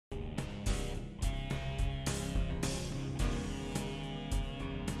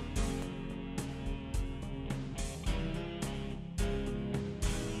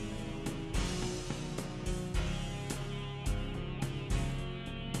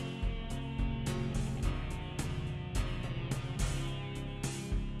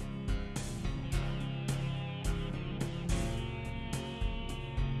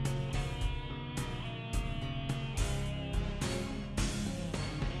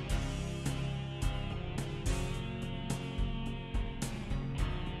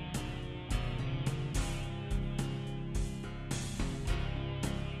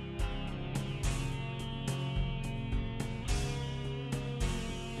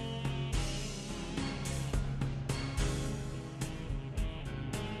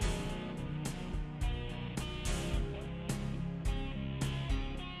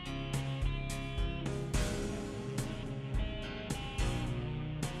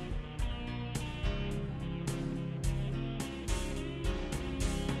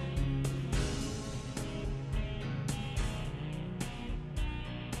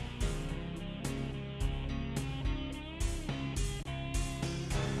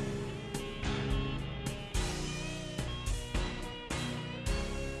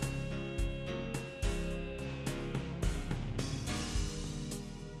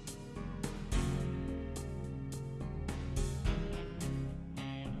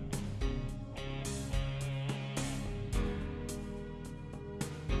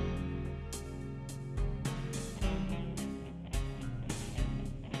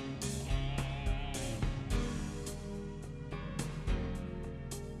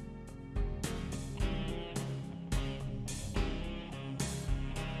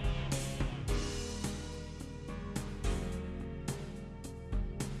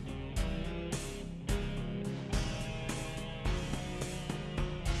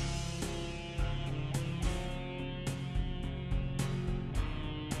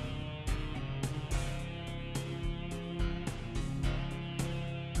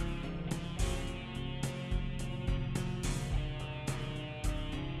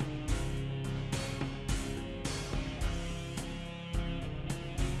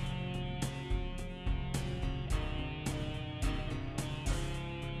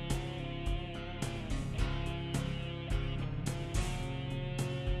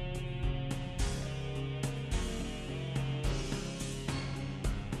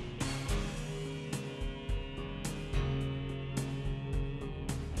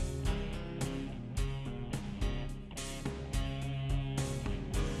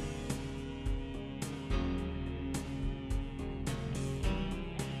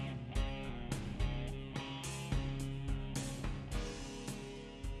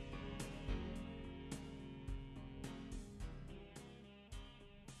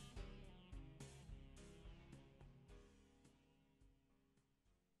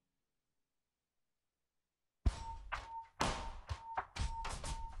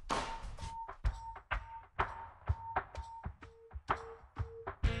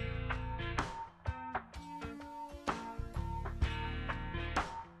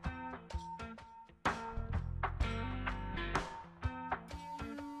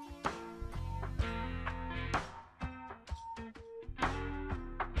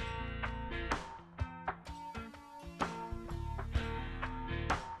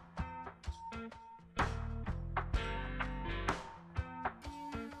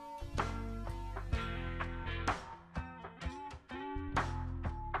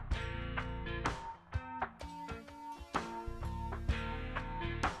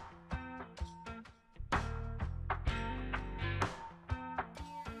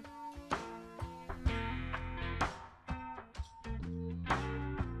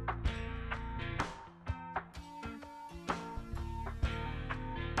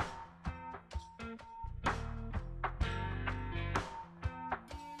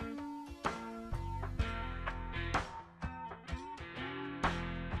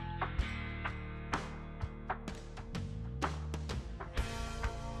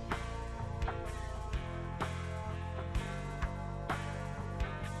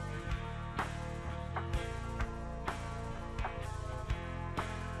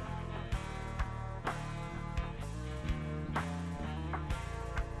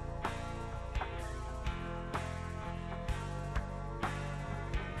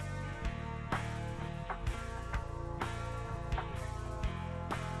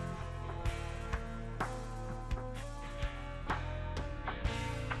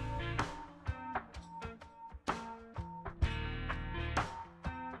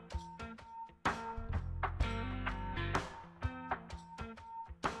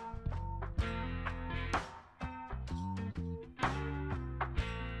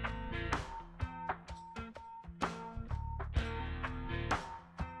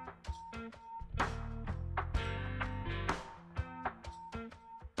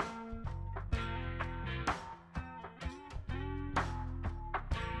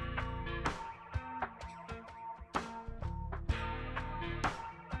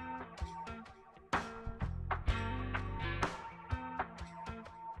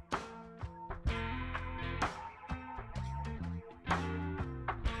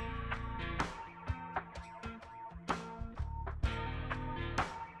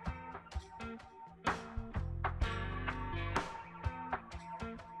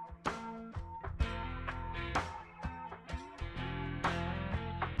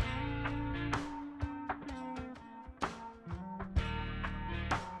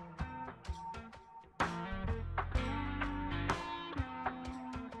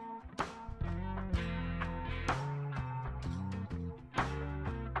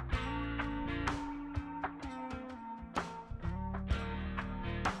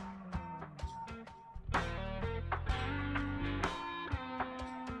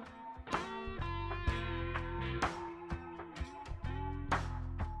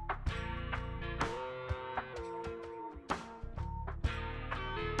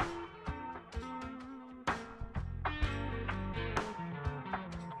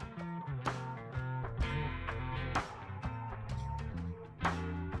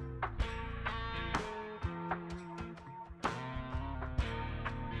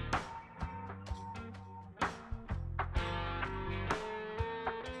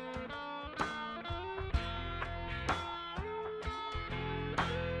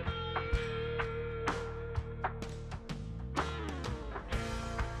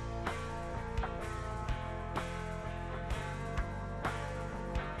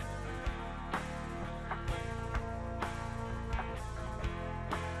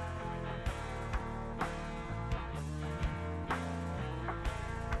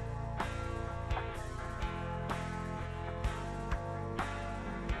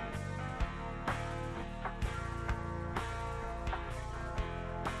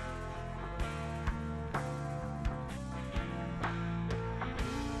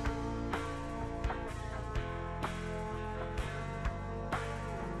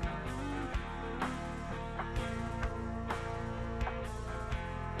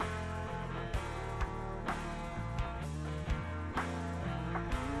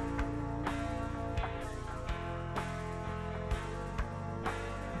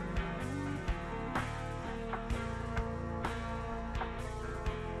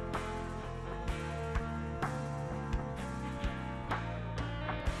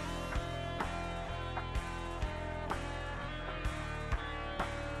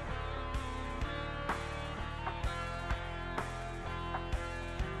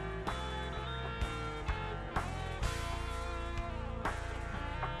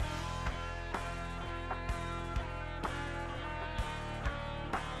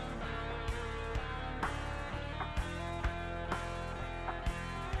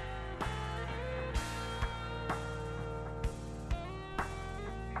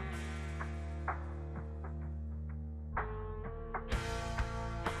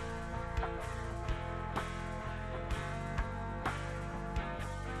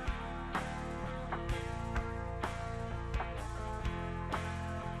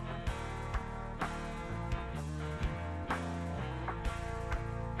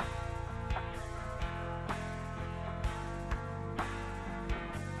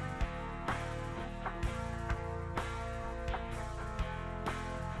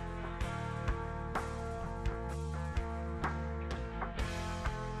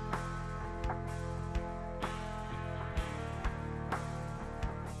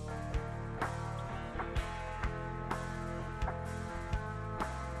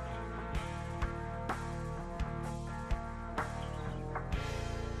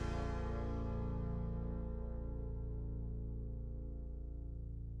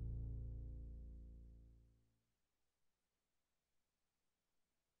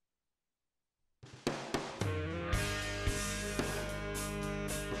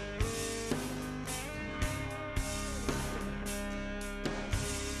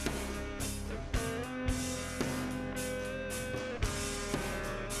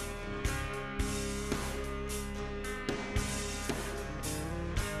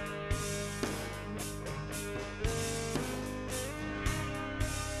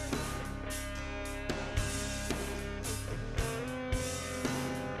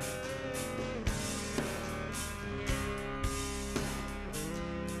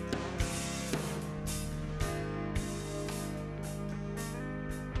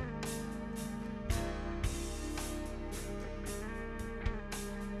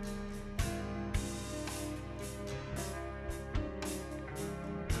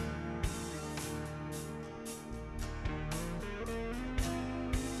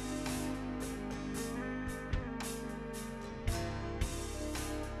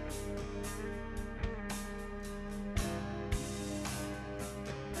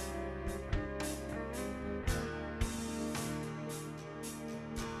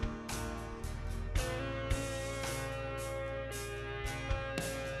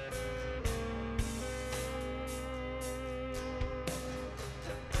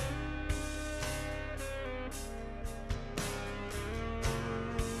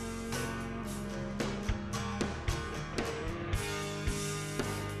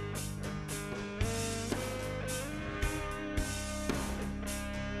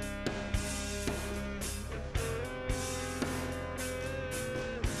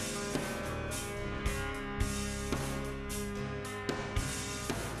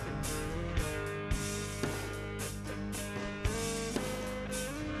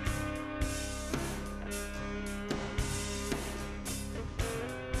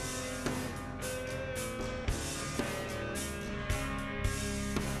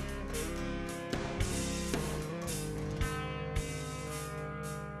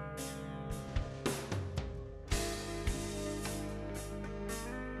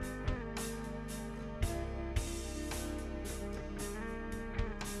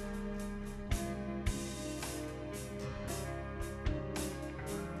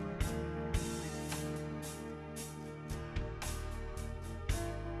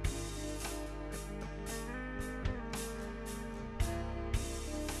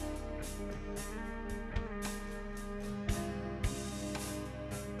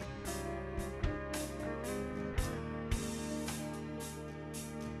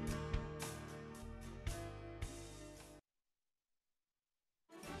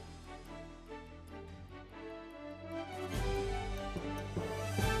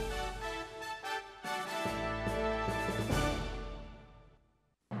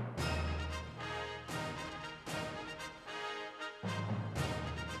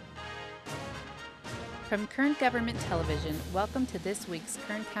From Kern Government Television, welcome to this week's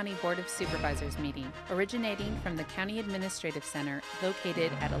Kern County Board of Supervisors meeting, originating from the County Administrative Center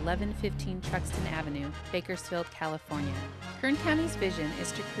located at 1115 Truxtun Avenue, Bakersfield, California. Kern County's vision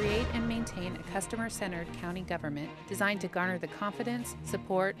is to create and maintain a customer-centered county government designed to garner the confidence,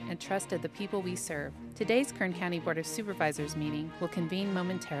 support, and trust of the people we serve. Today's Kern County Board of Supervisors meeting will convene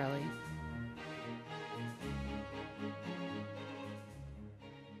momentarily.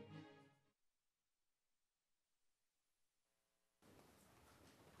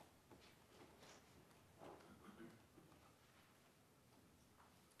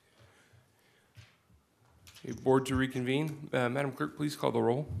 Board to reconvene. Madam Clerk, please call the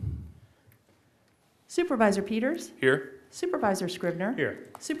roll. Supervisor Peters? Here. Supervisor Scribner? Here.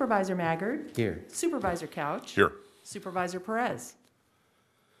 Supervisor Maggard? Here. Supervisor Couch? Here. Supervisor Perez?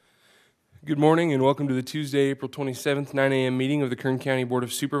 Good morning and welcome to the Tuesday, April 27th, 9 a.m. meeting of the Kern County Board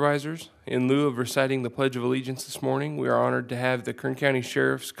of Supervisors. In lieu of reciting the Pledge of Allegiance this morning, we are honored to have the Kern County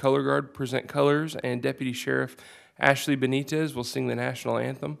Sheriff's Color Guard present colors, and Deputy Sheriff Ashley Benitez will sing the national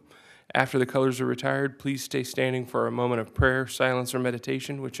anthem. After the colors are retired, please stay standing for a moment of prayer, silence, or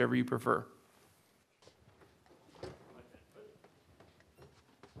meditation, whichever you prefer.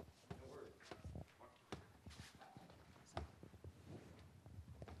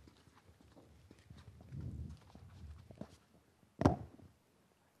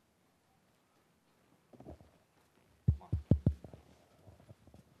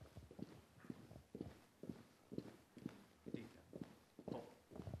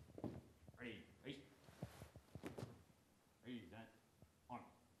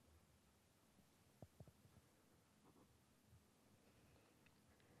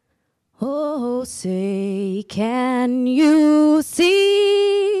 Oh, say, can you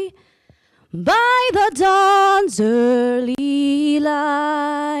see by the dawn's early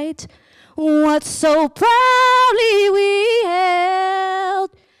light what so proudly we hailed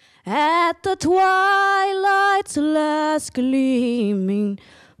at the twilight's last gleaming,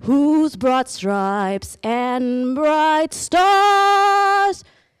 whose broad stripes and bright stars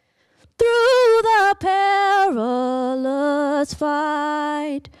through the perilous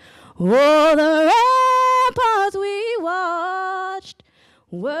fight, oh, the ramparts we watched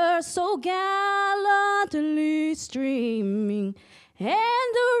were so gallantly streaming, and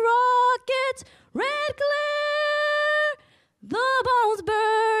the rocket's red glare, the bombs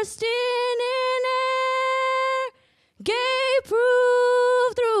bursting in air, gave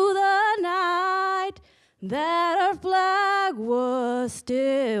proof through the night that our flag was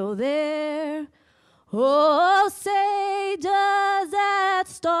still there. Oh, say, does that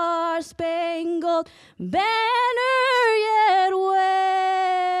star-spangled banner yet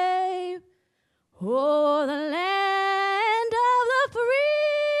wave o'er the land of the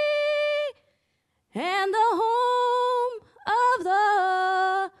free and the home of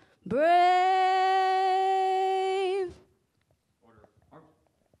the brave? Order. Mark.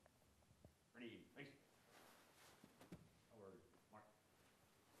 Ready. Face. Order. Mark.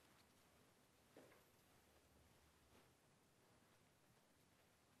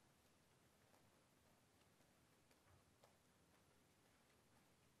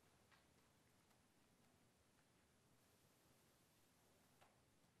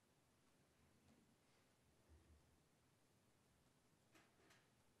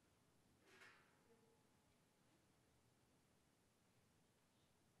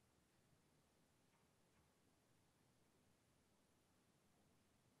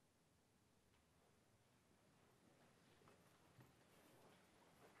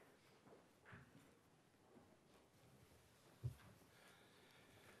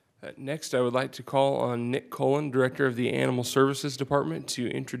 Next, I would like to call on Nick Cullen, Director of the Animal Services Department, to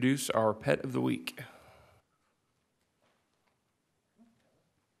introduce our Pet of the Week.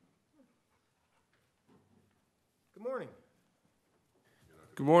 Good morning.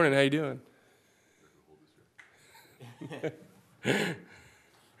 Good morning. How you doing? Good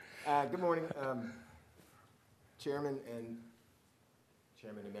morning, Chairman and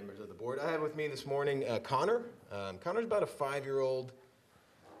members of the board. I have with me this morning Connor. Connor's about a 5-year-old,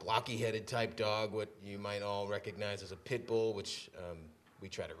 blocky-headed type dog, what you might all recognize as a pit bull, which we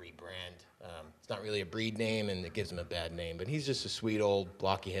try to rebrand. It's not really a breed name, and it gives him a bad name, but he's just a sweet old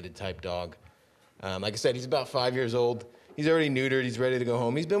blocky-headed type dog. Like I said, he's about 5 years old. He's already neutered. He's ready to go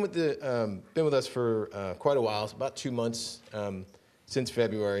home. He's been with us for quite a while. It's about 2 months since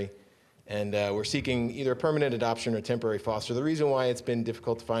February, and we're seeking either a permanent adoption or temporary foster. The reason why it's been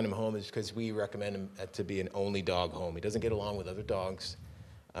difficult to find him a home is because we recommend him to be an only dog home. He doesn't get along with other dogs.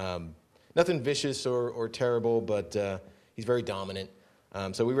 Nothing vicious or terrible, but he's very dominant.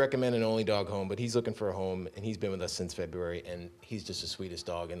 So we recommend an only dog home, but he's looking for a home, and he's been with us since February, and he's just the sweetest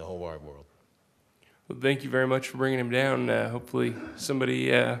dog in the whole wide world. Well, thank you very much for bringing him down. Hopefully somebody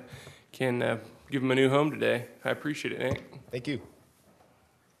can give him a new home today. I appreciate it, Nate. Thank you.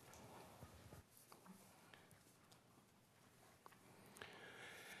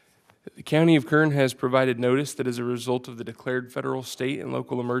 The County of Kern has provided notice that as a result of the declared federal, state, and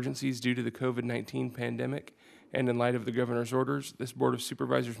local emergencies due to the COVID-19 pandemic, and in light of the governor's orders, this Board of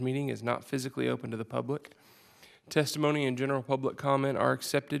Supervisors meeting is not physically open to the public. Testimony and general public comment are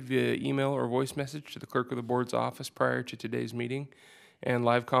accepted via email or voice message to the clerk of the board's office prior to today's meeting, and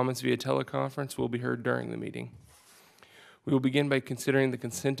live comments via teleconference will be heard during the meeting. We will begin by considering the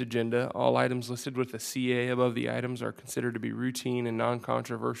consent agenda. All items listed with a CA above the items are considered to be routine and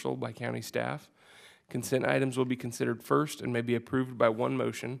non-controversial by county staff. Consent items will be considered first and may be approved by one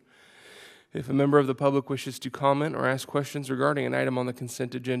motion. If a member of the public wishes to comment or ask questions regarding an item on the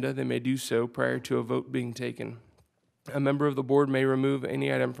consent agenda, they may do so prior to a vote being taken. A member of the board may remove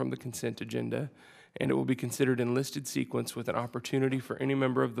any item from the consent agenda, and it will be considered in listed sequence with an opportunity for any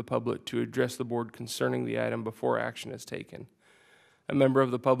member of the public to address the board concerning the item before action is taken. A member of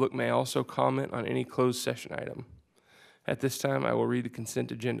the public may also comment on any closed session item. At this time, I will read the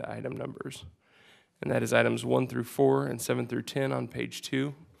consent agenda item numbers, and that is items 1 through 4 and 7 through 10 on page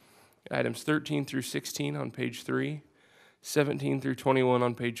 2, items 13 through 16 on page 3, 17 through 21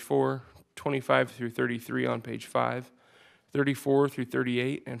 on page 4, 25 through 33 on page 5, 34 through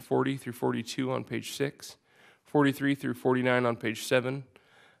 38 and 40 through 42 on page 6, 43 through 49 on page 7,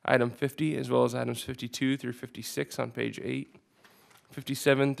 item 50, as well as items 52 through 56 on page 8,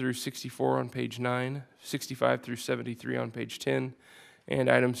 57 through 64 on page 9, 65 through 73 on page 10, and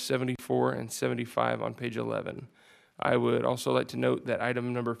items 74 and 75 on page 11. I would also like to note that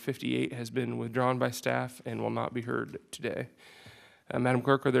item number 58 has been withdrawn by staff and will not be heard today. Madam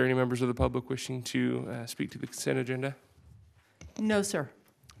Clerk, are there any members of the public wishing to speak to the consent agenda? No, sir.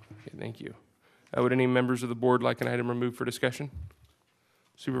 Okay, thank you. Would any members of the board like an item removed for discussion?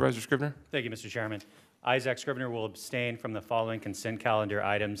 Supervisor Scrivener? Thank you, Mr. Chairman. Isaac Scrivener will abstain from the following consent calendar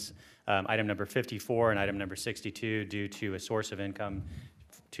items, item number 54 and item number 62, due to a source of income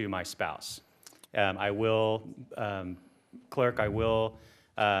to my spouse. Clerk, I will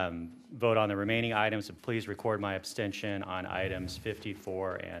vote on the remaining items, so please record my abstention on items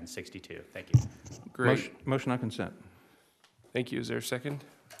 54 and 62. Thank you. Great. Motion on consent. Thank you. Is there a second?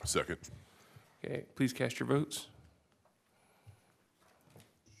 Second. Okay, please cast your votes.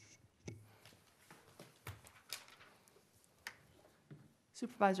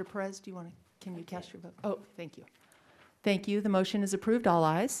 Supervisor Perez, can you cast your vote? Oh, thank you. Thank you. The motion is approved. All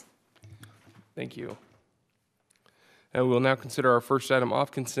ayes. Thank you. And we will now consider our first item off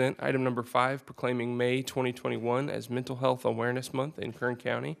consent, item number 5, proclaiming May 2021 as Mental Health Awareness Month in Kern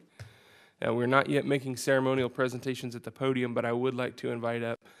County. We're not yet making ceremonial presentations at the podium, but I would like to invite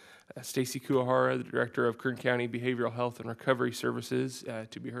up Stacy Kuahara, the Director of Kern County Behavioral Health and Recovery Services,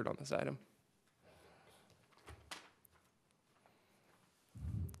 to be heard on this item.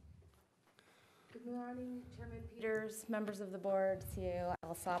 Good morning, Chairman Peters, members of the board, CEO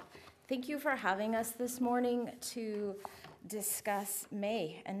Alsop. Thank you for having us this morning to discuss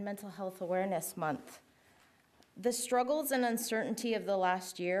May and Mental Health Awareness Month. The struggles and uncertainty of the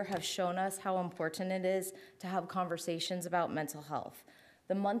last year have shown us how important it is to have conversations about mental health.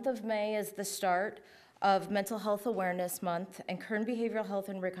 The month of May is the start of Mental Health Awareness Month, and Kern Behavioral Health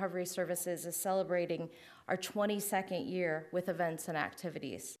and Recovery Services is celebrating our 22nd year with events and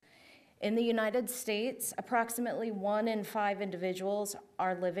activities. In the United States, approximately 1 in 5 individuals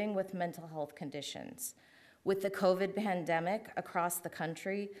are living with mental health conditions. With the COVID pandemic across the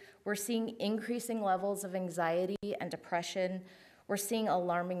country, we're seeing increasing levels of anxiety and depression. We're seeing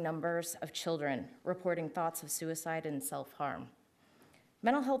alarming numbers of children reporting thoughts of suicide and self-harm.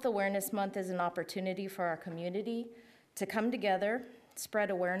 Mental Health Awareness Month is an opportunity for our community to come together, spread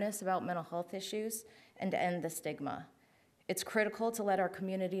awareness about mental health issues, and end the stigma. It's critical to let our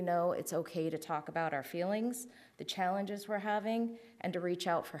community know it's okay to talk about our feelings, the challenges we're having, and to reach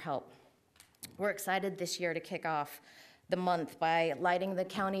out for help. We're excited this year to kick off the month by lighting the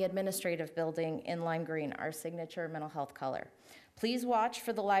County Administrative Building in lime green, our signature mental health color. Please watch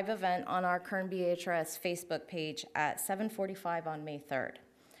for the live event on our Kern BHRS Facebook page at 7:45 on May 3rd.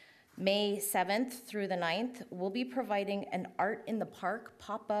 May 7th through the 9th, we'll be providing an Art in the Park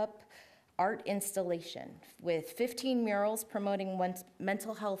pop-up art installation with 15 murals promoting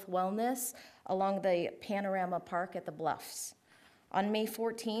mental health wellness along the Panorama Park at the Bluffs. On May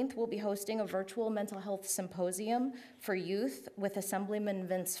 14th, we'll be hosting a virtual mental health symposium for youth with Assemblyman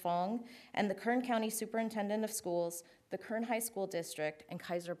Vince Fong and the Kern County Superintendent of Schools, the Kern High School District, and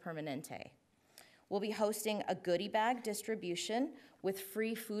Kaiser Permanente. We'll be hosting a goodie bag distribution with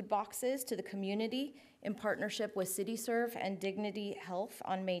free food boxes to the community in partnership with CityServe and Dignity Health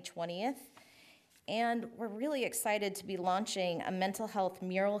on May 20th. And we're really excited to be launching a mental health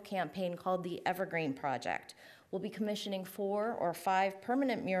mural campaign called the Evergreen Project. We'll be commissioning 4 or 5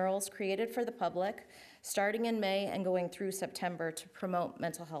 permanent murals created for the public, starting in May and going through September to promote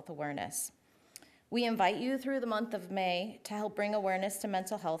mental health awareness. We invite you through the month of May to help bring awareness to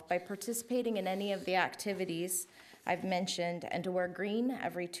mental health by participating in any of the activities I've mentioned, and to wear green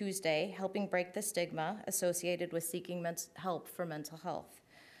every Tuesday, helping break the stigma associated with seeking help for mental health.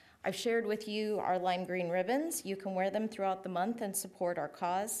 I've shared with you our lime green ribbons. You can wear them throughout the month and support our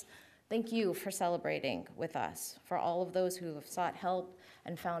cause. Thank you for celebrating with us, for all of those who have sought help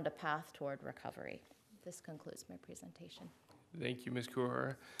and found a path toward recovery. This concludes my presentation. Thank you, Ms.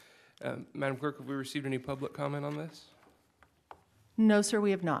 Kuhara. Madam Clerk, have we received any public comment on this? No, sir,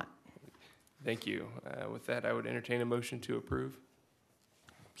 we have not. Thank you. With that, I would entertain a motion to approve.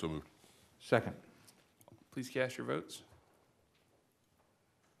 So moved. Second. Please cast your votes.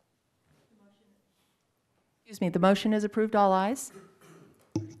 Excuse me, the motion is approved. All ayes.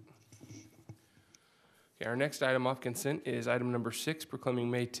 Okay, our next item off consent is item number 6,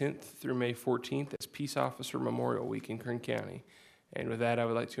 proclaiming May 10th through May 14th as Peace Officer Memorial Week in Kern County. And with that, I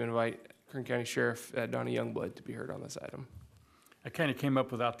would like to invite Kern County Sheriff Donnie Youngblood to be heard on this item. I kind of came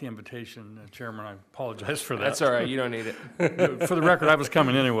up without the invitation, Chairman. I apologize for that. That's all right. You don't need it. For the record, I was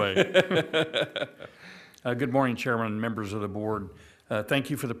coming anyway. Good morning, Chairman and members of the board.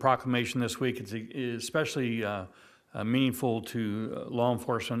 Thank you for the proclamation this week. It's especially meaningful to law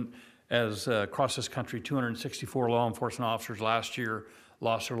enforcement as across this country, 264 law enforcement officers last year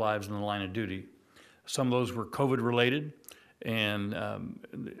lost their lives in the line of duty. Some of those were COVID related, and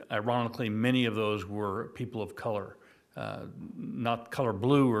ironically, many of those were people of color. Not color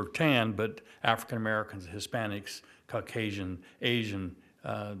blue or tan, but African Americans, Hispanics, Caucasian, Asian.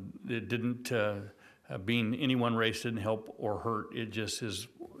 It didn't, being any one race didn't help or hurt. It just is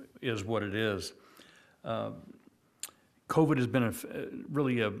what it is. COVID has been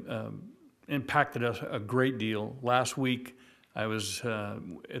really impacted us a great deal. Last week, I was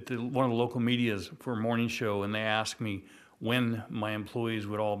at one of the local medias for a morning show, and they asked me when my employees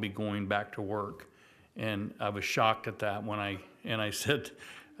would all be going back to work. And I was shocked at that when I said,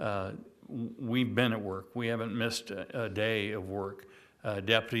 we've been at work. We haven't missed a day of work.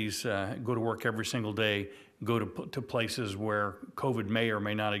 Deputies go to work every single day, go to places where COVID may or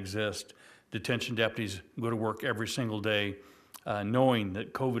may not exist. Detention deputies go to work every single day, knowing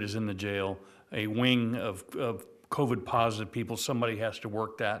that COVID is in the jail, a wing of COVID positive people. Somebody has to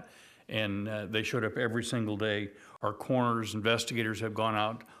work that, and they showed up every single day. Our coroners, investigators have gone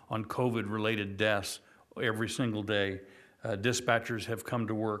out on COVID-related deaths every single day. Dispatchers have come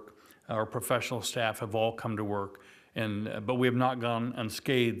to work. Our professional staff have all come to work. But we have not gone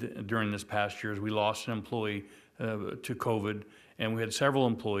unscathed during this past year as we lost an employee to COVID, and we had several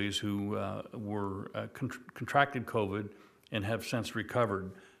employees who contracted COVID and have since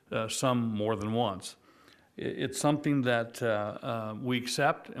recovered, some more than once. It's something that we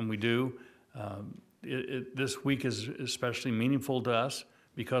accept and we do. This week is especially meaningful to us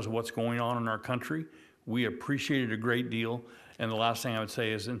because of what's going on in our country. We appreciate it a great deal. And the last thing I would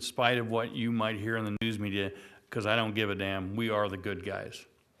say is, in spite of what you might hear in the news media, because I don't give a damn, we are the good guys.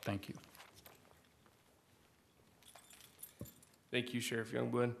 Thank you. Thank you, Sheriff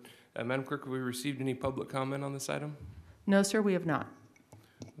Youngblood. Madam Clerk, have we received any public comment on this item? No, sir, we have not.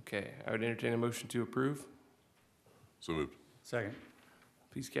 Okay, I would entertain a motion to approve. So moved. Second.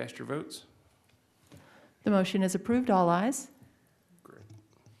 Please cast your votes. The motion is approved. All ayes. Great.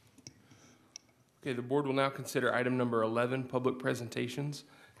 Okay, the board will now consider item number 11, public presentations.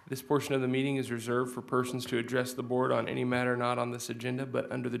 This portion of the meeting is reserved for persons to address the board on any matter not on this agenda,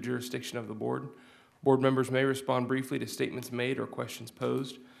 but under the jurisdiction of the board. Board members may respond briefly to statements made or questions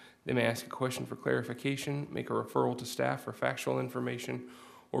posed. They may ask a question for clarification, make a referral to staff for factual information,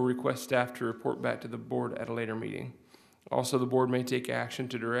 or request staff to report back to the board at a later meeting. Also, the board may take action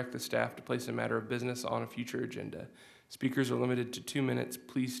to direct the staff to place a matter of business on a future agenda. Speakers are limited to 2 minutes.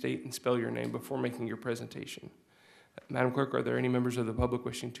 Please state and spell your name before making your presentation. Madam Clerk, are there any members of the public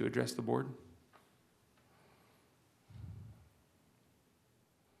wishing to address the board?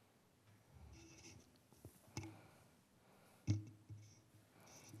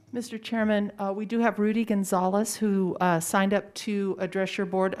 Mr. Chairman, we do have Rudy Gonzalez who signed up to address your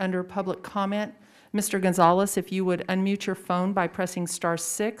board under public comment. Mr. Gonzalez, if you would unmute your phone by pressing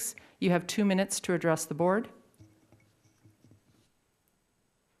 *6, you have 2 minutes to address the board.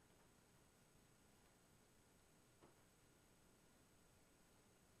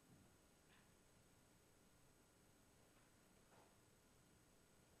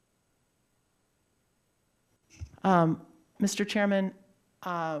 Mr. Chairman,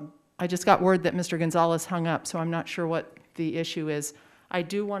 I just got word that Mr. Gonzalez hung up, so I'm not sure what the issue is. I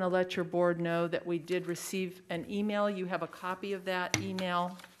do want to let your board know that we did receive an email. You have a copy of that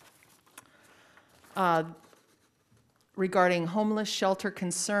email regarding homeless shelter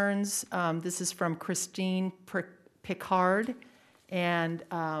concerns. This is from Christine Picard, and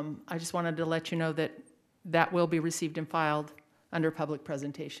I just wanted to let you know that that will be received and filed under public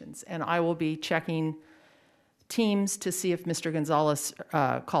presentations. And I will be checking Teams to see if Mr. Gonzalez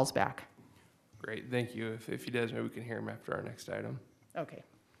calls back. Great, thank you. If he does, maybe we can hear him after our next item. Okay.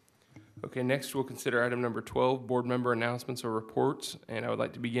 Okay, next we'll consider item number 12, board member announcements or reports. And I would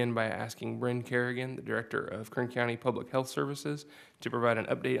like to begin by asking Bryn Kerrigan, the Director of Kern County Public Health Services, to provide an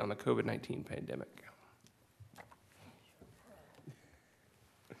update on the COVID-19 pandemic.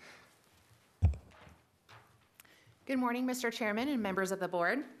 Good morning, Mr. Chairman and members of the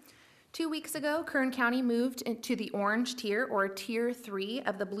board. 2 weeks ago, Kern County moved into the orange tier, or Tier 3,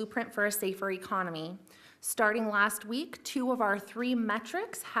 of the Blueprint for a Safer Economy. Starting last week, 2 of our 3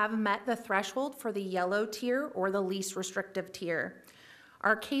 metrics have met the threshold for the yellow tier, or the least restrictive tier.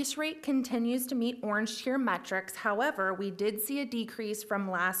 Our case rate continues to meet orange tier metrics. However, we did see a decrease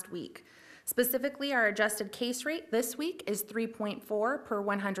from last week. Specifically, our adjusted case rate this week is 3.4 per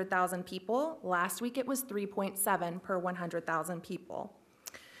 100,000 people. Last week, it was 3.7 per 100,000 people.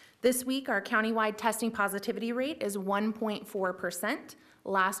 This week, our countywide testing positivity rate is 1.4%.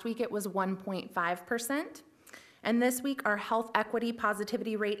 Last week, it was 1.5%. And this week, our health equity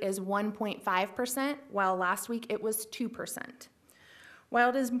positivity rate is 1.5%, while last week it was 2%. While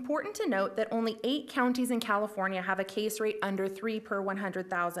it is important to note that only 8 counties in California have a case rate under 3 per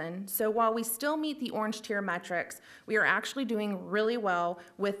 100,000, so while we still meet the orange tier metrics, we are actually doing really well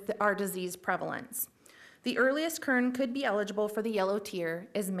with our disease prevalence. The earliest Kern could be eligible for the yellow tier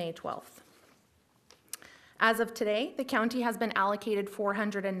is May 12th. As of today, the county has been allocated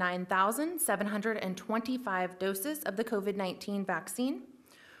 409,725 doses of the COVID-19 vaccine.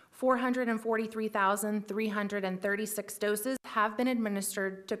 443,336 doses have been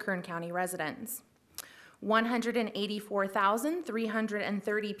administered to Kern County residents.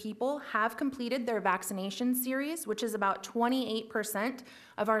 184,330 people have completed their vaccination series, which is about 28%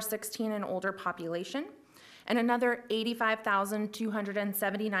 of our 16 and older population. And another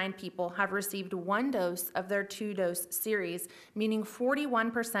 85,279 people have received 1 dose of their 2-dose series, meaning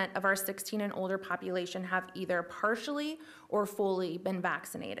 41% of our 16 and older population have either partially or fully been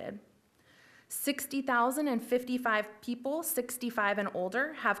vaccinated. 60,055 people, 65 and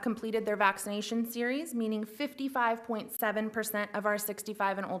older, have completed their vaccination series, meaning 55.7% of our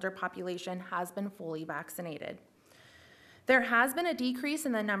 65 and older population has been fully vaccinated. There has been a decrease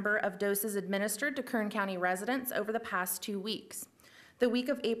in the number of doses administered to Kern County residents over the past 2 weeks. The week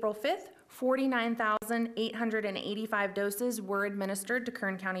of April 5th, 49,885 doses were administered to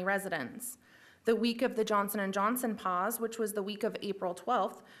Kern County residents. The week of the Johnson & Johnson pause, which was the week of April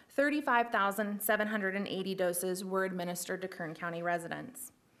 12th, 35,780 doses were administered to Kern County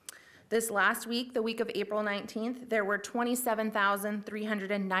residents. This last week, the week of April 19th, there were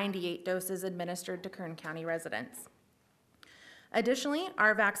 27,398 doses administered to Kern County residents. Additionally,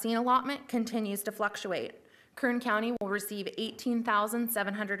 our vaccine allotment continues to fluctuate. Kern County will receive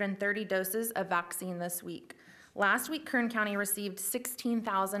 18,730 doses of vaccine this week. Last week, Kern County received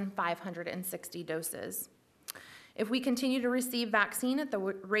 16,560 doses. If we continue to receive vaccine at the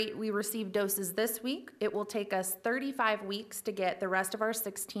rate we receive doses this week, it will take us 35 weeks to get the rest of our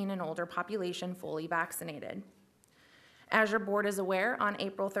 16 and older population fully vaccinated. As your board is aware, on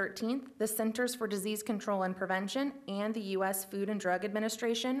April 13th, the Centers for Disease Control and Prevention and the U.S. Food and Drug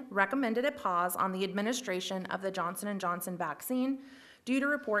Administration recommended a pause on the administration of the Johnson & Johnson vaccine due to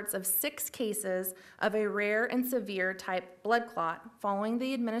reports of 6 cases of a rare and severe type blood clot following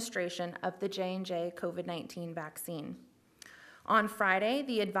the administration of the J&J COVID-19 vaccine. On Friday,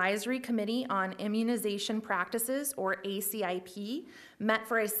 the Advisory Committee on Immunization Practices, or ACIP, met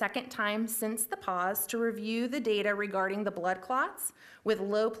for a second time since the pause to review the data regarding the blood clots with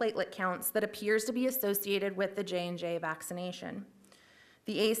low platelet counts that appears to be associated with the J&J vaccination.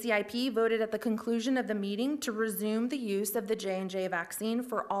 The ACIP voted at the conclusion of the meeting to resume the use of the J&J vaccine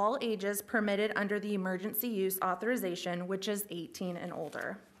for all ages permitted under the emergency use authorization, which is 18 and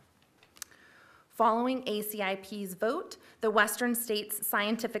older. Following ACIP's vote, the Western States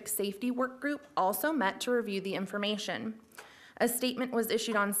Scientific Safety Work Group also met to review the information. A statement was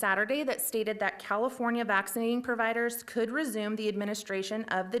issued on Saturday that stated that California vaccinating providers could resume the administration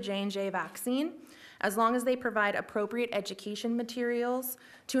of the J&J vaccine as long as they provide appropriate education materials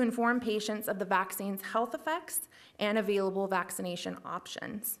to inform patients of the vaccine's health effects and available vaccination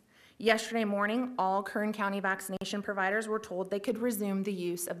options. Yesterday morning, all Kern County vaccination providers were told they could resume the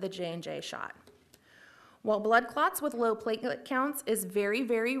use of the J&J shot. While blood clots with low platelet counts is very,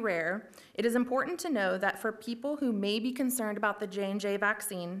 very rare, it is important to know that for people who may be concerned about the J&J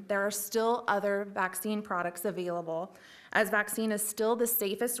vaccine, there are still other vaccine products available, as vaccine is still the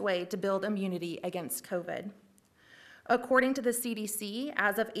safest way to build immunity against COVID. According to the CDC,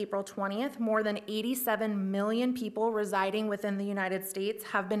 as of April 20th, more than 87 million people residing within the United States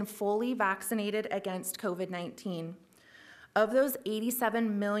have been fully vaccinated against COVID-19. Of those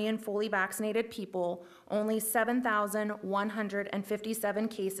 87 million fully vaccinated people, only 7,157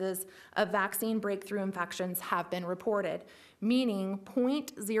 cases of vaccine breakthrough infections have been reported, meaning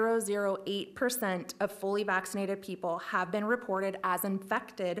 0.008% of fully vaccinated people have been reported as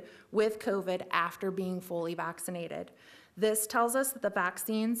infected with COVID after being fully vaccinated. This tells us that the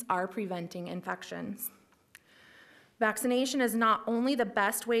vaccines are preventing infections. Vaccination is not only the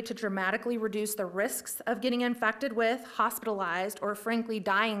best way to dramatically reduce the risks of getting infected with, hospitalized, or frankly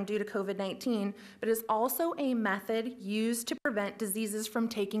dying due to COVID-19, but is also a method used to prevent diseases from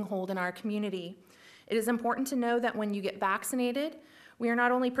taking hold in our community. It is important to know that when you get vaccinated, we are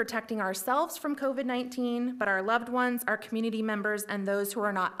not only protecting ourselves from COVID-19, but our loved ones, our community members, and those who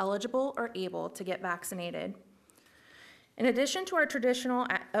are not eligible or able to get vaccinated. In addition to our traditional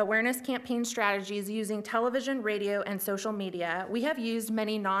awareness campaign strategies using television, radio, and social media, we have used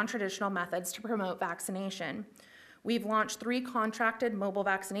many non-traditional methods to promote vaccination. We've launched 3 contracted mobile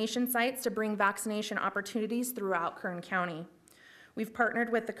vaccination sites to bring vaccination opportunities throughout Kern County. We've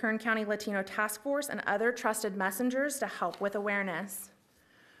partnered with the Kern County Latino Task Force and other trusted messengers to help with awareness.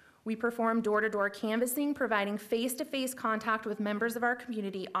 We perform door-to-door canvassing, providing face-to-face contact with members of our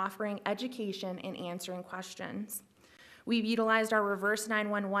community, offering education and answering questions. We've utilized our reverse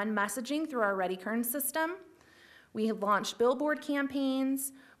 911 messaging through our Ready Kern system. We have launched billboard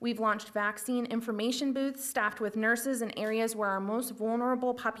campaigns. We've launched vaccine information booths staffed with nurses in areas where our most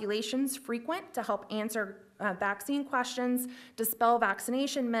vulnerable populations frequent to help answer vaccine questions, dispel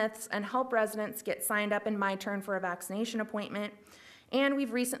vaccination myths, and help residents get signed up in My Turn for a vaccination appointment. And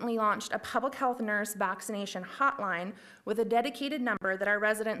we've recently launched a public health nurse vaccination hotline with a dedicated number that our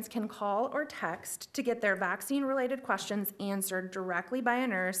residents can call or text to get their vaccine-related questions answered directly by a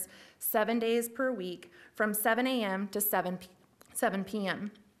nurse 7 days per week from 7 a.m. to 7 p.m.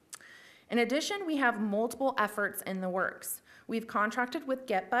 In addition, we have multiple efforts in the works. We've contracted with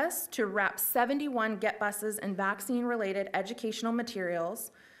GetBus to wrap 71 GetBuses in vaccine-related educational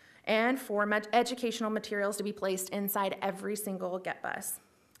materials, and for educational materials to be placed inside every single GetBus.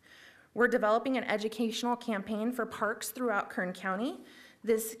 We're developing an educational campaign for parks throughout Kern County.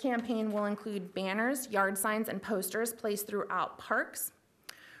 This campaign will include banners, yard signs, and posters placed throughout parks.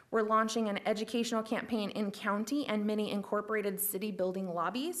 We're launching an educational campaign in county and many incorporated city building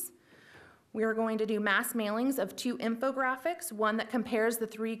lobbies. We are going to do mass mailings of 2 infographics, one that compares the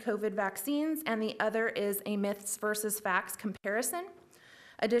 3 COVID vaccines, and the other is a myths versus facts comparison.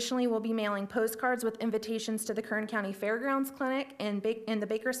 Additionally, we'll be mailing postcards with invitations to the Kern County Fairgrounds Clinic in the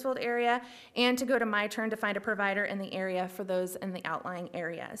Bakersfield area and to go to My Turn to find a provider in the area for those in the outlying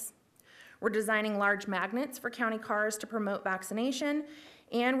areas. We're designing large magnets for county cars to promote vaccination,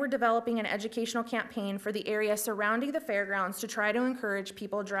 and we're developing an educational campaign for the area surrounding the fairgrounds to try to encourage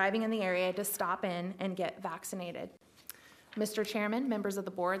people driving in the area to stop in and get vaccinated. Mr. Chairman, members of the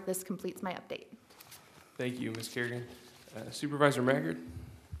board, this completes my update. Thank you, Ms. Kerrigan. Supervisor Maggard.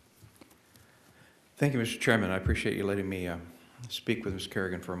 Thank you, Mr. Chairman. I appreciate you letting me speak with Ms.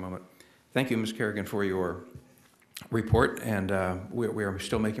 Kerrigan for a moment. Thank you, Ms. Kerrigan, for your report, and we are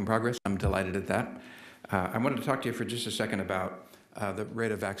still making progress. I'm delighted at that. I wanted to talk to you for just a second about the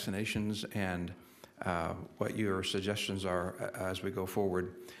rate of vaccinations and what your suggestions are as we go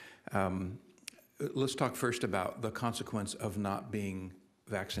forward. Let's talk first about the consequence of not being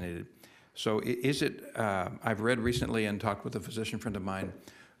vaccinated. So is it, I've read recently and talked with a physician friend of mine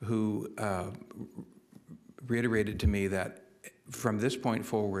who reiterated to me that from this point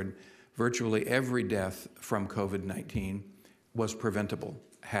forward, virtually every death from COVID-19 was preventable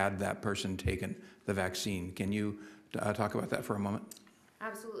had that person taken the vaccine. Can you talk about that for a moment?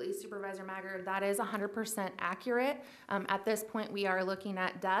 Absolutely, Supervisor Maggard, that is 100% accurate. At this point, we are looking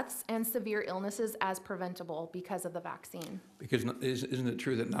at deaths and severe illnesses as preventable because of the vaccine. Because isn't it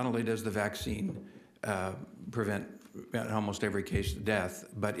true that not only does the vaccine prevent in almost every case death,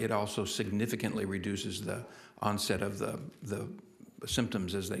 but it also significantly reduces the onset of the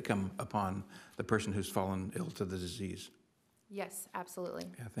symptoms as they come upon the person who's fallen ill to the disease? Yes, absolutely.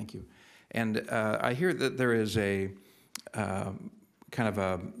 Yeah, thank you. And I hear that there is a kind of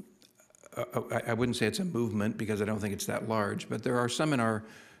I wouldn't say it's a movement because I don't think it's that large, but there are some in our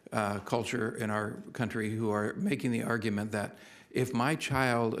culture, in our country, who are making the argument that if my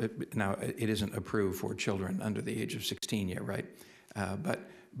child, now it isn't approved for children under the age of 16 yet, right?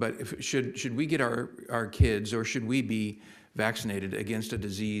 But should we get our kids, or should we be vaccinated against a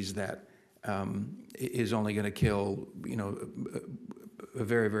disease that is only going to kill, a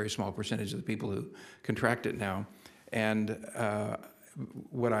very, very small percentage of the people who contract it now? And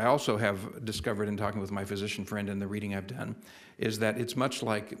what I also have discovered in talking with my physician friend and the reading I've done is that it's much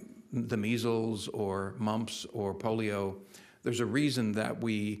like the measles or mumps or polio. There's a reason that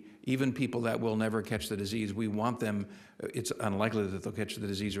even people that will never catch the disease, we want them, it's unlikely that they'll catch the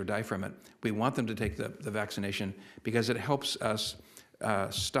disease or die from it. We want them to take the vaccination because it helps us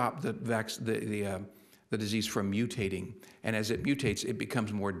stop the disease from mutating. And as it mutates, it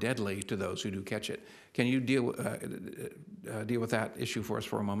becomes more deadly to those who do catch it. Can you deal with that issue for us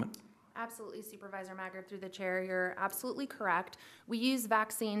for a moment? Absolutely, Supervisor Maggard, through the chair, you're absolutely correct. We use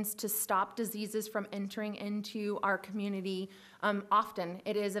vaccines to stop diseases from entering into our community often.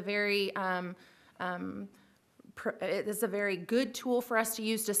 It is a very it is a very good tool for us to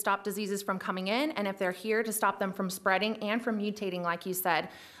use to stop diseases from coming in, and if they're here, to stop them from spreading and from mutating, like you said.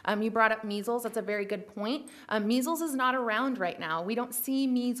 You brought up measles. That's a very good point. Measles is not around right now. We don't see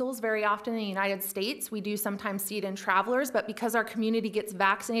measles very often in the United States. We do sometimes see it in travelers, but because our community gets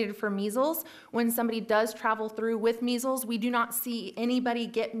vaccinated for measles, when somebody does travel through with measles, we do not see anybody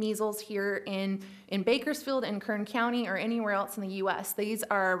get measles here in Bakersfield, in Kern County, or anywhere else in the U.S. These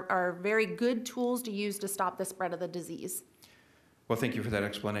are very good tools to use to stop the spread of the disease. Well, thank you for that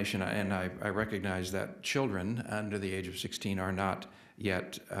explanation, and I recognize that children under the age of 16 are not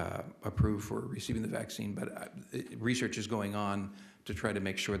yet approved for receiving the vaccine, but research is going on to try to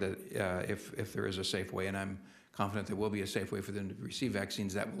make sure that if there is a safe way, and I'm confident there will be a safe way for them to receive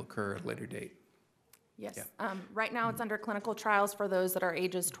vaccines, that will occur at a later date. Yes. Yeah. Right now, it's under clinical trials for those that are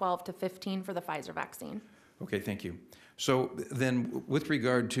ages 12 to 15 for the Pfizer vaccine. Okay, thank you. So then, with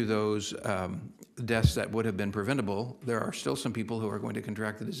regard to those deaths that would have been preventable, there are still some people who are going to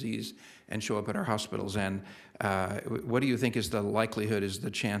contract the disease and show up at our hospitals. And what do you think is the likelihood, is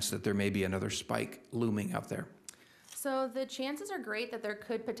the chance that there may be another spike looming out there? So the chances are great that there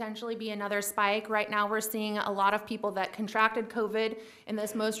could potentially be another spike. Right now, we're seeing a lot of people that contracted COVID in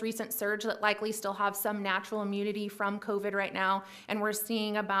this most recent surge that likely still have some natural immunity from COVID right now. And we're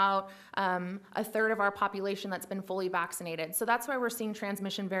seeing about a third of our population that's been fully vaccinated. So that's why we're seeing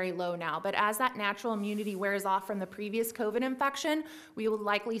transmission very low now. But as that natural immunity wears off from the previous COVID infection, we will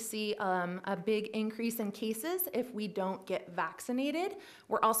likely see a big increase in cases if we don't get vaccinated.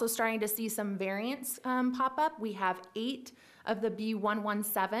 We're also starting to see some variants pop up. We have 8 of the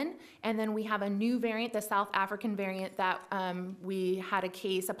B117, and then we have a new variant, the South African variant, that we had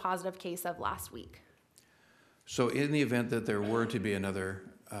a positive case of last week. So in the event that there were to be another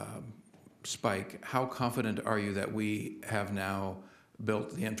spike, how confident are you that we have now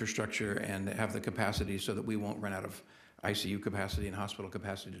built the infrastructure and have the capacity so that we won't run out of ICU capacity and hospital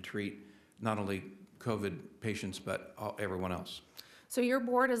capacity to treat not only COVID patients, but everyone else? So your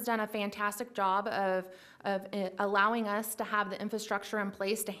board has done a fantastic job of allowing us to have the infrastructure in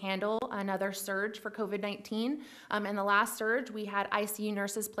place to handle another surge for COVID-19. In the last surge, we had ICU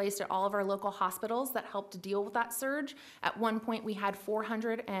nurses placed at all of our local hospitals that helped to deal with that surge. At one point, we had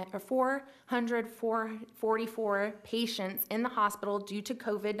 444 patients in the hospital due to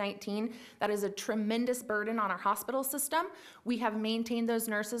COVID-19. That is a tremendous burden on our hospital system. We have maintained those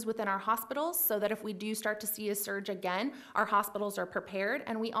nurses within our hospitals so that if we do start to see a surge again, our hospitals are prepared.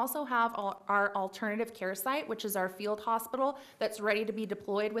 And we also have our alternative care site, which is our field hospital, that's ready to be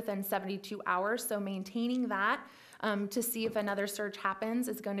deployed within 72 hours. So maintaining that to see if another surge happens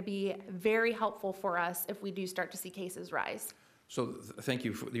is going to be very helpful for us if we do start to see cases rise. So thank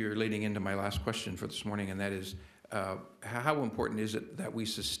you. You're leading into my last question for this morning, and that is, how important is it that we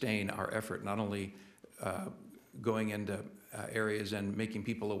sustain our effort, not only going into areas and making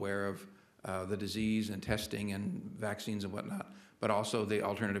people aware of the disease and testing and vaccines and whatnot, but also the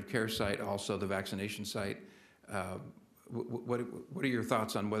alternative care site, also the vaccination site. what are your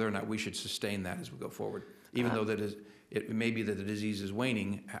thoughts on whether or not we should sustain that as we go forward? Even though it may be that the disease is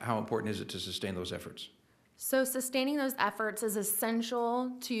waning, how important is it to sustain those efforts? So sustaining those efforts is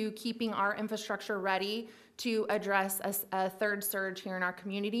essential to keeping our infrastructure ready to address a third surge here in our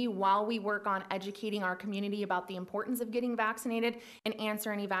community while we work on educating our community about the importance of getting vaccinated and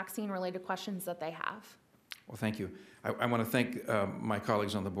answer any vaccine-related questions that they have. Well, thank you. I want to thank my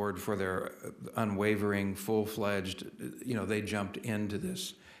colleagues on the board for their unwavering, full-fledged, they jumped into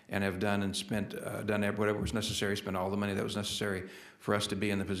this and have done and spent, done whatever was necessary, spent all the money that was necessary for us to be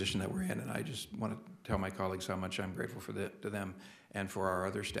in the position that we're in. And I just want to tell my colleagues how much I'm grateful to them and for our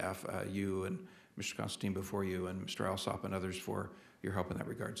other staff, you and Mr. Constantine before you and Mr. Alsop and others for your help in that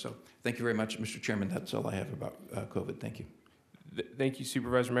regard. So thank you very much, Mr. Chairman. That's all I have about COVID. Thank you. Thank you,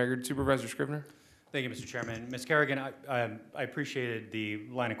 Supervisor Maggard. Supervisor Scrivener? Thank you, Mr. Chairman. Ms. Kerrigan, I appreciated the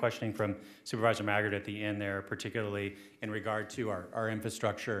line of questioning from Supervisor Maggard at the end there, particularly in regard to our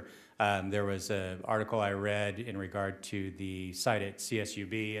infrastructure. There was an article I read in regard to the site at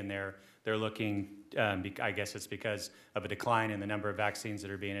CSUB, and they're looking, I guess it's because of a decline in the number of vaccines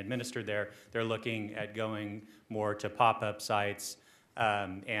that are being administered there. They're looking at going more to pop-up sites,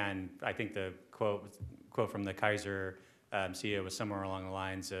 and I think the quote from the Kaiser CEO was somewhere along the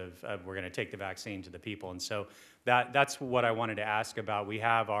lines of we're going to take the vaccine to the people. And so that's what I wanted to ask about. We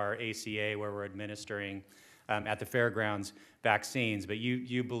have our ACA where we're administering at the fairgrounds vaccines, but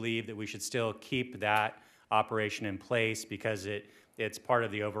you believe that we should still keep that operation in place because it's part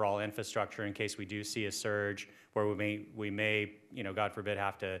of the overall infrastructure in case we do see a surge where we may God forbid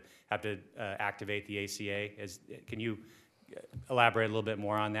have to activate the ACA. Can you elaborate a little bit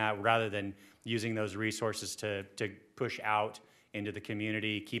more on that rather than using those resources to push out into the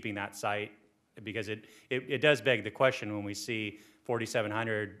community, keeping that site? Because it does beg the question when we see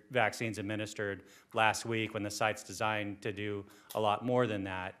 4,700 vaccines administered last week when the site's designed to do a lot more than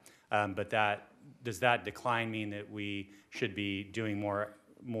that. But does that decline mean that we should be doing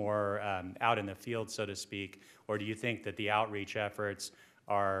more out in the field, so to speak? Or do you think that the outreach efforts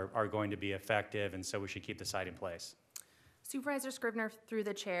are going to be effective and so we should keep the site in place? Supervisor Scrivener, through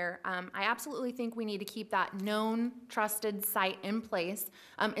the chair, I absolutely think we need to keep that known, trusted site in place.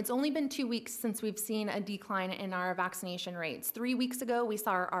 It's only been 2 weeks since we've seen a decline in our vaccination rates. 3 weeks ago, we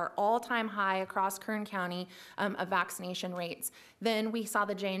saw our all-time high across Kern County of vaccination rates. Then we saw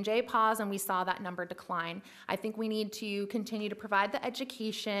the J&J pause and we saw that number decline. I think we need to continue to provide the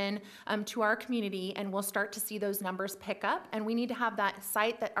education to our community, and we'll start to see those numbers pick up. And we need to have that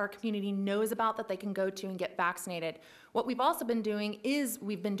site that our community knows about that they can go to and get vaccinated. What we've also been doing is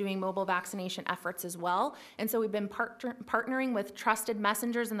we've been doing mobile vaccination efforts as well. And so we've been partnering with trusted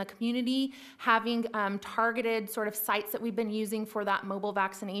messengers in the community, having targeted sort of sites that we've been using for that mobile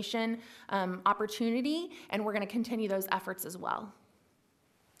vaccination opportunity. And we're going to continue those efforts as well.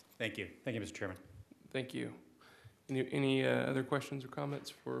 Thank you. Thank you, Mr. Chairman. Thank you. Any other questions or comments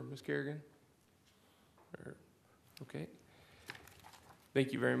for Ms. Kerrigan? Okay.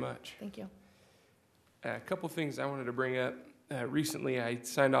 Thank you very much. Thank you. A couple things I wanted to bring up. Recently, I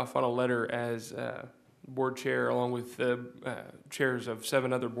signed off on a letter as board chair along with the chairs of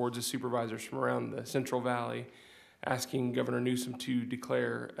 7 other boards of supervisors from around the Central Valley asking Governor Newsom to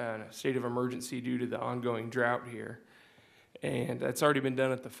declare a state of emergency due to the ongoing drought here. And that's already been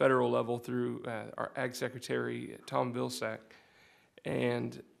done at the federal level through our Ag Secretary, Tom Vilsack.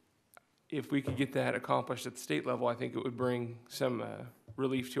 And if we could get that accomplished at the state level, I think it would bring some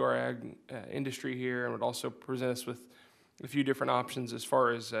relief to our ag industry here and would also present us with a few different options as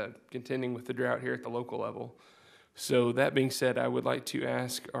far as contending with the drought here at the local level. So that being said, I would like to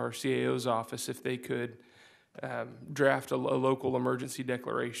ask our CAO's office if they could draft a local emergency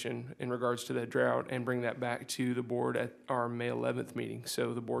declaration in regards to that drought and bring that back to the board at our May 11th meeting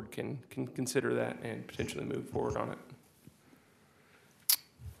so the board can consider that and potentially move forward on it.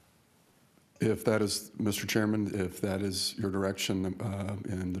 If that is, Mr. Chairman, if that is your direction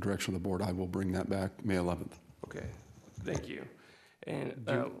and the direction of the board, I will bring that back May 11th. Okay, thank you. And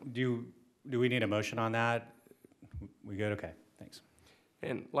do we need a motion on that? We good? Okay, thanks.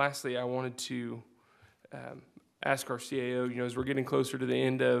 And lastly, I wanted to ask our CAO, as we're getting closer to the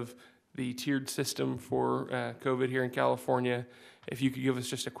end of the tiered system for COVID here in California, if you could give us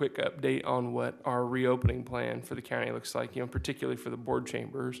just a quick update on what our reopening plan for the county looks like, particularly for the board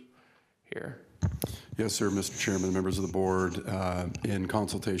chambers here. Yes, sir, Mr. Chairman, members of the board, in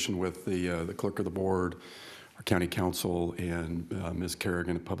consultation with the clerk of the board, our county council, and Ms.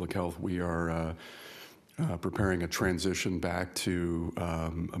 Kerrigan at Public Health, we are preparing a transition back to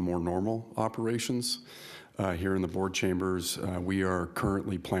a more normal operations here in the board chambers. We are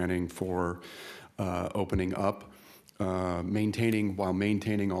currently planning for opening up while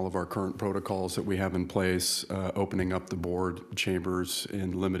maintaining all of our current protocols that we have in place, opening up the board chambers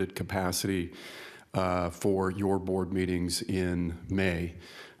in limited capacity for your board meetings in May,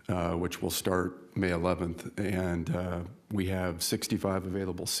 which will start May 11th. And we have 65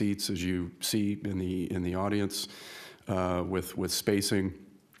 available seats, as you see in the audience, with spacing.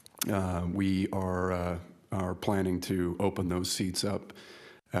 We are planning to open those seats up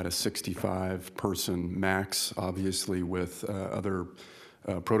at a 65-person max, obviously with other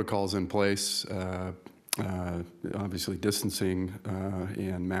protocols in place, obviously distancing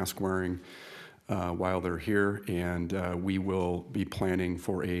and mask wearing while they're here. And we will be planning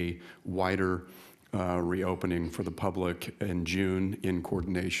for a wider reopening for the public in June in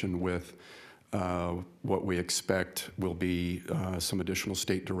coordination with what we expect will be some additional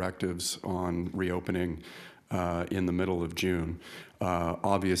state directives on reopening in the middle of June.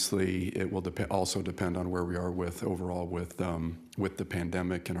 Obviously, it will also depend on where we are overall with the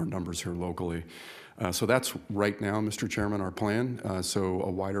pandemic and our numbers here locally. So that's right now, Mr. Chairman, our plan. So a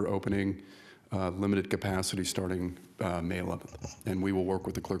wider opening, limited capacity starting May 11th. And we will work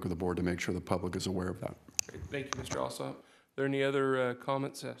with the clerk of the board to make sure the public is aware of that. Great. Thank you, Mr. Alsop. Are there any other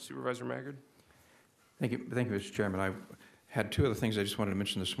comments? Supervisor Maggard? Thank you, Mr. Chairman. I had two other things I just wanted to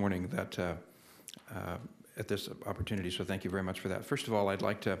mention this morning that at this opportunity, so thank you very much for that. First of all, I'd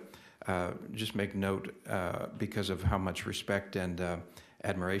like to just make note, because of how much respect and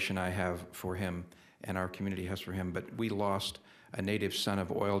admiration I have for him and our community has for him, but we lost a native son of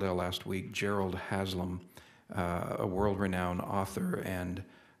Oildale last week, Gerald Haslam, a world-renowned author and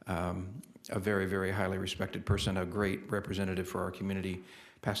a very, very highly respected person, a great representative for our community,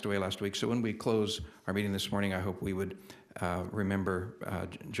 passed away last week. So when we close our meeting this morning, I hope we would remember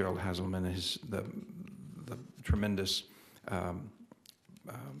Gerald Haslam and the tremendous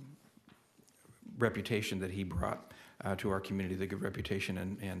reputation that he brought to our community, the good reputation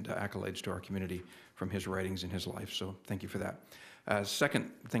and accolades to our community from his writings and his life. So thank you for that.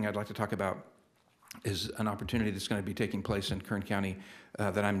 Second thing I'd like to talk about is an opportunity that's going to be taking place in Kern County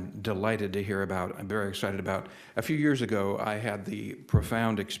that I'm delighted to hear about. I'm very excited about. A few years ago, I had the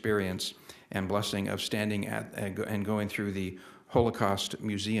profound experience and blessing of standing at and going through the Holocaust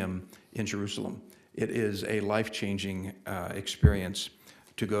Museum in Jerusalem. It is a life-changing experience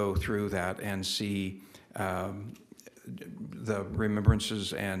to go through that and see the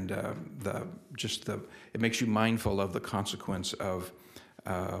remembrances and it makes you mindful of the consequence of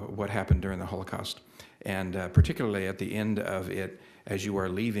what happened during the Holocaust. And particularly at the end of it, as you are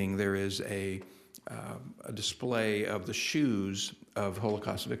leaving, there is a display of the shoes of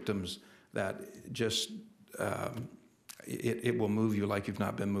Holocaust victims that just, it will move you like you've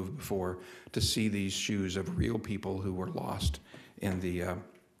not been moved before to see these shoes of real people who were lost in the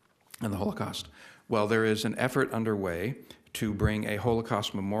Holocaust. Well, there is an effort underway to bring a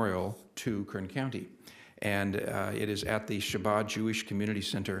Holocaust memorial to Kern County. And it is at the Shabbat Jewish Community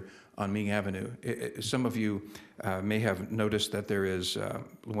Center on Ming Avenue. Some of you may have noticed that there is,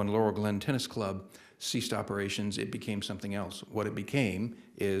 when Laurel Glen Tennis Club ceased operations, it became something else. What it became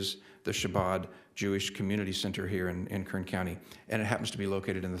is the Shabbat Jewish Community Center here in Kern County, and it happens to be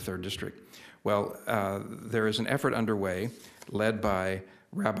located in the 3rd District. Well, there is an effort underway led by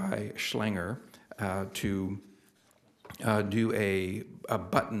Rabbi Schlanger to do a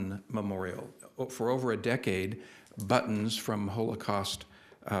button memorial. For over a decade, buttons from Holocaust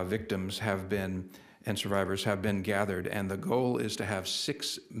victims and survivors have been gathered, and the goal is to have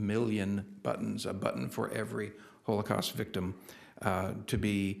 6 million buttons, a button for every Holocaust victim, to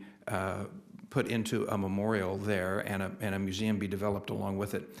be put into a memorial there and a museum be developed along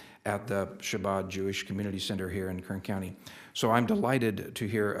with it at the Shabbat Jewish Community Center here in Kern County. So I'm delighted to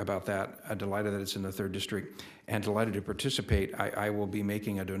hear about that. I'm delighted that it's in the 3rd District and delighted to participate. I will be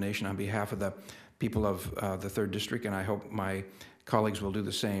making a donation on behalf of the people of the 3rd District, and I hope my colleagues will do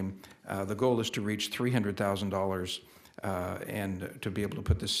the same. The goal is to reach $300,000 and to be able to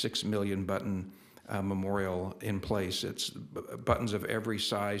put this 6 million button memorial in place. It's buttons of every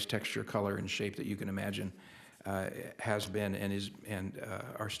size, texture, color, and shape that you can imagine has been and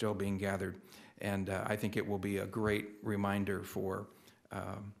are still being gathered. And I think it will be a great reminder for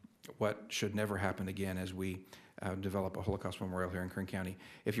what should never happen again as we develop a Holocaust memorial here in Kern County.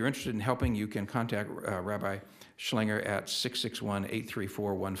 If you're interested in helping, you can contact Rabbi Schlanger at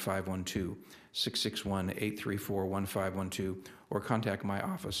 661-834-1512, 661-834-1512, or contact my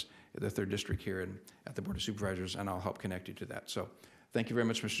office at the 3rd District here at the Board of Supervisors, and I'll help connect you to that. So thank you very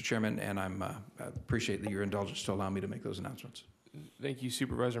much, Mr. Chairman, and I appreciate your indulgence to allow me to make those announcements. Thank you,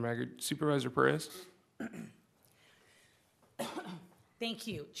 Supervisor Maggard. Supervisor Perez? Thank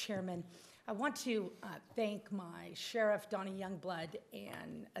you, Chairman. I want to thank my Sheriff, Donnie Youngblood,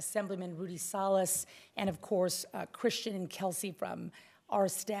 and Assemblyman Rudy Salas, and of course, Christian and Kelsey from our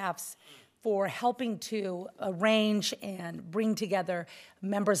staffs for helping to arrange and bring together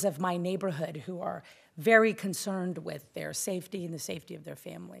members of my neighborhood who are very concerned with their safety and the safety of their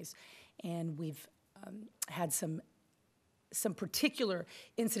families. And we've had some particular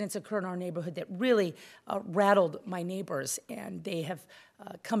incidents occur in our neighborhood that really rattled my neighbors, and they have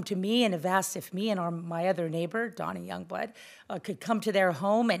come to me and have asked if me and my other neighbor, Donnie Youngblood, could come to their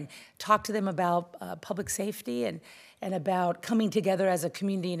home and talk to them about public safety and about coming together as a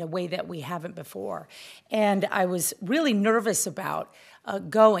community in a way that we haven't before. And I was really nervous about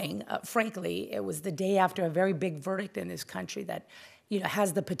going. Frankly, it was the day after a very big verdict in this country that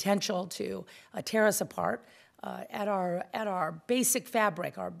has the potential to tear us apart. At our basic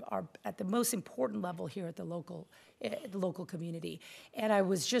fabric, at the most important level here at the local community. And I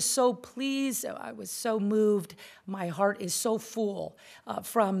was just so pleased, I was so moved, my heart is so full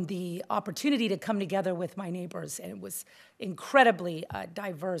from the opportunity to come together with my neighbors, and it was incredibly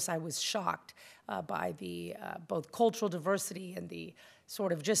diverse. I was shocked by the both cultural diversity and the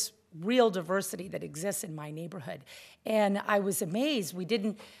sort of just real diversity that exists in my neighborhood. And I was amazed. We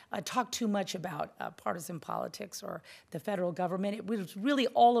didn't talk too much about partisan politics or the federal government. It was really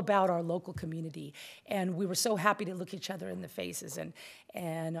all about our local community. And we were so happy to look each other in the faces.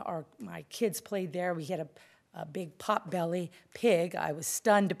 And my kids played there. We had a big potbelly pig I was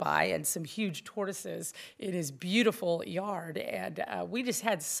stunned by, and some huge tortoises in his beautiful yard. And we just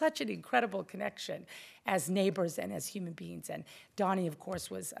had such an incredible connection as neighbors and as human beings. And Donnie, of course,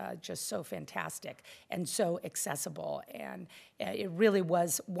 was just so fantastic and so accessible. And it really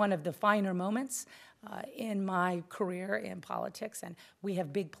was one of the finer moments in my career in politics. And we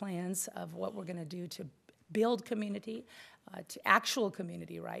have big plans of what we're going to do to build community, to actual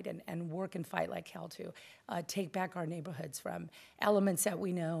community, right, and work and fight like hell to take back our neighborhoods from elements that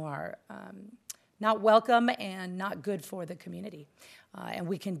we know are not welcome and not good for the community. And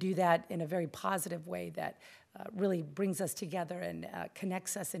we can do that in a very positive way that really brings us together and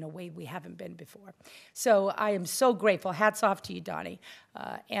connects us in a way we haven't been before. So I am so grateful. Hats off to you, Donnie,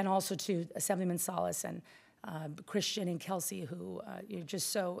 and also to Assemblyman Salas and Christian and Kelsey, who you're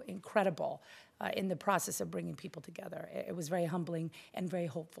just so incredible in the process of bringing people together. It was very humbling and very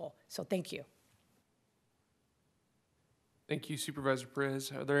hopeful. So thank you. Thank you, Supervisor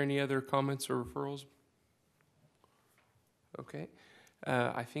Perez. Are there any other comments or referrals? Okay.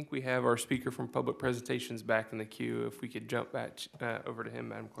 I think we have our speaker from public presentations back in the queue. If we could jump back over to him,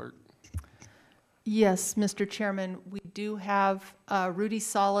 Madam Clerk. Yes, Mr. Chairman, we do have Rudy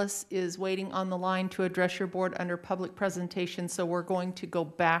Salas is waiting on the line to address your board under public presentation, so we're going to go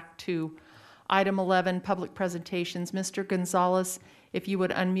back to item 11, public presentations. Mr. Gonzalez, if you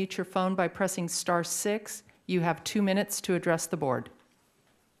would unmute your phone by pressing *6, you have 2 minutes to address the board.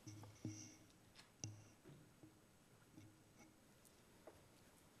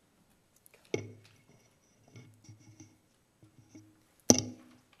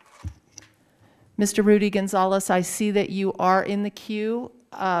 Mr. Rudy Gonzalez, I see that you are in the queue,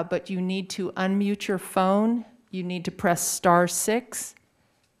 but you need to unmute your phone. You need to press *6,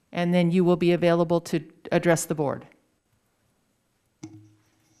 and then you will be available to address the board.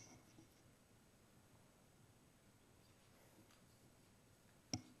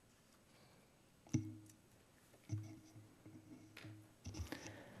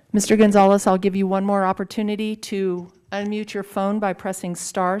 Mr. Gonzalez, I'll give you one more opportunity to unmute your phone by pressing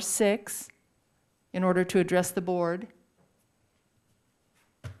 *6 in order to address the board.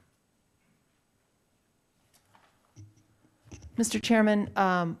 Mr. Chairman,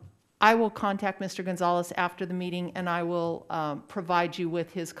 I will contact Mr. Gonzalez after the meeting, and I will provide you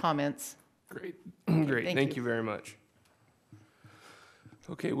with his comments. Great. Great. Thank you very much.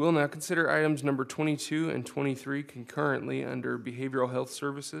 Okay, we'll now consider items number 22 and 23 concurrently under Behavioral Health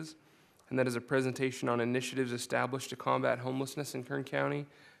Services, and that is a presentation on initiatives established to combat homelessness in Kern County,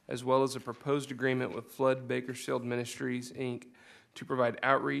 as well as a proposed agreement with Flood Bakersfield Ministries, Inc., to provide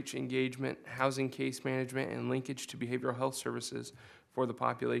outreach, engagement, housing case management, and linkage to behavioral health services for the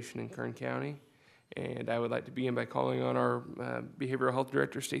population in Kern County. And I would like to begin by calling on our Behavioral Health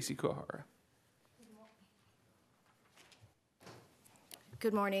Director, Stacy Kohara.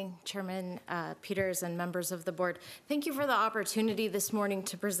 Good morning, Chairman Peters and members of the board. Thank you for the opportunity this morning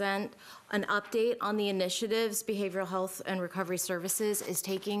to present an update on the initiatives Behavioral Health and Recovery Services is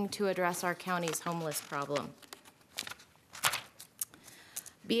taking to address our county's homeless problem.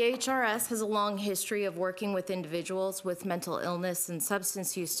 BHRS has a long history of working with individuals with mental illness and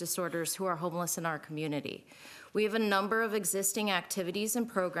substance use disorders who are homeless in our community. We have a number of existing activities and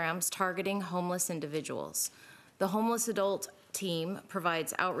programs targeting homeless individuals. The homeless adult team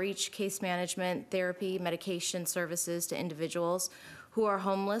provides outreach, case management, therapy, medication services to individuals who are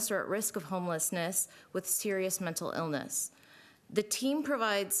homeless or at risk of homelessness with serious mental illness. The team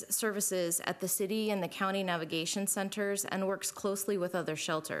provides services at the city and the county navigation centers and works closely with other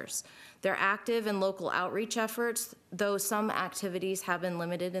shelters. They're active in local outreach efforts, though some activities have been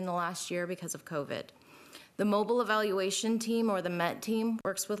limited in the last year because of COVID. The mobile evaluation team, or the MET team,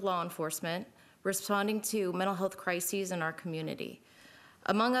 works with law enforcement, responding to mental health crises in our community.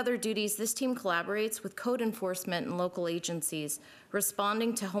 Among other duties, this team collaborates with code enforcement and local agencies,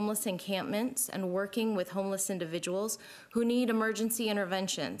 responding to homeless encampments and working with homeless individuals who need emergency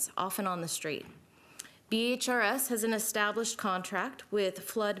interventions, often on the street. BHRS has an established contract with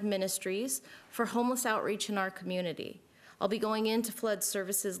Flood Ministries for homeless outreach in our community. I'll be going into flood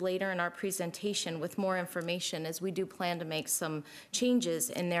services later in our presentation with more information, as we do plan to make some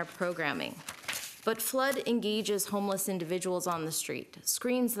changes in their programming. But Flood engages homeless individuals on the street,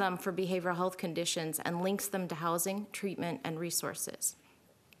 screens them for behavioral health conditions, and links them to housing, treatment, and resources.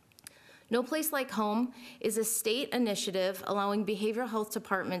 No Place Like Home is a state initiative allowing behavioral health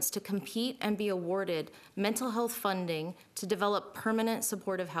departments to compete and be awarded mental health funding to develop permanent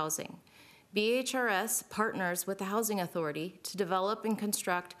supportive housing. BHRS partners with the Housing Authority to develop and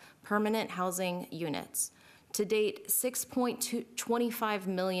construct permanent housing units. To date, $6.25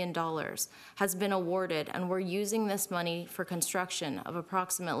 million has been awarded, and we're using this money for construction of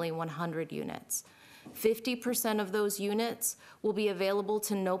approximately 100 units. 50% of those units will be available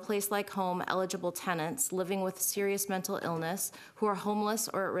to No Place Like Home eligible tenants living with serious mental illness who are homeless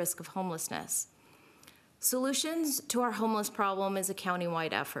or at risk of homelessness. Solutions to our homeless problem is a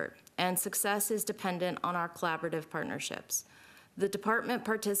countywide effort, and success is dependent on our collaborative partnerships. The department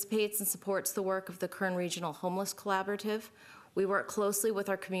participates and supports the work of the Kern Regional Homeless Collaborative. We work closely with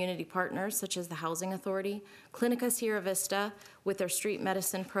our community partners, such as the Housing Authority, Clinica Sierra Vista with their street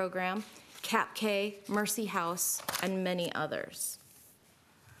medicine program, CAP-K, Mercy House, and many others.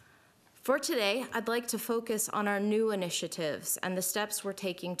 For today, I'd like to focus on our new initiatives and the steps we're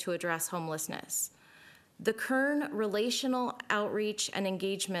taking to address homelessness. The Kern Relational Outreach and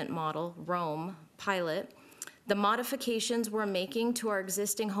Engagement Model, ROAM, pilot, the modifications we're making to our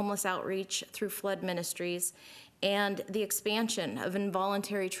existing homeless outreach through Flood Ministries, and the expansion of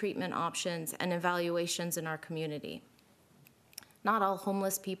involuntary treatment options and evaluations in our community. Not all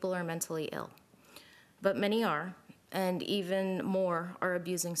homeless people are mentally ill, but many are, and even more are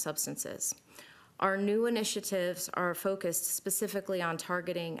abusing substances. Our new initiatives are focused specifically on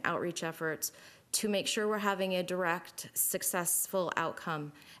targeting outreach efforts to make sure we're having a direct, successful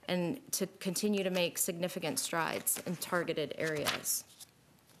outcome and to continue to make significant strides in targeted areas.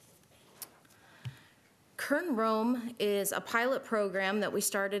 Kern Roam is a pilot program that we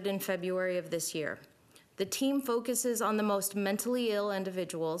started in February of this year. The team focuses on the most mentally ill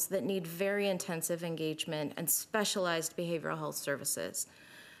individuals that need very intensive engagement and specialized behavioral health services.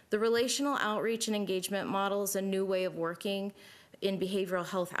 The relational outreach and engagement model is a new way of working in behavioral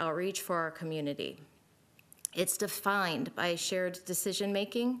health outreach for our community. It's defined by shared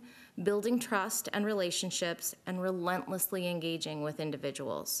decision-making, building trust and relationships, and relentlessly engaging with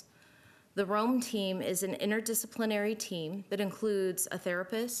individuals. The ROAM team is an interdisciplinary team that includes a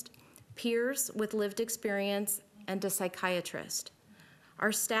therapist, peers with lived experience, and a psychiatrist.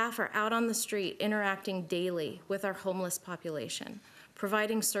 Our staff are out on the street interacting daily with our homeless population,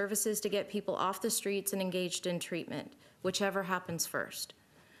 providing services to get people off the streets and engaged in treatment, whichever happens first.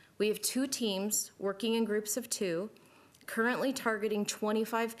 We have 2 teams working in groups of 2, currently targeting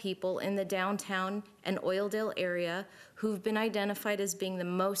 25 people in the downtown and Oildale area who've been identified as being the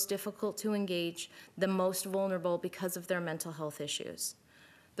most difficult to engage, the most vulnerable because of their mental health issues.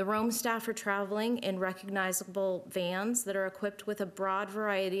 The ROAM staff are traveling in recognizable vans that are equipped with a broad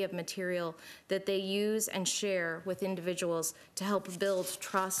variety of material that they use and share with individuals to help build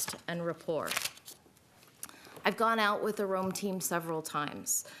trust and rapport. I've gone out with the ROAM team several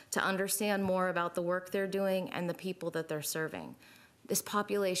times to understand more about the work they're doing and the people that they're serving. This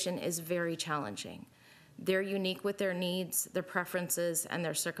population is very challenging. They're unique with their needs, their preferences, and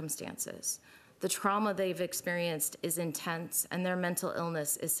their circumstances. The trauma they've experienced is intense, and their mental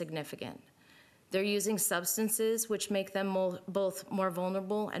illness is significant. They're using substances which make them both more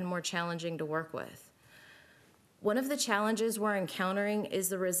vulnerable and more challenging to work with. One of the challenges we're encountering is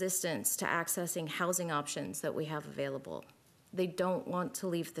the resistance to accessing housing options that we have available. They don't want to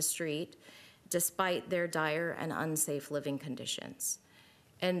leave the street despite their dire and unsafe living conditions.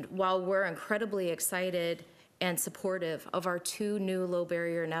 And while we're incredibly excited and supportive of our 2 new low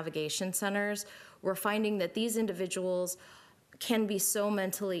barrier navigation centers, we're finding that these individuals can be so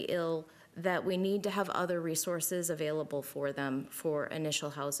mentally ill that we need to have other resources available for them for initial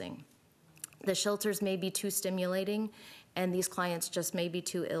housing. The shelters may be too stimulating, and these clients just may be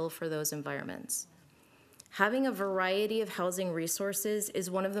too ill for those environments. Having a variety of housing resources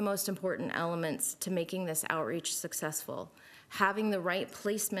is one of the most important elements to making this outreach successful. Having the right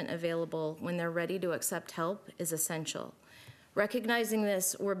placement available when they're ready to accept help is essential. Recognizing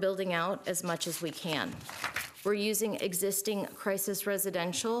this, we're building out as much as we can. We're using existing crisis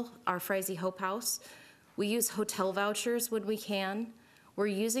residential, our Friese Hope House. We use hotel vouchers when we can. We're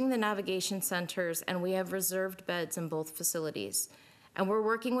using the navigation centers, and we have reserved beds in both facilities. And we're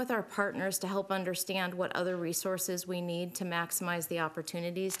working with our partners to help understand what other resources we need to maximize the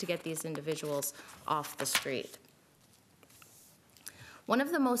opportunities to get these individuals off the street. One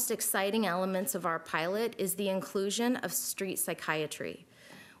of the most exciting elements of our pilot is the inclusion of street psychiatry.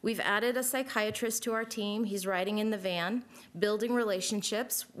 We've added a psychiatrist to our team. He's riding in the van, building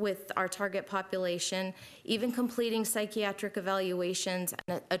relationships with our target population, even completing psychiatric evaluations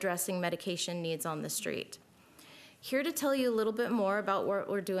and addressing medication needs on the street. Here to tell you a little bit more about what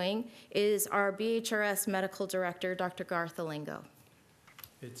we're doing is our BHRS Medical Director, Dr. Garth Alengo.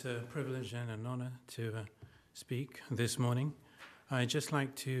 It's a privilege and an honor to speak this morning. I'd just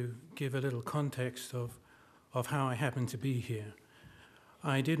like to give a little context of how I happen to be here.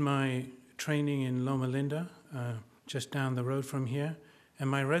 I did my training in Loma Linda, just down the road from here, and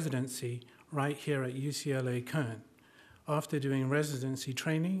my residency right here at UCLA Kern. After doing residency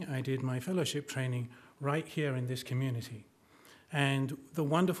training, I did my fellowship training right here in this community. And the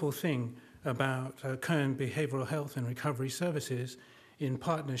wonderful thing about Kern Behavioral Health and Recovery Services, in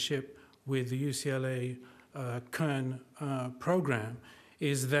partnership with the UCLA Kern program,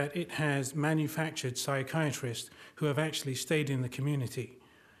 is that it has manufactured psychiatrists who have actually stayed in the community.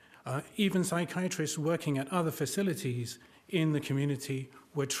 Even psychiatrists working at other facilities in the community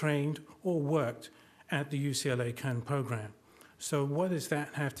were trained or worked at the UCLA Kern program. So what does that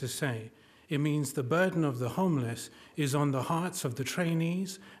have to say? It means the burden of the homeless is on the hearts of the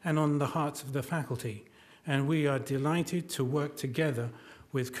trainees and on the hearts of the faculty. And we are delighted to work together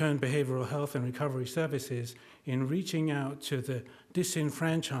with Kern Behavioral Health and Recovery Services in reaching out to the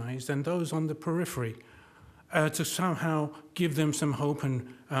disenfranchised and those on the periphery to somehow give them some hope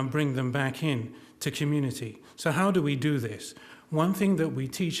and bring them back in to community. So how do we do this? One thing that we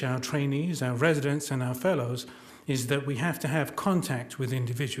teach our trainees, our residents, and our fellows is that we have to have contact with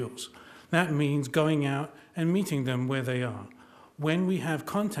individuals. That means going out and meeting them where they are. When we have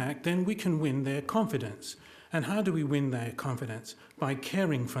contact, then we can win their confidence. And how do we win their confidence? By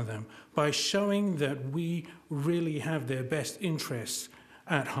caring for them, by showing that we really have their best interests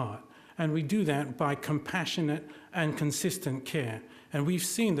at heart. And we do that by compassionate and consistent care. And we've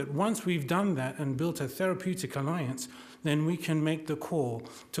seen that once we've done that and built a therapeutic alliance, then we can make the call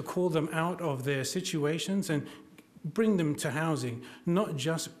to call them out of their situations and bring them to housing, not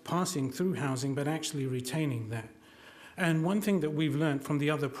just passing through housing, but actually retaining that. And one thing that we've learned from the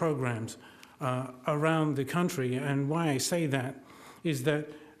other programs around the country, and why I say that, is that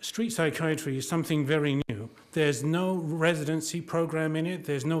street psychiatry is something very new. There's no residency program in it,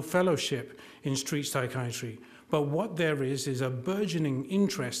 there's no fellowship in street psychiatry. But what there is a burgeoning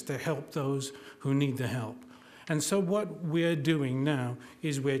interest to help those who need the help. And so what we're doing now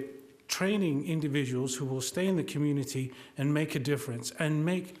is we're training individuals who will stay in the community and make a difference and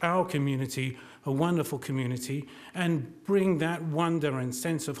make our community a wonderful community and bring that wonder and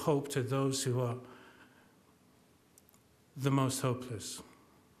sense of hope to those who are the most hopeless.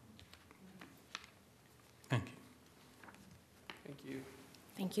 Thank you. Thank you.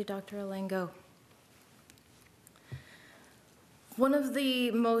 Thank you, Dr. Alengo. One of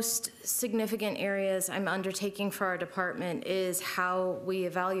the most significant areas I'm undertaking for our department is how we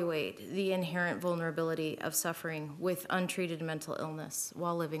evaluate the inherent vulnerability of suffering with untreated mental illness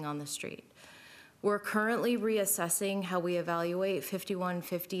while living on the street. We're currently reassessing how we evaluate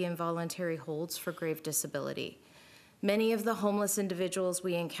 5150 involuntary holds for grave disability. Many of the homeless individuals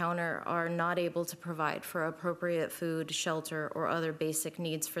we encounter are not able to provide for appropriate food, shelter, or other basic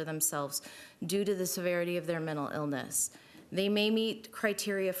needs for themselves due to the severity of their mental illness. They may meet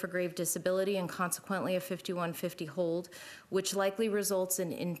criteria for grave disability and consequently a 5150 hold, which likely results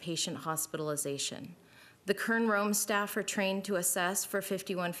in inpatient hospitalization. The Kern Rome staff are trained to assess for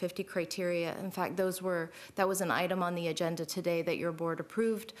 5150 criteria. In fact, that was an item on the agenda today that your board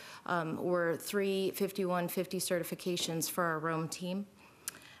approved, were 3 5150 certifications for our Rome team.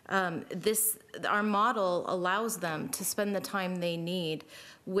 Our model allows them to spend the time they need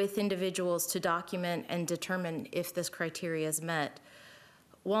with individuals to document and determine if this criteria is met.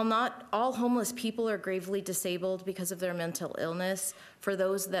 While not all homeless people are gravely disabled because of their mental illness, for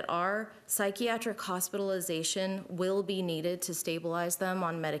those that are, psychiatric hospitalization will be needed to stabilize them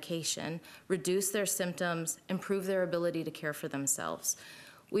on medication, reduce their symptoms, improve their ability to care for themselves.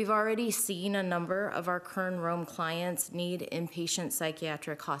 We've already seen a number of our Kern Rome clients need inpatient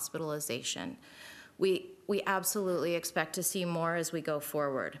psychiatric hospitalization. We absolutely expect to see more as we go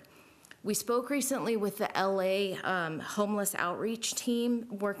forward. We spoke recently with the LA homeless outreach team,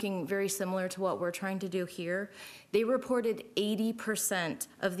 working very similar to what we're trying to do here. They reported 80%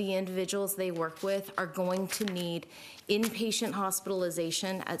 of the individuals they work with are going to need inpatient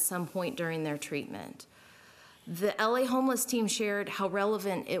hospitalization at some point during their treatment. The LA homeless team shared how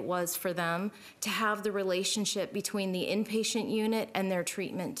relevant it was for them to have the relationship between the inpatient unit and their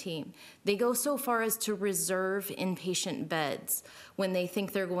treatment team. They go so far as to reserve inpatient beds when they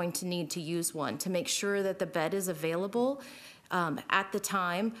think they're going to need to use one, to make sure that the bed is available at the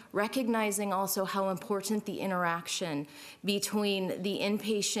time, recognizing also how important the interaction between the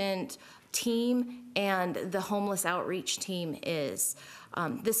inpatient team and the homeless outreach team is.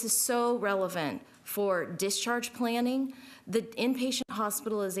 This is so relevant for discharge planning. The inpatient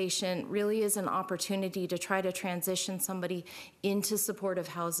hospitalization really is an opportunity to try to transition somebody into supportive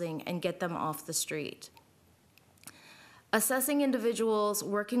housing and get them off the street. Assessing individuals,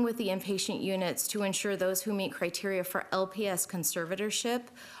 working with the inpatient units to ensure those who meet criteria for LPS conservatorship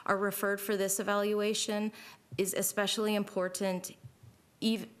are referred for this evaluation is especially important,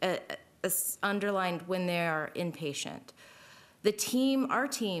 underlined when they are inpatient. The team, our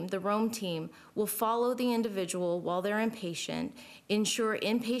team, the Rome team, will follow the individual while they're inpatient, ensure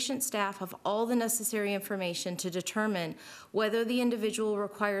inpatient staff have all the necessary information to determine whether the individual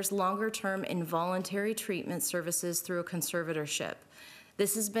requires longer-term involuntary treatment services through a conservatorship.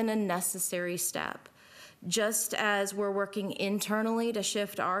 This has been a necessary step. Just as we're working internally to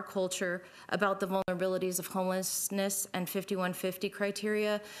shift our culture about the vulnerabilities of homelessness and 5150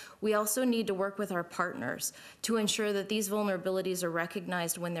 criteria, we also need to work with our partners to ensure that these vulnerabilities are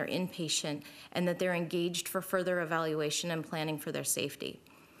recognized when they're inpatient and that they're engaged for further evaluation and planning for their safety.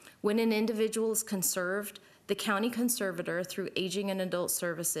 When an individual is conserved, the county conservator, through Aging and Adult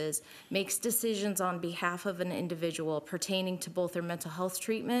Services, makes decisions on behalf of an individual pertaining to both their mental health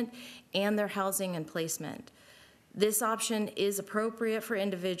treatment and their housing and placement. This option is appropriate for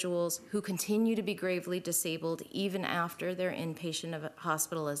individuals who continue to be gravely disabled even after their inpatient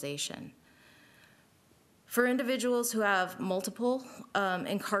hospitalization. For individuals who have multiple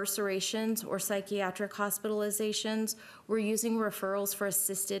incarcerations or psychiatric hospitalizations, we're using referrals for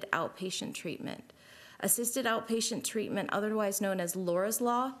assisted outpatient treatment. Assisted outpatient treatment, otherwise known as Laura's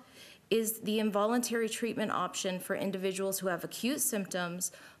Law, is the involuntary treatment option for individuals who have acute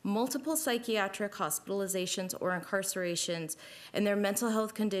symptoms, multiple psychiatric hospitalizations or incarcerations, and their mental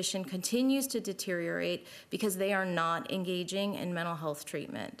health condition continues to deteriorate because they are not engaging in mental health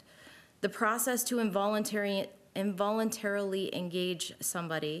treatment. The process to involuntarily engage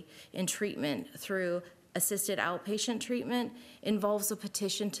somebody in treatment through assisted outpatient treatment involves a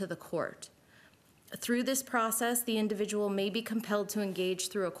petition to the court. Through this process, the individual may be compelled to engage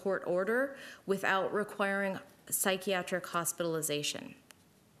through a court order without requiring psychiatric hospitalization.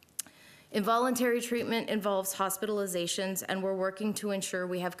 Involuntary treatment involves hospitalizations, and we're working to ensure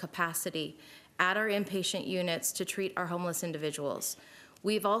we have capacity at our inpatient units to treat our homeless individuals.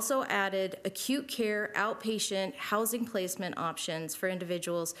 We've also added acute care outpatient housing placement options for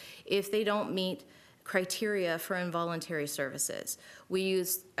individuals if they don't meet criteria for involuntary services. We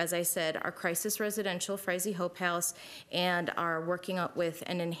use, as I said, our crisis residential, Frizzy Hope House, and are working up with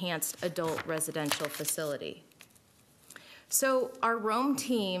an enhanced adult residential facility. So our Rome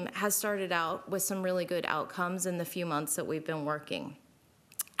team has started out with some really good outcomes in the few months that we've been working.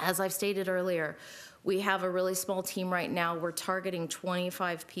 As I've stated earlier, we have a really small team right now. We're targeting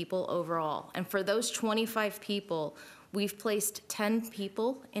 25 people overall. And for those 25 people, we've placed 10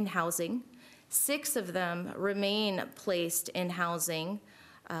 people in housing. 6 of them remain placed in housing.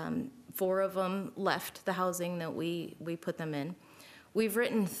 4 of them left the housing that we put them in. We've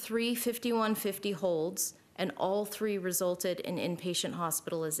written 3 5150 holds, and all 3 resulted in inpatient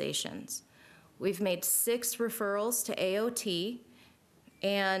hospitalizations. We've made 6 referrals to AOT,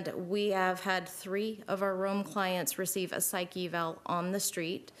 and we have had 3 of our Rome clients receive a psych eval on the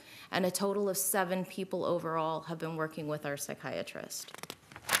street, and a total of 7 people overall have been working with our psychiatrist.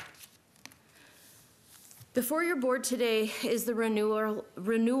 Before your board today is the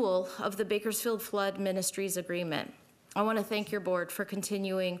renewal of the Bakersfield Flood Ministries Agreement. I want to thank your board for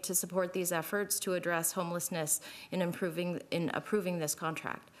continuing to support these efforts to address homelessness in approving this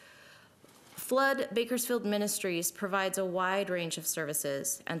contract. Flood Bakersfield Ministries provides a wide range of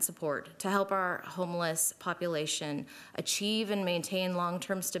services and support to help our homeless population achieve and maintain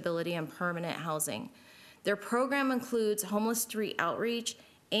long-term stability and permanent housing. Their program includes homeless street outreach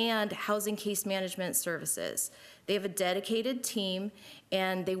and housing case management services. They have a dedicated team,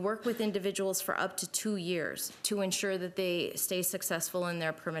 and they work with individuals for up to 2 years to ensure that they stay successful in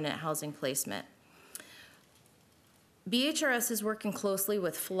their permanent housing placement. BHRS is working closely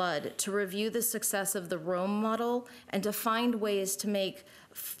with Flood to review the success of the Rome model and to find ways to make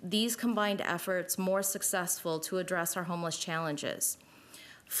these combined efforts more successful to address our homeless challenges.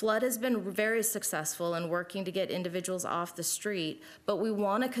 Flood has been very successful in working to get individuals off the street, but we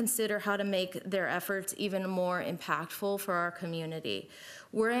want to consider how to make their efforts even more impactful for our community.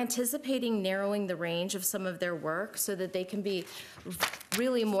 We're anticipating narrowing the range of some of their work so that they can be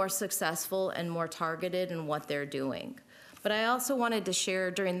really more successful and more targeted in what they're doing. But I also wanted to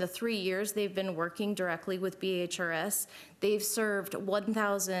share, during the 3 years they've been working directly with BHRS, they've served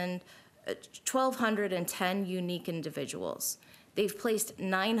 1,210 unique individuals. They've placed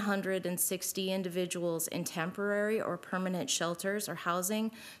 960 individuals in temporary or permanent shelters or housing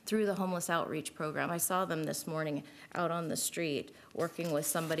through the Homeless Outreach Program. I saw them this morning out on the street working with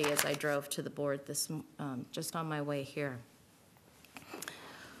somebody as I drove to the board just on my way here.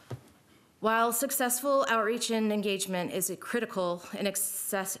 While successful outreach and engagement is critical in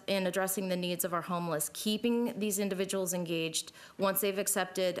addressing the needs of our homeless, keeping these individuals engaged once they've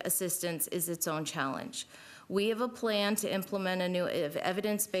accepted assistance is its own challenge. We have a plan to implement a new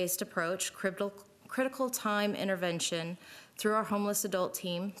evidence-based approach, critical time intervention through our homeless adult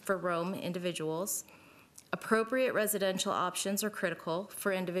team for Rome individuals. Appropriate residential options are critical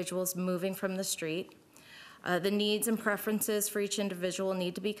for individuals moving from the street. The needs and preferences for each individual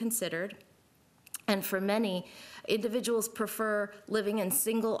need to be considered. And for many, individuals prefer living in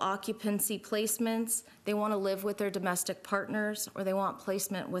single occupancy placements. They want to live with their domestic partners, or they want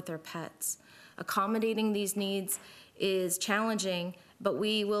placement with their pets. Accommodating these needs is challenging, but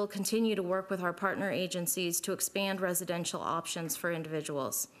we will continue to work with our partner agencies to expand residential options for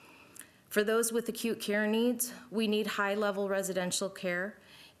individuals. For those with acute care needs, we need high-level residential care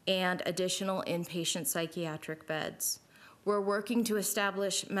and additional inpatient psychiatric beds. We're working to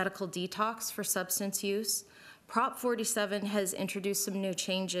establish medical detox for substance use. Prop 47 has introduced some new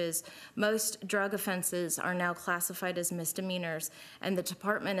changes. Most drug offenses are now classified as misdemeanors, and the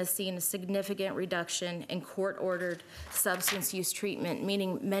department has seen a significant reduction in court-ordered substance use treatment,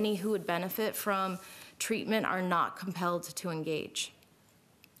 meaning many who would benefit from treatment are not compelled to engage.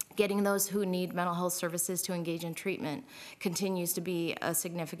 Getting those who need mental health services to engage in treatment continues to be a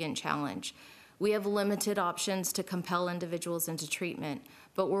significant challenge. We have limited options to compel individuals into treatment,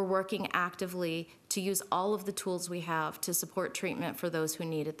 but we're working actively to use all of the tools we have to support treatment for those who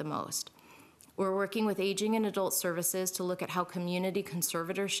need it the most. We're working with Aging and Adult Services to look at how community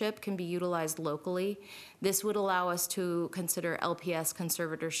conservatorship can be utilized locally. This would allow us to consider LPS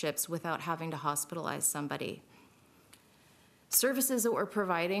conservatorships without having to hospitalize somebody. Services that we're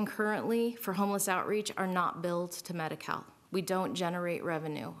providing currently for homeless outreach are not billed to Medi-Cal. We don't generate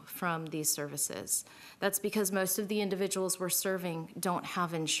revenue from these services. That's because most of the individuals we're serving don't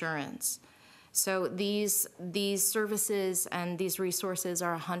have insurance. So these services and these resources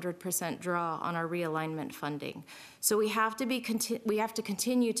are 100% draw on our realignment funding. So we have to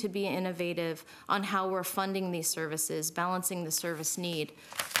continue to be innovative on how we're funding these services, balancing the service need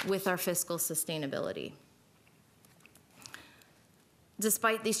with our fiscal sustainability.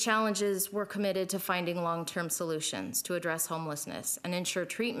 Despite these challenges, we're committed to finding long-term solutions to address homelessness and ensure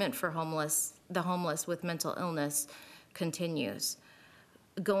treatment for the homeless with mental illness continues.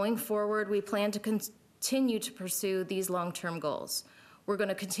 Going forward, we plan to continue to pursue these long-term goals. We're going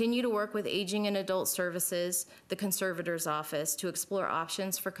to continue to work with Aging and Adult Services, the Conservator's Office, to explore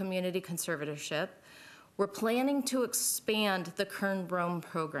options for community conservatorship. We're planning to expand the Kern Rome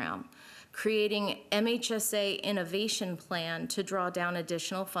program, creating MHSA innovation plan to draw down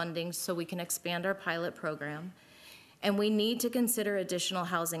additional funding so we can expand our pilot program. And we need to consider additional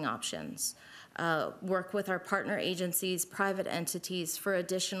housing options, work with our partner agencies, private entities for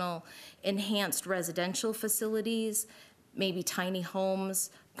additional enhanced residential facilities, maybe tiny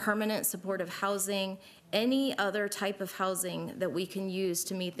homes, permanent supportive housing, any other type of housing that we can use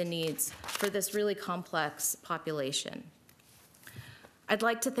to meet the needs for this really complex population. I'd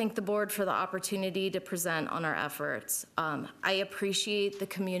like to thank the board for the opportunity to present on our efforts. I appreciate the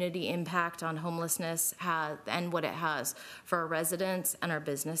community impact on homelessness and what it has for our residents and our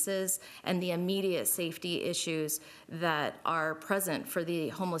businesses, and the immediate safety issues that are present for the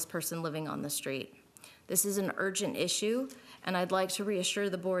homeless person living on the street. This is an urgent issue, and I'd like to reassure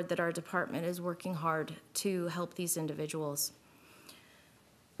the board that our department is working hard to help these individuals.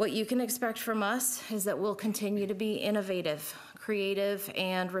 What you can expect from us is that we'll continue to be innovative, creative,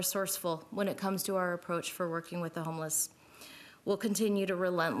 and resourceful when it comes to our approach for working with the homeless. We'll continue to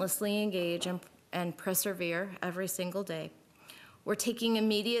relentlessly engage and persevere every single day. We're taking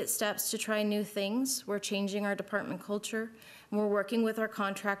immediate steps to try new things. We're changing our department culture, and we're working with our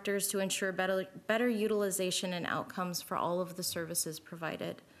contractors to ensure better utilization and outcomes for all of the services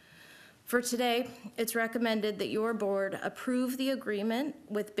provided. For today, it's recommended that your board approve the agreement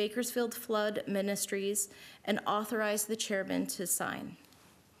with Bakersfield Flood Ministries and authorize the chairman to sign.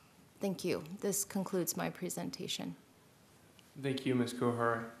 Thank you. This concludes my presentation. Thank you, Ms.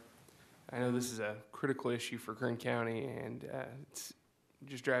 Kohara. I know this is a critical issue for Kern County, and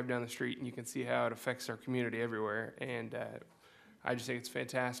just drive down the street and you can see how it affects our community everywhere. And I just think it's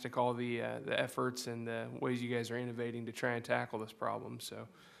fantastic, all the efforts and the ways you guys are innovating to try and tackle this problem. So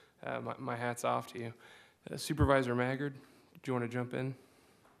my hat's off to you. Supervisor Maggard, do you want to jump in?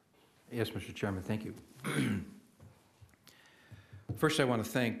 Yes, Mr. Chairman, thank you. First, I want to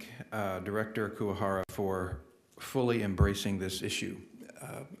thank Director Kuwahara for fully embracing this issue.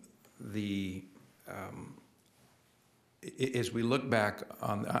 As we look back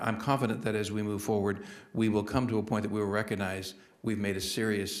on, I'm confident that as we move forward, we will come to a point that we will recognize we've made a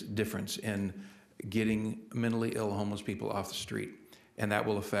serious difference in getting mentally ill homeless people off the street. And that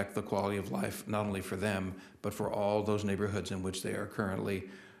will affect the quality of life, not only for them, but for all those neighborhoods in which they are currently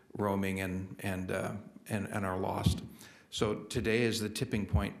roaming and are lost. So today is the tipping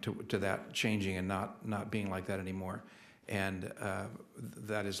point to that changing and not being like that anymore. And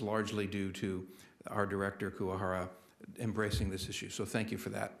that is largely due to our director, Kuwahara, embracing this issue. So thank you for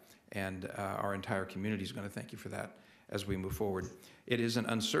that. And our entire community is going to thank you for that as we move forward. It is an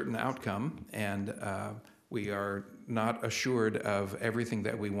uncertain outcome, and we are not assured of everything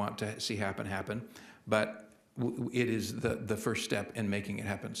that we want to see happen, but it is the first step in making it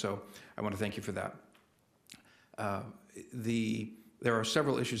happen. So I want to thank you for that. There are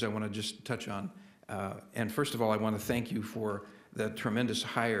several issues I want to just touch on. And first of all, I want to thank you for the tremendous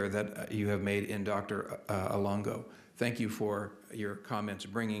hire that you have made in Dr. Alongo. Thank you for your comments.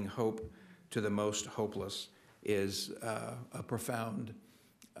 Bringing hope to the most hopeless is a profound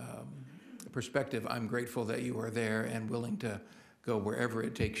perspective. I'm grateful that you are there and willing to go wherever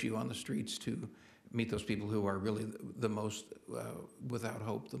it takes you on the streets to meet those people who are really the most without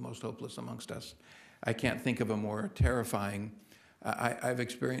hope, the most hopeless amongst us. I can't think of a more terrifying, I've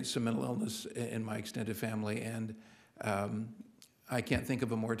experienced some mental illness in my extended family, and I can't think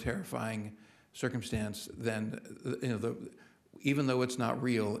of a more terrifying circumstance than, even though it's not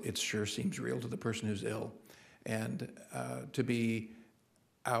real, it sure seems real to the person who's ill. And to be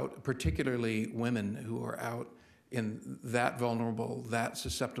out, particularly women who are out in that vulnerable, that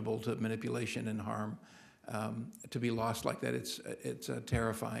susceptible to manipulation and harm, to be lost like that, it's a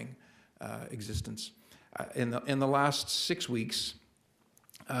terrifying existence. In the last 6 weeks,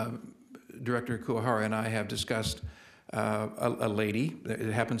 Director Kuwahara and I have discussed a lady.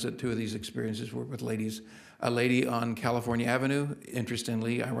 It happens that two of these experiences were with ladies. A lady on California Avenue,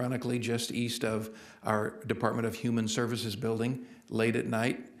 interestingly, ironically, just east of our Department of Human Services building, late at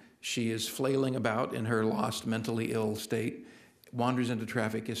night. She is flailing about in her lost, mentally ill state, wanders into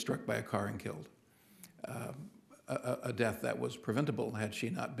traffic, is struck by a car and killed. A death that was preventable had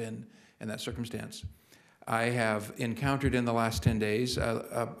she not been in that circumstance. I have encountered in the last 10 days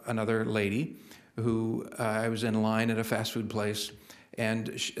another lady who I was in line at a fast food place, and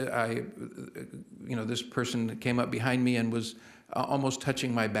this person came up behind me and was almost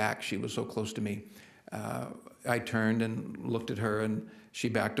touching my back. She was so close to me. I turned and looked at her, and she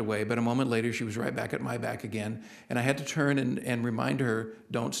backed away, but a moment later she was right back at my back again, and I had to turn and remind her,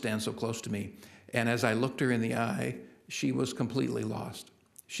 don't stand so close to me. And as I looked her in the eye, she was completely lost.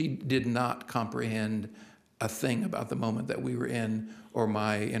 She did not comprehend a thing about the moment that we were in or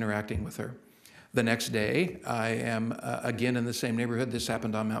my interacting with her. The next day, I am again in the same neighborhood. This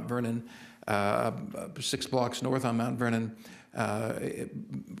happened on Mount Vernon, 6 blocks north on Mount Vernon,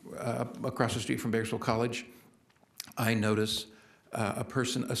 across the street from Bakersfield College. I notice a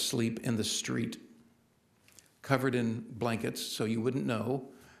person asleep in the street, covered in blankets, so you wouldn't know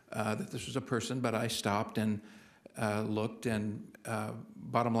that this was a person, but I stopped and looked, and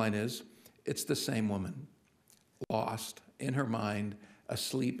bottom line is, it's the same woman, lost in her mind,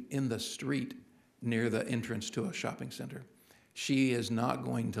 asleep in the street near the entrance to a shopping center. She is not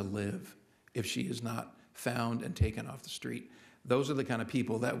going to live if she is not found and taken off the street. Those are the kind of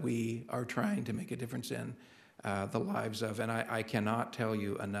people that we are trying to make a difference in the lives of. And I cannot tell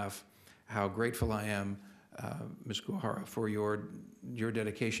you enough how grateful I am, Ms. Guahara, for your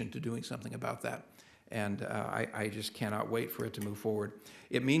dedication to doing something about that. And I just cannot wait for it to move forward.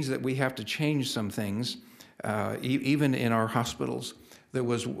 It means that we have to change some things, even in our hospitals. There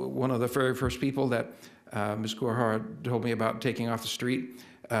was one of the very first people that Ms. Guahara told me about taking off the street,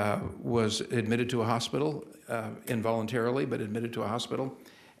 was admitted to a hospital, involuntarily, but admitted to a hospital,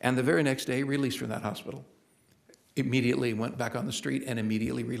 and the very next day released from that hospital. Immediately went back on the street and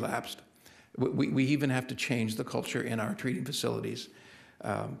immediately relapsed. We even have to change the culture in our treating facilities.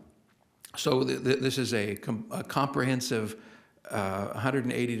 So this is a comprehensive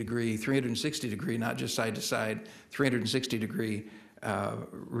 180-degree, 360-degree, not just side to side, 360-degree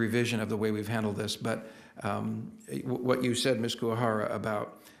revision of the way we've handled this. But what you said, Ms. Guahara,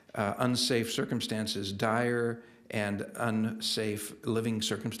 about unsafe circumstances, dire and unsafe living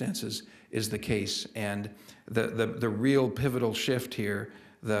circumstances is the case. And the real pivotal shift here,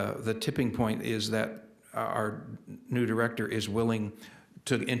 the tipping point, is that our new director is willing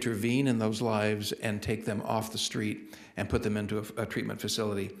to intervene in those lives and take them off the street and put them into a treatment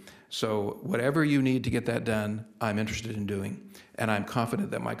facility. So whatever you need to get that done, I'm interested in doing. And I'm confident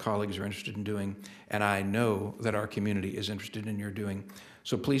that my colleagues are interested in doing. And I know that our community is interested in your doing.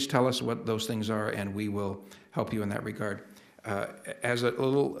 So please tell us what those things are, and we will help you in that regard. As a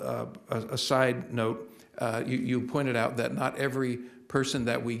little a side note, you pointed out that not every person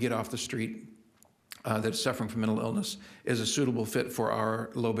that we get off the street that's suffering from mental illness is a suitable fit for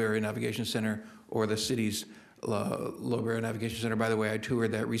our Low Barrier Navigation Center or the city's Low Barrier Navigation Center. By the way, I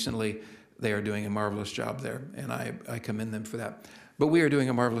toured that recently. They are doing a marvelous job there, and I commend them for that. But we are doing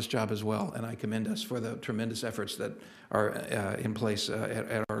a marvelous job as well, and I commend us for the tremendous efforts that are in place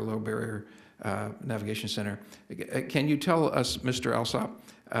at our Low Barrier Navigation Center. Can you tell us, Mr. Alsop,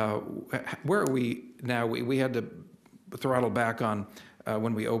 where are we now? We had to throttle back on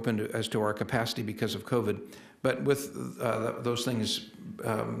when we opened as to our capacity because of COVID. But with those things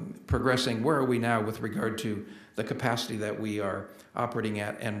progressing, where are we now with regard to the capacity that we are operating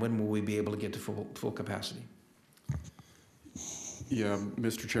at, and when will we be able to get to full capacity? Yeah,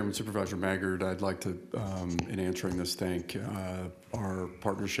 Mr. Chairman, Supervisor Maggard, I'd like to, in answering this, thank our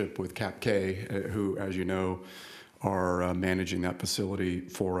partnership with CAP-K, who, as you know, are managing that facility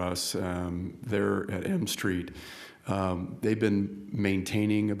for us. They're at M Street. They've been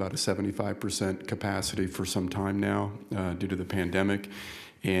maintaining about a 75% capacity for some time now due to the pandemic,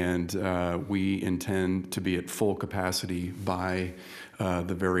 and we intend to be at full capacity by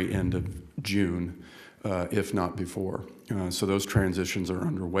the very end of June, if not before. So those transitions are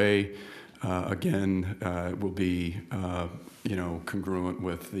underway. Again, it will be congruent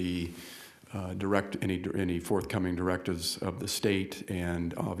with the any forthcoming directives of the state,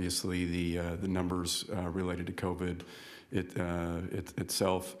 and obviously the numbers related to COVID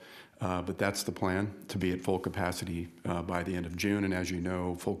itself. But that's the plan, to be at full capacity by the end of June. And as you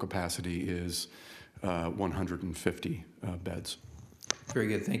know, full capacity is 150 beds. Very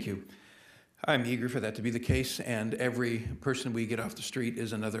good, thank you. I'm eager for that to be the case, and every person we get off the street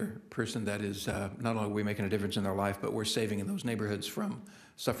is another person that is, not only are we making a difference in their life, but we're saving in those neighborhoods from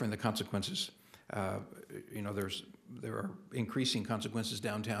suffering the consequences. There are increasing consequences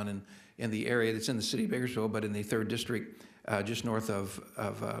downtown in the area that's in the city of Bakersfield, but in the 3rd District, just north of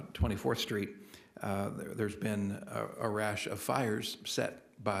 24th Street, there's been a rash of fires set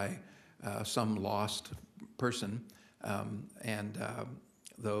by some lost person, and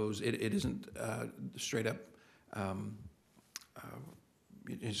those, it isn't straight up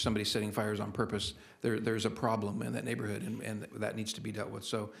somebody setting fires on purpose. There's a problem in that neighborhood, and that needs to be dealt with.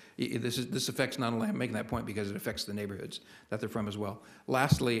 So this affects not only, I'm making that point because it affects the neighborhoods that they're from as well.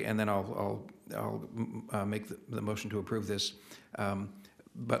 Lastly, and then I'll make the motion to approve this,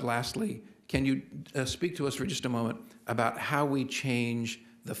 but lastly, can you speak to us for just a moment about how we change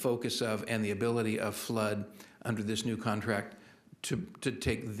the focus of and the ability of flood under this new contract to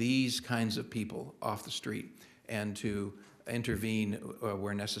take these kinds of people off the street and to intervene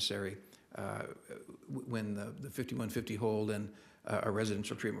where necessary when the 5150 hold and a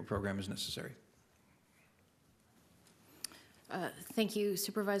residential treatment program is necessary? Thank you,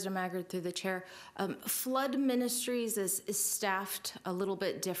 Supervisor Maggard, through the chair. Flood Ministries is staffed a little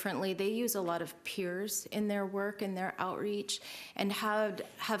bit differently. They use a lot of peers in their work and their outreach, and have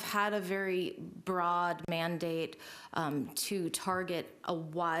had a very broad mandate to target a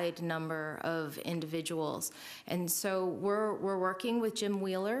wide number of individuals. And so we're working with Jim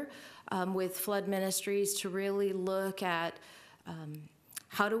Wheeler with Flood Ministries to really look at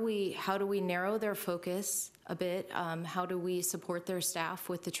how do we narrow their focus a bit? How do we support their staff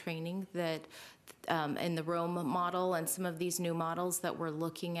with the training that in the Rome model and some of these new models that we're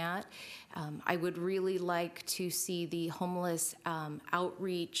looking at? I would really like to see the homeless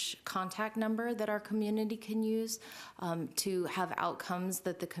outreach contact number that our community can use to have outcomes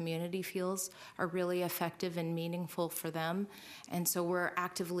that the community feels are really effective and meaningful for them. And so we're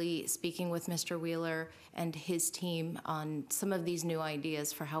actively speaking with Mr. Wheeler and his team on some of these new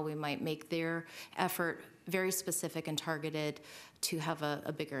ideas for how we might make their effort very specific and targeted to have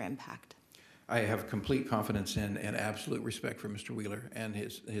a bigger impact. I have complete confidence in and absolute respect for Mr. Wheeler and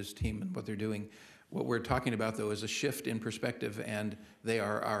his team and what they're doing. What we're talking about, though, is a shift in perspective, and they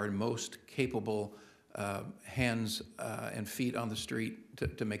are our most capable hands and feet on the street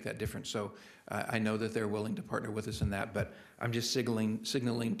to make that difference. So I know that they're willing to partner with us in that, but I'm just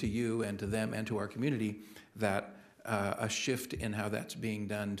signaling to you and to them and to our community that a shift in how that's being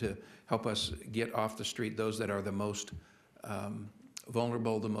done to help us get off the street those that are the most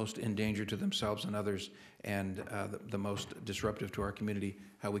vulnerable, the most in danger to themselves and others, and the most disruptive to our community,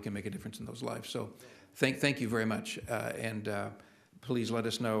 how we can make a difference in those lives. So thank you very much, and please let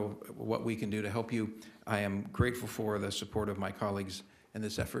us know what we can do to help you. I am grateful for the support of my colleagues in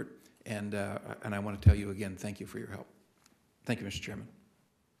this effort, and I want to tell you again, thank you for your help. Thank you, Mr. Chairman.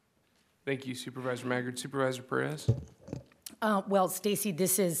 Thank you, Supervisor Maggard. Supervisor Perez? Well, Stacy,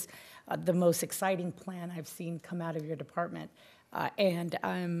 this is the most exciting plan I've seen come out of your department. And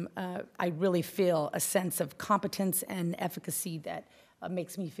I really feel a sense of competence and efficacy that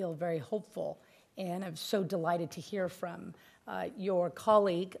makes me feel very hopeful. And I'm so delighted to hear from your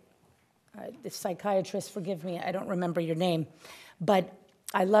colleague, the psychiatrist, forgive me, I don't remember your name. But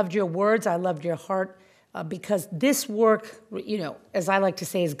I loved your words, I loved your heart, because this work, you know, as I like to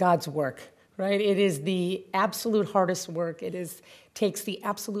say, is God's work, right? It is the absolute hardest work. It takes the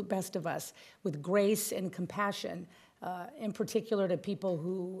absolute best of us with grace and compassion, in particular to people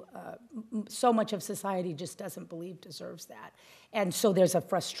who so much of society just doesn't believe deserves that. And so there's a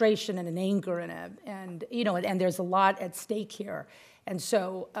frustration and an anger and there's a lot at stake here. And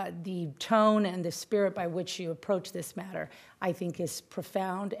so the tone and the spirit by which you approach this matter, I think, is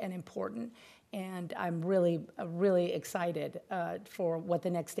profound and important. And I'm really, really excited for what the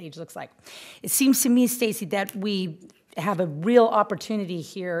next stage looks like. It seems to me, Stacy, that we have a real opportunity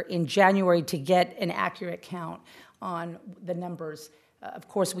here in January to get an accurate count on the numbers. Of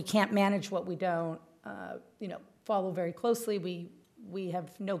course, we can't manage what we don't, follow very closely. We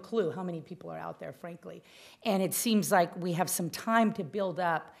have no clue how many people are out there, frankly. And it seems like we have some time to build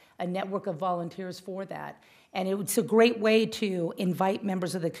up a network of volunteers for that. And it's a great way to invite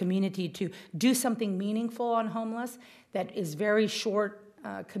members of the community to do something meaningful on homeless that is very short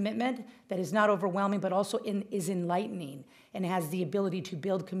commitment, that is not overwhelming, but also is enlightening and has the ability to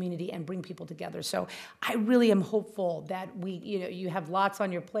build community and bring people together. So I really am hopeful that you have lots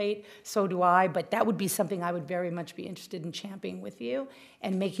on your plate, so do I, but that would be something I would very much be interested in championing with you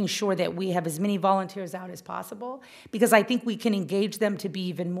and making sure that we have as many volunteers out as possible, because I think we can engage them to be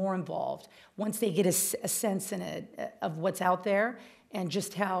even more involved once they get a sense of what's out there and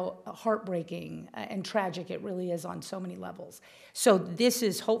just how heartbreaking and tragic it really is on so many levels. So this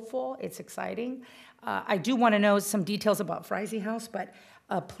is hopeful, it's exciting. I do want to know some details about Frizy House, but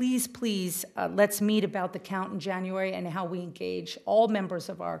please, let's meet about the count in January and how we engage all members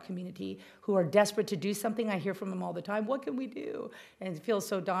of our community who are desperate to do something. I hear from them all the time, what can we do? And it feels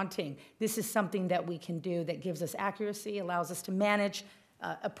so daunting. This is something that we can do that gives us accuracy, allows us to manage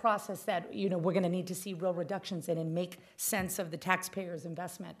a process that we're going to need to see real reductions in and make sense of the taxpayers'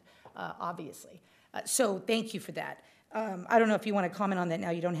 investment, obviously. So thank you for that. I don't know if you want to comment on that now.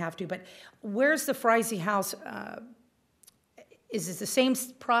 You don't have to. But where's the Frizy House? Is it the same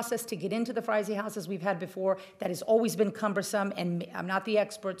process to get into the Frizy House as we've had before? That has always been cumbersome, and I'm not the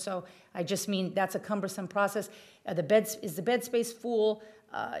expert, so I just mean that's a cumbersome process. Is the bed space full?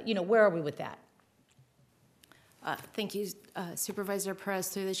 Where are we with that? Thank you, Supervisor Perez,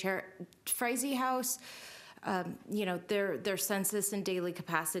 through the chair. Frizy House, their census and daily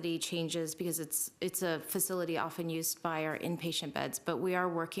capacity changes because it's a facility often used by our inpatient beds, but we are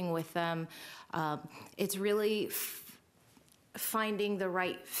working with them. It's really finding the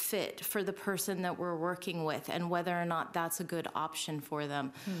right fit for the person that we're working with and whether or not that's a good option for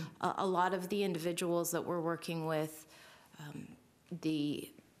them. A lot of the individuals that we're working with, the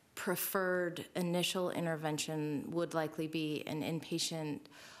preferred initial intervention would likely be an inpatient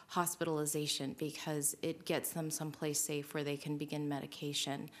hospitalization because it gets them someplace safe where they can begin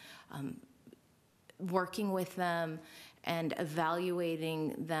medication. Working with them and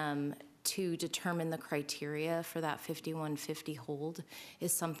evaluating them to determine the criteria for that 5150 hold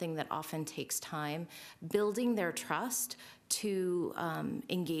is something that often takes time. Building their trust to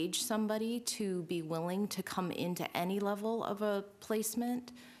engage somebody to be willing to come into any level of a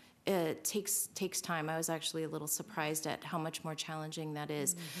placement, it takes time. I was actually a little surprised at how much more challenging that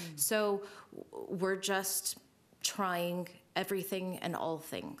is. So we're just trying everything and all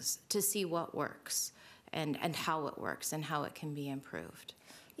things to see what works and how it works and how it can be improved.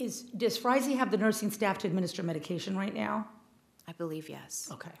 Does Friese have the nursing staff to administer medication right now? I believe yes.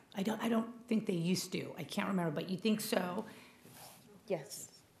 Okay. I don't think they used to. I can't remember, but you think so? Yes.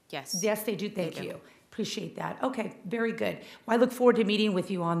 Yes. Yes, they do. Thank you. Appreciate that. Okay, very good. Well, I look forward to meeting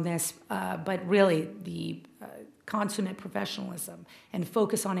with you on this, but really the consummate professionalism and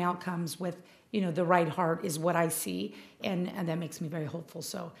focus on outcomes with the right heart is what I see, and that makes me very hopeful.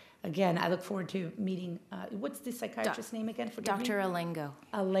 So again, I look forward to meeting, what's the psychiatrist's name again? Dr. Alengo.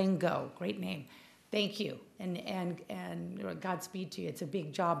 Alengo, great name. Thank you, and Godspeed to you. It's a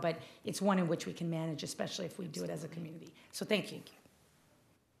big job, but it's one in which we can manage, especially if we do it as a community. So thank you.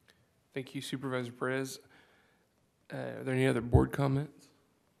 Thank you, Supervisor Perez. Are there any other board comments?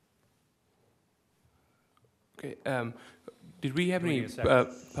 Okay. Did we have any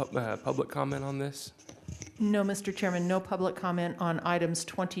public comment on this? No, Mr. Chairman, no public comment on items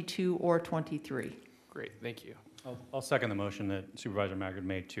 22 or 23. Great, thank you. I'll second the motion that Supervisor Magrid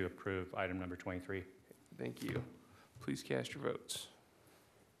made to approve item number 23. Thank you. Please cast your votes.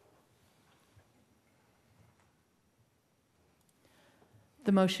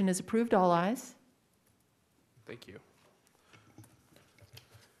 The motion is approved. All ayes. Thank you.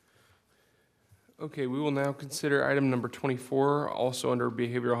 Okay, we will now consider item number 24, also under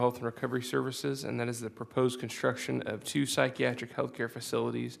Behavioral Health and Recovery Services, and that is the proposed construction of 2 psychiatric healthcare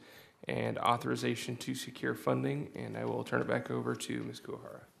facilities and authorization to secure funding. And I will turn it back over to Ms.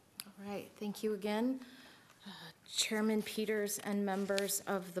 Kuhara. All right, thank you again, Chairman Peters and members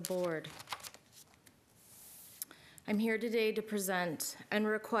of the board. I'm here today to present and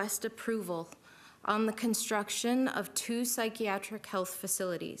request approval on the construction of 2 psychiatric health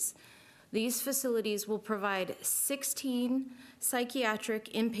facilities. These facilities will provide 16 psychiatric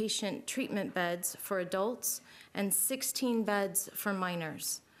inpatient treatment beds for adults and 16 beds for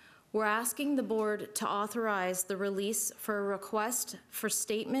minors. We're asking the board to authorize the release for a request for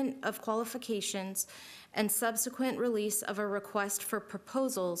statement of qualifications and subsequent release of a request for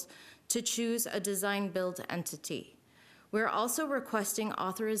proposals to choose a design-build entity. We're also requesting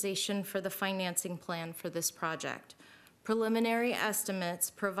authorization for the financing plan for this project. Preliminary estimates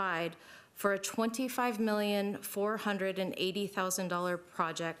provide for a $25,480,000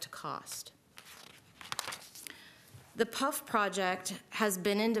 project cost. The PUF project has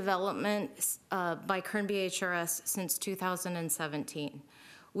been in development by Kern BHRS since 2017.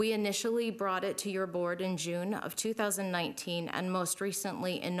 We initially brought it to your board in June of 2019 and most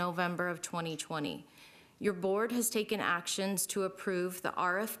recently in November of 2020. Your board has taken actions to approve the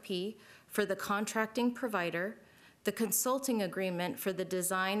RFP for the contracting provider, the consulting agreement for the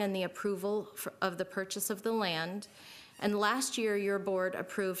design and the approval of the purchase of the land, and last year your board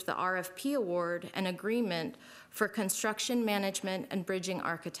approved the RFP award and agreement for construction management and bridging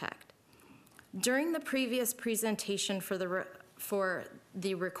architect. During the previous presentation for the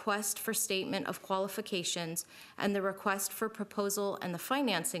request for statement of qualifications and the request for proposal and the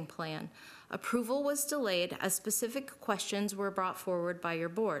financing plan, approval was delayed as specific questions were brought forward by your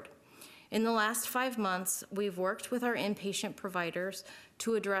board. In the last 5 months, we've worked with our inpatient providers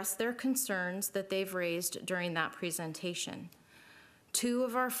to address their concerns that they've raised during that presentation. 2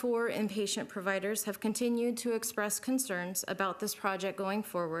 of our 4 inpatient providers have continued to express concerns about this project going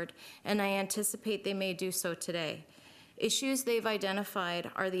forward, and I anticipate they may do so today. Issues they've identified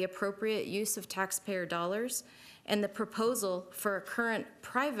are the appropriate use of taxpayer dollars and the proposal for current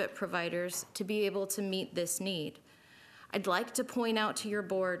private providers to be able to meet this need. I'd like to point out to your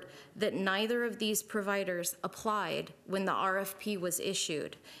board that neither of these providers applied when the RFP was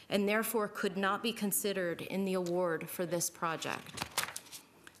issued and therefore could not be considered in the award for this project.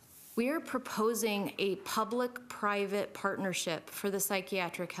 We are proposing a public-private partnership for the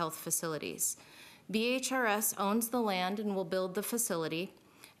psychiatric health facilities. BHRS owns the land and will build the facility.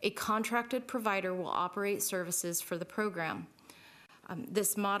 A contracted provider will operate services for the program.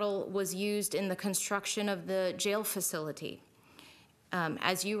 This model was used in the construction of the jail facility.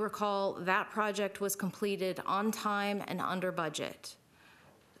 As you recall, that project was completed on time and under budget.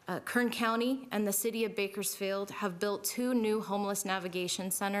 Kern County and the city of Bakersfield have built 2 new homeless navigation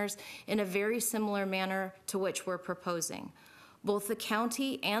centers in a very similar manner to which we're proposing. Both the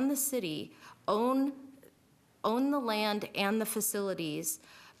county and the city own the land and the facilities,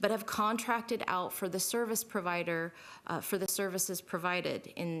 but have contracted out for the service provider for the services provided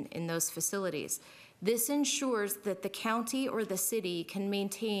in those facilities. This ensures that the county or the city can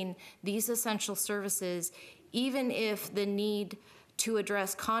maintain these essential services even if the need to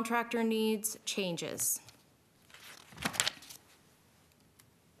address contractor needs changes.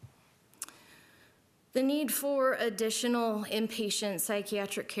 The need for additional inpatient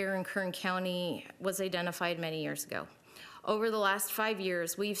psychiatric care in Kern County was identified many years ago. Over the last 5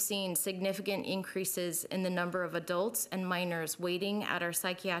 years, we've seen significant increases in the number of adults and minors waiting at our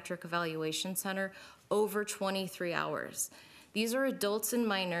psychiatric evaluation center over 23 hours. These are adults and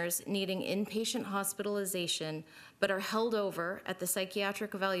minors needing inpatient hospitalization, but are held over at the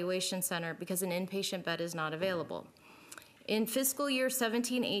psychiatric evaluation center because an inpatient bed is not available. In fiscal year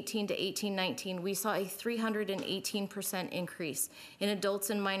 17-18 to 18-19, we saw a 318% increase in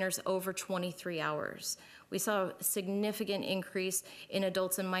adults and minors over 23 hours. We saw a significant increase in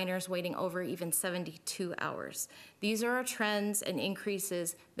adults and minors waiting over even 72 hours. These are trends and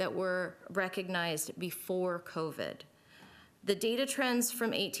increases that were recognized before COVID. The data trends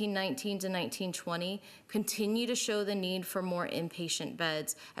from 18-19 to 19-20 continue to show the need for more inpatient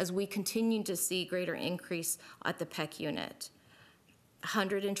beds as we continue to see greater increase at the PEC unit.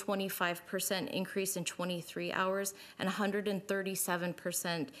 125% increase in 23 hours and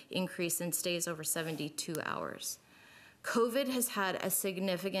 137% increase in stays over 72 hours. COVID has had a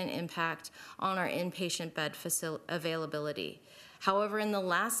significant impact on our inpatient bed availability. However, in the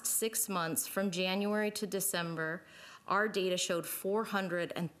last 6 months, from January to December, our data showed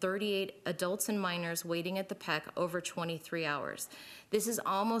 438 adults and minors waiting at the PEC over 23 hours. This is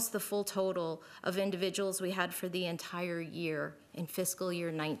almost the full total of individuals we had for the entire year in fiscal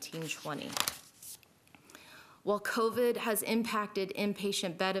year 19-20. While COVID has impacted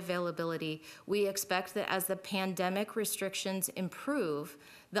inpatient bed availability, we expect that as the pandemic restrictions improve,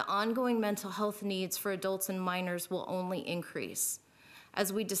 the ongoing mental health needs for adults and minors will only increase.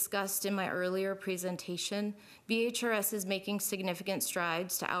 As we discussed in my earlier presentation, BHRS is making significant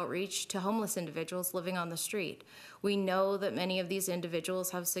strides to outreach to homeless individuals living on the street. We know that many of these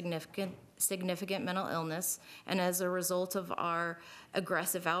individuals have significant mental illness, and as a result of our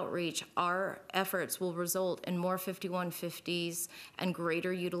aggressive outreach, our efforts will result in more 5150s and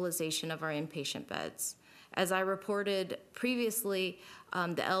greater utilization of our inpatient beds. As I reported previously,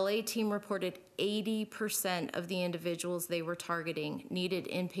 the LA team reported 80% of the individuals they were targeting needed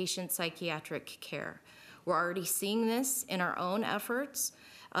inpatient psychiatric care. We're already seeing this in our own efforts.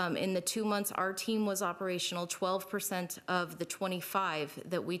 In the 2 months our team was operational, 12% of the 25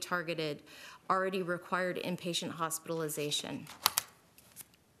 that we targeted already required inpatient hospitalization.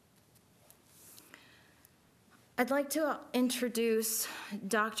 I'd like to introduce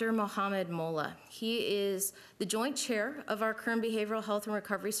Dr. Mohammed Molla. He is the Joint Chair of our Kern Behavioral Health and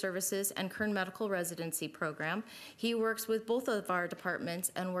Recovery Services and Kern Medical Residency Program. He works with both of our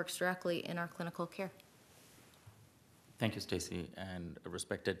departments and works directly in our clinical care. Thank you, Stacy, and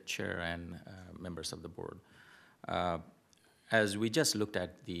respected Chair and members of the board. As we just looked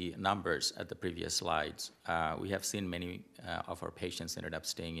at the numbers at the previous slides, we have seen many of our patients ended up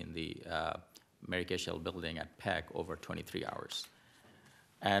staying in the Mary Kay Shell building at PEC over 23 hours.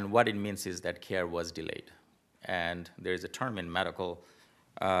 And what it means is that care was delayed. And there's a term in medical,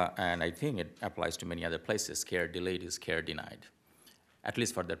 and I think it applies to many other places, care delayed is care denied. At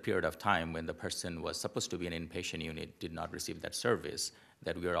least for the period of time when the person was supposed to be in an inpatient unit, did not receive that service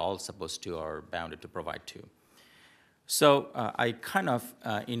that we are all supposed to or bounded to provide to. So I kind of,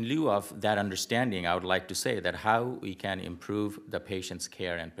 in lieu of that understanding, I would like to say that how we can improve the patient's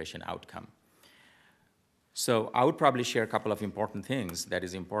care and patient outcome. So I would probably share a couple of important things that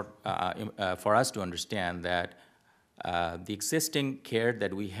is important for us to understand that the existing care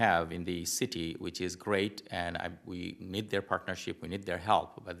that we have in the city, which is great, and we need their partnership, we need their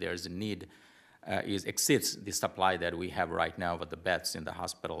help, but there's a need, exceeds the supply that we have right now with the beds in the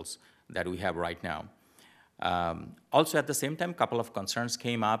hospitals that we have right now. Also, at the same time, a couple of concerns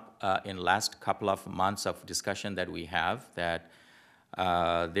came up in last couple of months of discussion that we have, that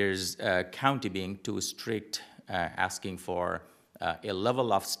there's a county being too strict, asking for a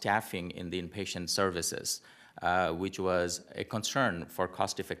level of staffing in the inpatient services, which was a concern for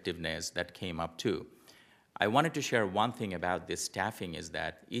cost effectiveness that came up too. I wanted to share one thing about this staffing is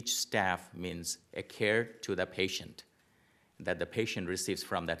that each staff means a care to the patient that the patient receives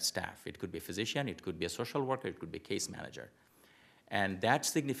from that staff. It could be a physician, it could be a social worker, it could be a case manager. And that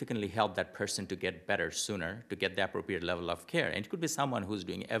significantly helped that person to get better sooner, to get the appropriate level of care. And it could be someone who's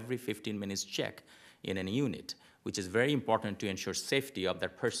doing every 15 minutes check in a unit, which is very important to ensure safety of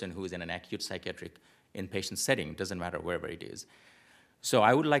that person who is in an acute psychiatric inpatient setting, doesn't matter wherever it is. So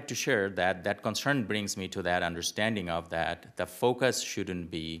I would like to share that that concern brings me to that understanding of that the focus shouldn't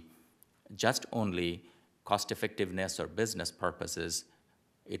be just only cost effectiveness or business purposes.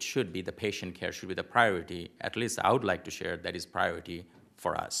 It should be the patient care should be the priority. At least I would like to share that is priority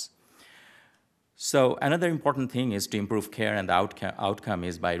for us. So another important thing is to improve care, and the outcome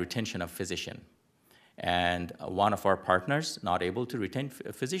is by retention of physician. And one of our partners not able to retain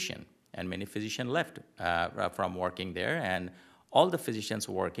a physician, and many physicians left from working there, and all the physicians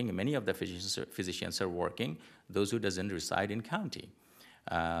working, many of the physicians are working, those who doesn't reside in county.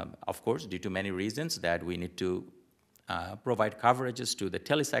 Of course, due to many reasons that we need to provide coverages to the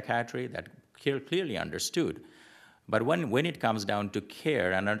telepsychiatry that clearly understood. But when it comes down to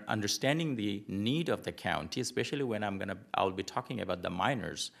care and understanding the need of the county, especially when I'll be talking about the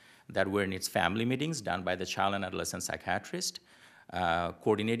minors that were in its family meetings done by the child and adolescent psychiatrist,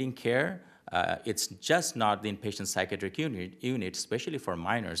 coordinating care, it's just not the inpatient psychiatric unit, especially for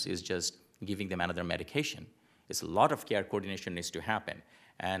minors, is just giving them another medication. It's a lot of care coordination needs to happen.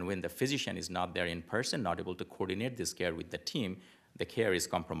 And when the physician is not there in person, not able to coordinate this care with the team, the care is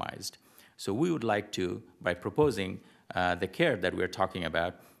compromised. So we would like to, by proposing the care that we're talking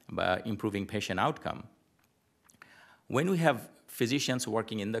about, by improving patient outcome. When we have physicians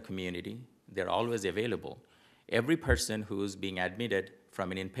working in the community, they're always available. Every person who's being admitted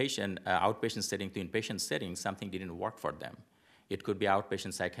from an inpatient, outpatient setting to inpatient setting, something didn't work for them. It could be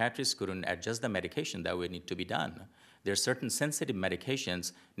outpatient psychiatrists couldn't adjust the medication that would need to be done. There are certain sensitive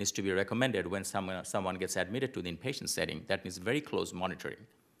medications needs to be recommended when someone gets admitted to the inpatient setting. That needs very close monitoring.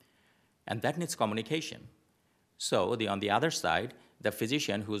 And that needs communication. So on the other side, the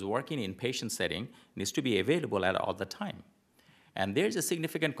physician who's working in inpatient setting needs to be available at all the time. And there's a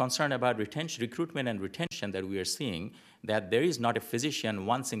significant concern about recruitment and retention that we are seeing, that there is not a physician,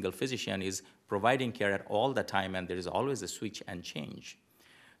 one single physician is providing care at all the time, and there is always a switch and change.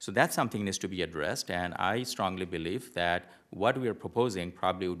 So that's something needs to be addressed, and I strongly believe that what we are proposing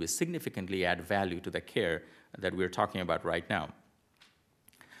probably would be significantly add value to the care that we're talking about right now.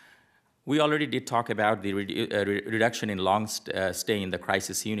 We already did talk about the reduction in long stay in the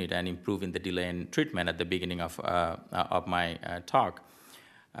crisis unit and improving the delay in treatment at the beginning of my talk.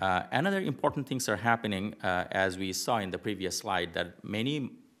 Another important things are happening, as we saw in the previous slide, that many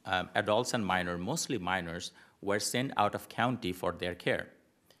adults and minors, mostly minors, were sent out of county for their care.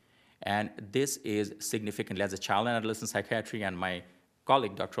 And this is significantly, as a child and adolescent psychiatry, and my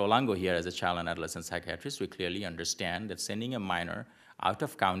colleague, Dr. Olango here, as a child and adolescent psychiatrist, we clearly understand that sending a minor out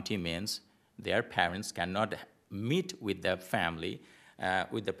of county means their parents cannot meet with their family,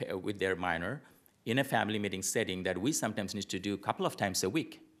 with their minor, in a family meeting setting that we sometimes need to do a couple of times a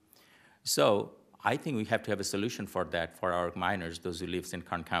week. So I think we have to have a solution for that for our minors, those who live in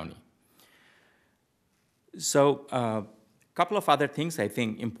Kern County. So a couple of other things I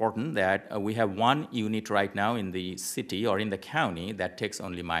think important, that we have one unit right now in the city or in the county that takes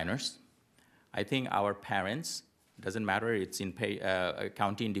only minors. I think our parents, doesn't matter, it's in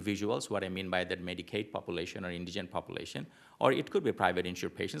county individuals, what I mean by that Medicaid population or indigent population, or it could be private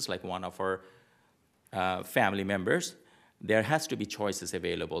insured patients like one of our family members. There has to be choices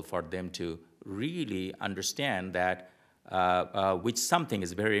available for them to really understand that which something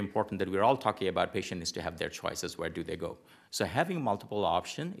is very important that we're all talking about, patient needs to have their choices, where do they go. So having multiple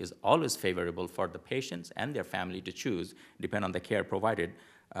options is always favorable for the patients and their family to choose, depending on the care provided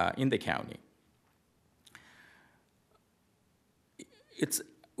in the county.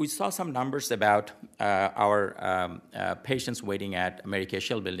 We saw some numbers about our patients waiting at Mary Kay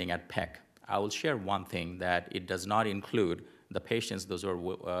Shell building at PEC. I will share one thing, that it does not include the patients, those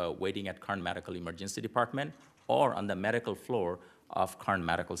who are waiting at Kern Medical Emergency Department or on the medical floor of Kern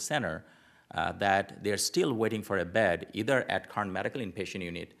Medical Center, that they're still waiting for a bed either at Kern Medical Inpatient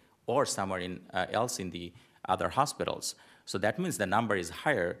Unit or somewhere else in the other hospitals. So that means the number is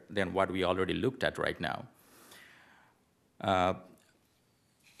higher than what we already looked at right now.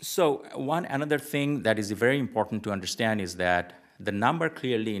 So another thing that is very important to understand is that the number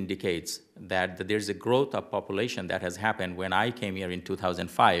clearly indicates that there's a growth of population that has happened. When I came here in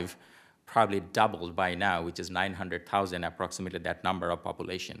 2005, probably doubled by now, which is 900,000, approximately that number of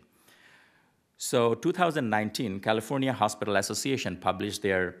population. So 2019, California Hospital Association published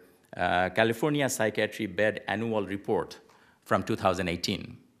their California Psychiatry Bed Annual Report from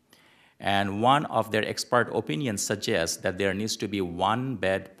 2018. And one of their expert opinions suggests that there needs to be one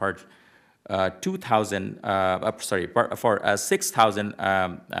bed per 6,000,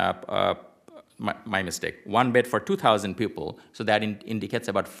 my mistake, one bed for 2,000 people, so that indicates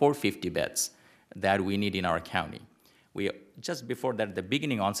about 450 beds that we need in our county. Just before that, at the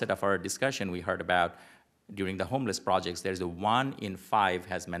beginning onset of our discussion, we heard about during the homeless projects, there's a 1 in 5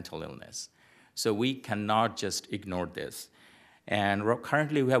 has mental illness. So we cannot just ignore this. And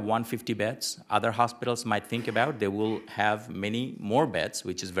currently we have 150 beds. Other hospitals might think about, they will have many more beds,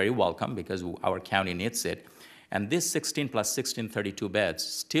 which is very welcome because our county needs it. And this 16 plus 16, 32 beds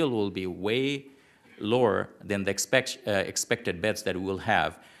still will be way lower than the expected beds that we will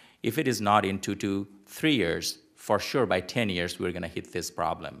have. If it is not in 2 to 3 years, for sure by 10 years, we're gonna hit this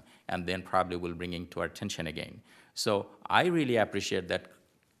problem, and then probably we'll bring it to our attention again. So I really appreciate that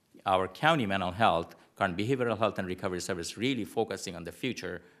our county mental health, current behavioral health and recovery service really focusing on the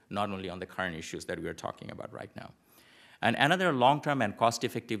future, not only on the current issues that we are talking about right now. And another long-term and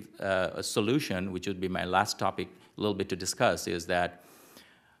cost-effective solution, which would be my last topic a little bit to discuss, is that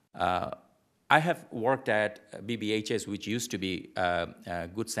I have worked at BBHS, which used to be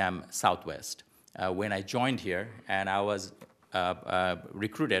Good Sam Southwest. When I joined here, and I was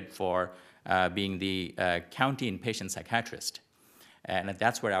recruited for being the county inpatient psychiatrist. And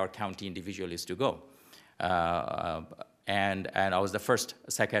that's where our county individual is to go. And I was the first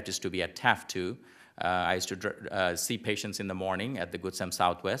psychiatrist to be at TAF too. I used to see patients in the morning at the Good Sam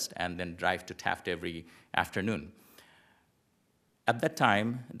Southwest and then drive to Taft every afternoon. At that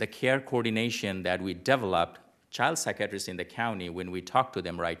time, the care coordination that we developed, child psychiatrists in the county, when we talk to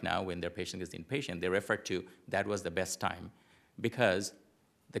them right now, when their patient is inpatient, they refer to that was the best time because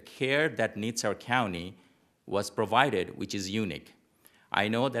the care that needs our county was provided, which is unique. I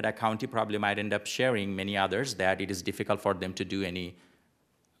know that a county probably might end up sharing many others that it is difficult for them to do any,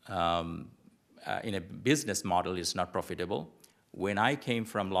 in a business model, it's not profitable. When I came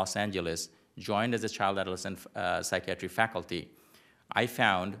from Los Angeles, joined as a child adolescent psychiatry faculty, I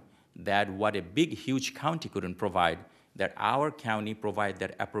found that what a big, huge county couldn't provide, that our county provide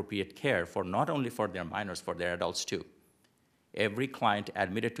that appropriate care for not only for their minors, for their adults too. Every client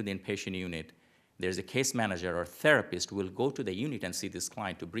admitted to the inpatient unit, there's a case manager or therapist who will go to the unit and see this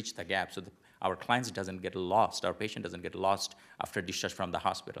client to bridge the gap so that our clients doesn't get lost, our patient doesn't get lost after discharge from the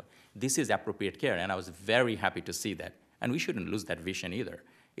hospital. This is appropriate care, and I was very happy to see that. And we shouldn't lose that vision either.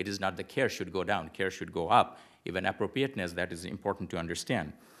 It is not the care should go down, care should go up. Even appropriateness, that is important to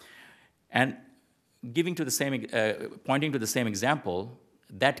understand. And pointing to the same example,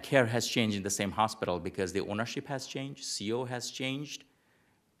 that care has changed in the same hospital because the ownership has changed, CO has changed,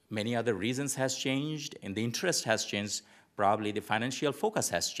 many other reasons has changed, and the interest has changed, probably the financial focus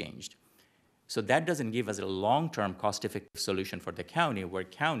has changed. So that doesn't give us a long-term cost-effective solution for the county, where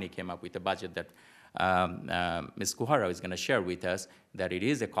county came up with a budget that Ms. Kuhara is gonna share with us, that it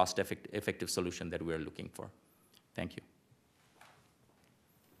is a cost-effective solution that we're looking for. Thank you.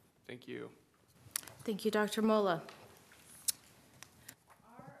 Thank you. Thank you, Dr. Mola.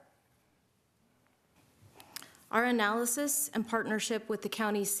 Our analysis and partnership with the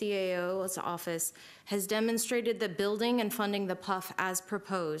county CAO's office has demonstrated that building and funding the PUF as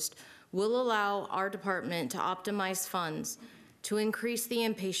proposed will allow our department to optimize funds to increase the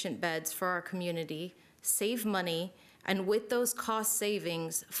inpatient beds for our community, save money, and with those cost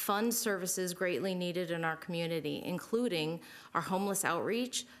savings, fund services greatly needed in our community, including our homeless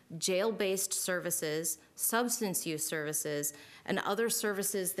outreach, jail-based services, substance use services, and other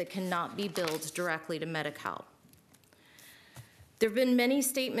services that cannot be billed directly to Medi-Cal. There have been many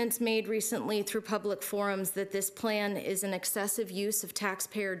statements made recently through public forums that this plan is an excessive use of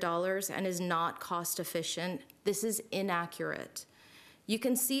taxpayer dollars and is not cost efficient. This is inaccurate. You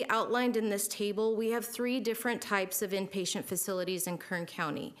can see outlined in this table, we have 3 different types of inpatient facilities in Kern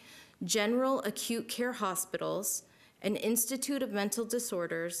County: general acute care hospitals, an institute of mental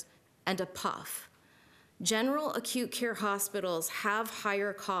disorders, and a PUF. General acute care hospitals have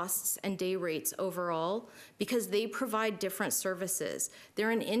higher costs and day rates overall because they provide different services. They're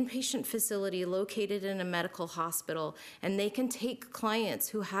an inpatient facility located in a medical hospital, and they can take clients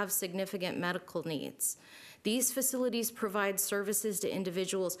who have significant medical needs. These facilities provide services to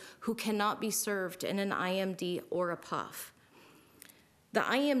individuals who cannot be served in an IMD or a PUF. The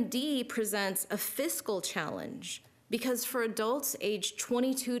IMD presents a fiscal challenge because for adults aged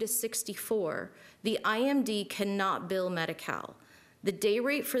 22 to 64, the IMD cannot bill Medi-Cal. The day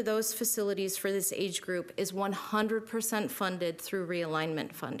rate for those facilities for this age group is 100% funded through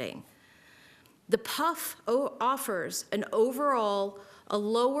realignment funding. The PUF offers an overall a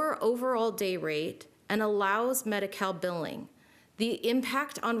lower overall day rate, and allows Medi-Cal billing. The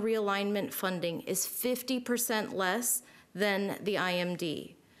impact on realignment funding is 50% less than the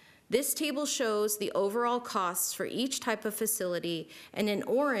IMD. This table shows the overall costs for each type of facility, and in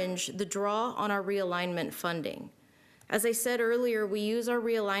orange, the draw on our realignment funding. As I said earlier, we use our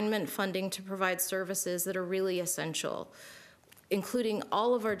realignment funding to provide services that are really essential, including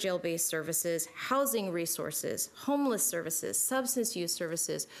all of our jail-based services, housing resources, homeless services, substance use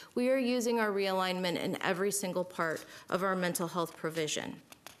services. We are using our realignment in every single part of our mental health provision.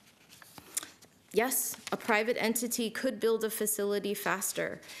 Yes, a private entity could build a facility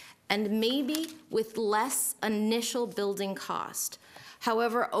faster and maybe with less initial building cost.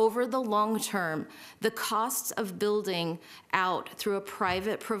 However, over the long term, the costs of building out through a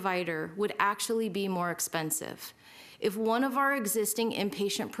private provider would actually be more expensive. If one of our existing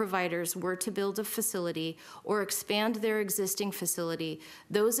inpatient providers were to build a facility or expand their existing facility,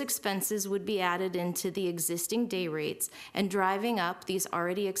 those expenses would be added into the existing day rates and driving up these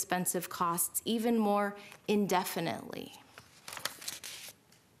already expensive costs even more indefinitely.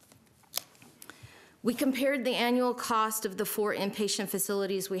 We compared the annual cost of the 4 inpatient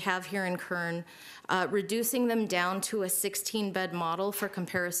facilities we have here in Kern, reducing them down to a 16-bed model for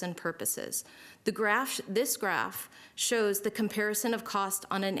comparison purposes. This graph shows the comparison of cost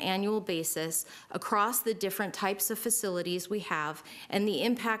on an annual basis across the different types of facilities we have and the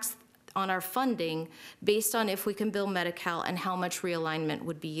impacts on our funding based on if we can bill Medi-Cal and how much realignment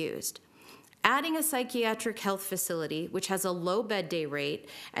would be used. Adding a psychiatric health facility, which has a low bed day rate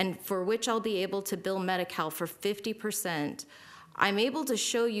and for which I'll be able to bill Medi-Cal for 50%, I'm able to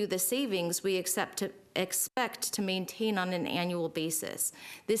show you the savings we expect to maintain on an annual basis.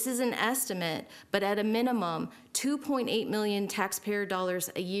 This is an estimate, but at a minimum, 2.8 million taxpayer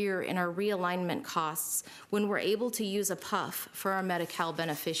dollars a year in our realignment costs when we're able to use a PUF for our Medi-Cal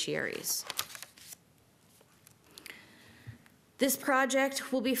beneficiaries. This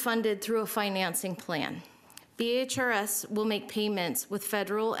project will be funded through a financing plan. BHRS will make payments with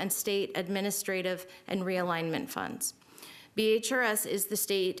federal and state administrative and realignment funds. BHRS is the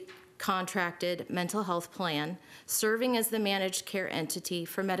state contracted mental health plan, serving as the managed care entity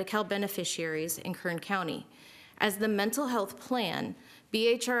for Medi-Cal beneficiaries in Kern County. As the mental health plan,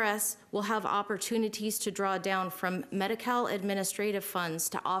 BHRS will have opportunities to draw down from Medi-Cal administrative funds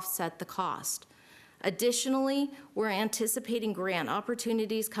to offset the cost. Additionally, we're anticipating grant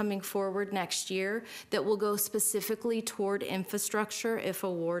opportunities coming forward next year that will go specifically toward infrastructure if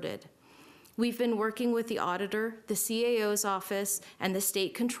awarded. We've been working with the auditor, the CAO's office, and the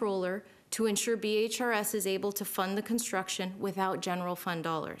state controller to ensure BHRS is able to fund the construction without general fund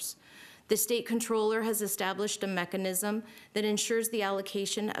dollars. The state controller has established a mechanism that ensures the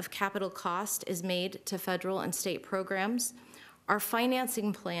allocation of capital cost is made to federal and state programs. Our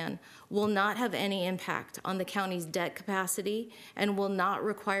financing plan will not have any impact on the county's debt capacity and will not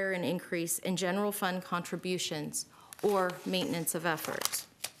require an increase in general fund contributions or maintenance of efforts.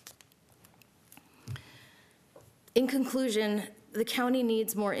 In conclusion, the county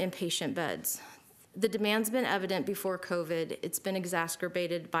needs more inpatient beds. The demand's been evident before COVID. It's been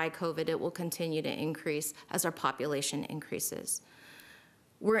exacerbated by COVID. It will continue to increase as our population increases.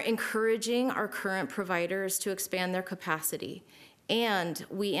 We're encouraging our current providers to expand their capacity, and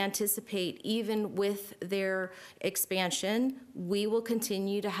we anticipate even with their expansion, we will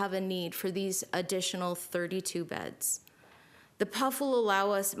continue to have a need for these additional 32 beds. The PUF will allow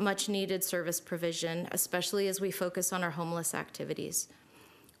us much needed service provision, especially as we focus on our homeless activities.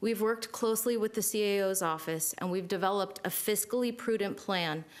 We've worked closely with the CAO's office, and we've developed a fiscally prudent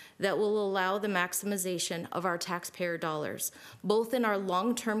plan that will allow the maximization of our taxpayer dollars, both in our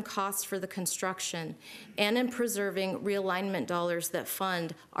long-term costs for the construction and in preserving realignment dollars that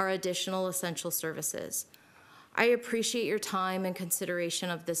fund our additional essential services. I appreciate your time and consideration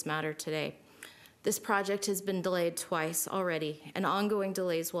of this matter today. This project has been delayed twice already, and ongoing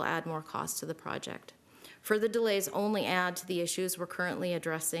delays will add more cost to the project. Further delays only add to the issues we're currently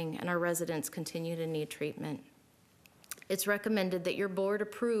addressing, and our residents continue to need treatment. It's recommended that your board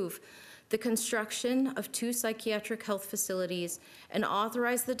approve the construction of 2 psychiatric health facilities and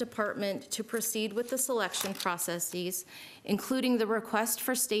authorize the department to proceed with the selection processes, including the request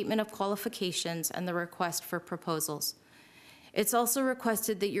for statement of qualifications and the request for proposals. It's also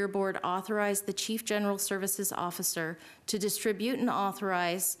requested that your board authorize the Chief General Services Officer to distribute and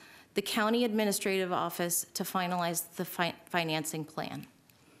authorize the County Administrative Office to finalize the financing plan.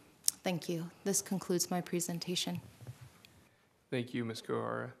 Thank you. This concludes my presentation. Thank you, Ms.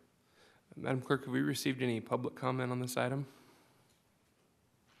 Kohara. Madam Clerk, have we received any public comment on this item?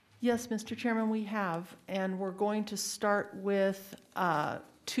 Yes, Mr. Chairman, we have, and we're going to start with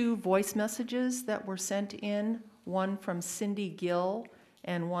 2 voice messages that were sent in, one from Cindy Gill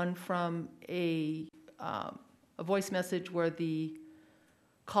and one from a voice message where the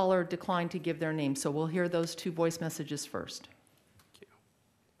caller declined to give their name. So we'll hear those 2 voice messages first.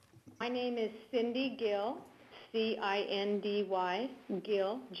 My name is Cindy Gill, C-I-N-D-Y,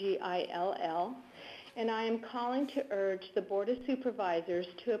 Gill, G-I-L-L, and I am calling to urge the Board of Supervisors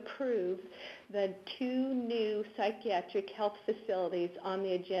to approve the 2 new psychiatric health facilities on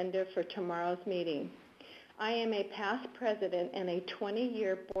the agenda for tomorrow's meeting. I am a past president and a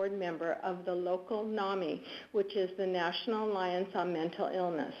 20-year board member of the local NAMI, which is the National Alliance on Mental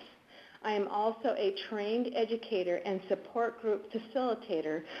Illness. I am also a trained educator and support group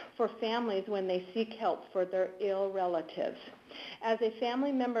facilitator for families when they seek help for their ill relatives. As a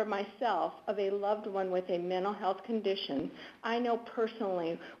family member myself of a loved one with a mental health condition, I know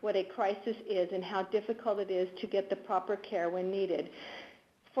personally what a crisis is and how difficult it is to get the proper care when needed.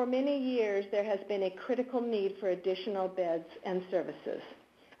 For many years, there has been a critical need for additional beds and services.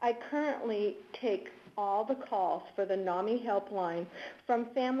 I currently take all the calls for the NAMI helpline from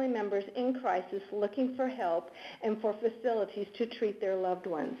family members in crisis looking for help and for facilities to treat their loved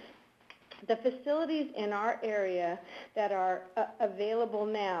ones. The facilities in our area that are available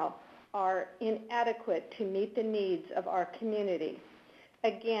now are inadequate to meet the needs of our community.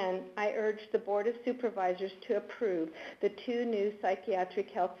 Again, I urge the Board of Supervisors to approve the 2 new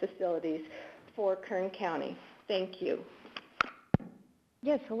psychiatric health facilities for Kern County. Thank you.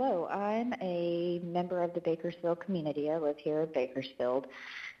 Yes, hello. I'm a member of the Bakersfield community. I live here in Bakersfield,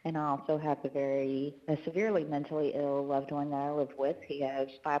 and I also have a severely mentally ill loved one that I live with. He has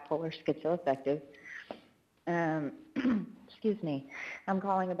bipolar schizoaffective. Excuse me. I'm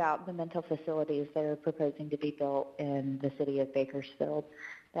calling about the mental facilities that are proposing to be built in the city of Bakersfield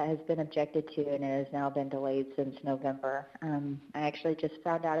that has been objected to and has now been delayed since November. I actually just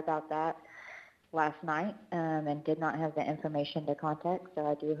found out about that last night and did not have the information to contact, so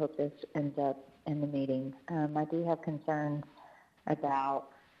I do hope this ends up in the meeting. I do have concerns about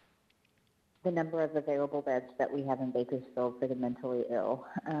the number of available beds that we have in Bakersfield for the mentally ill.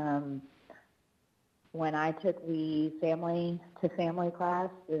 When I took the family-to-family class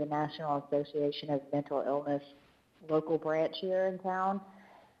through the National Association of Mental Illness local branch here in town,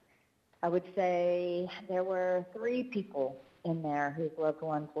 I would say there were 3 people in there whose loved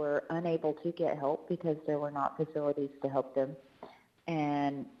ones were unable to get help because there were not facilities to help them,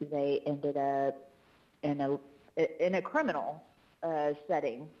 and they ended up in a criminal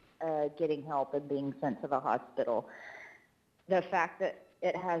setting, getting help and being sent to the hospital. The fact that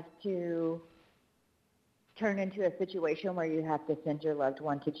it has to turn into a situation where you have to send your loved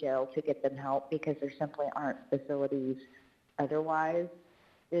one to jail to get them help because there simply aren't facilities otherwise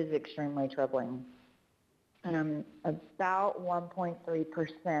is extremely troubling. About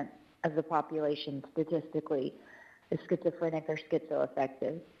 1.3% of the population statistically is schizophrenic or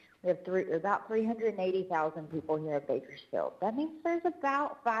schizoaffective. We have about 380,000 people here in Bakersfield. That means there's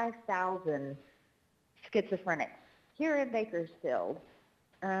about 5,000 schizophrenics here in Bakersfield.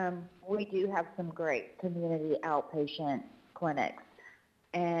 We do have some great community outpatient clinics,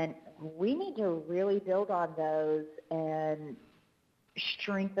 and we need to really build on those and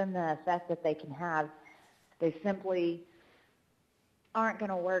strengthen the effect that they can have. They simply aren't going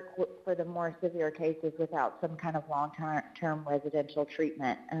to work for the more severe cases without some kind of long-term residential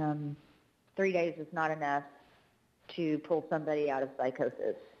treatment. 3 days is not enough to pull somebody out of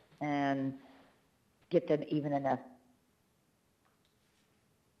psychosis and get them even enough.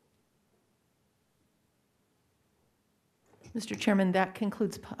 Mr. Chairman, that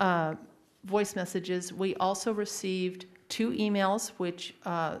concludes voice messages. We also received 2 emails, which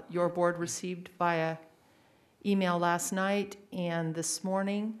your board received via email last night and this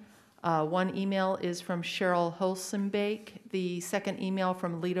morning. One email is from Cheryl Hulsenbake. The second email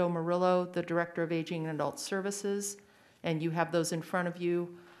from Lito Murillo, the Director of Aging and Adult Services, and you have those in front of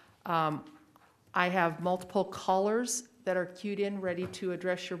you. I have multiple callers that are queued in, ready to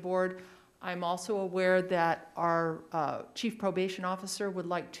address your board. I'm also aware that our Chief Probation Officer would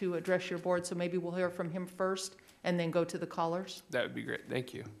like to address your board, so maybe we'll hear from him first and then go to the callers. That would be great.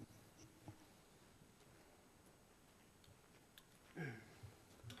 Thank you.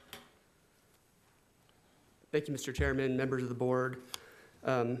 Thank you, Mr. Chairman, members of the board.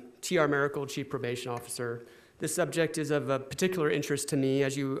 T.R. Miracle, Chief Probation Officer. This subject is of a particular interest to me.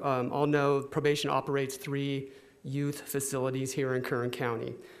 As you all know, probation operates 3 youth facilities here in Kern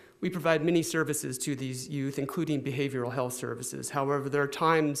County. We provide many services to these youth, including behavioral health services. However, there are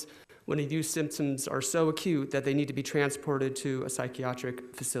times when the youth symptoms are so acute that they need to be transported to a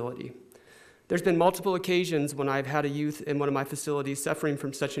psychiatric facility. There's been multiple occasions when I've had a youth in one of my facilities suffering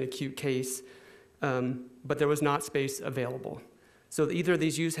from such an acute case, but there was not space available. So either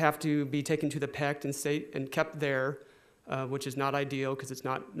these youths have to be taken to the PECT and kept there, which is not ideal because it's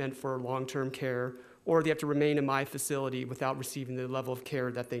not meant for long-term care, or they have to remain in my facility without receiving the level of care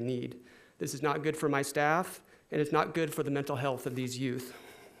that they need. This is not good for my staff, and it's not good for the mental health of these youth.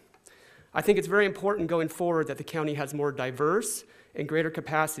 I think it's very important going forward that the county has more diverse and greater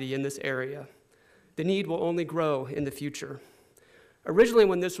capacity in this area. The need will only grow in the future. Originally,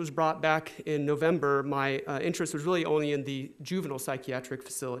 when this was brought back in November, my interest was really only in the juvenile psychiatric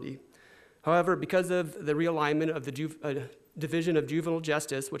facility. However, because of the realignment of the Division of Juvenile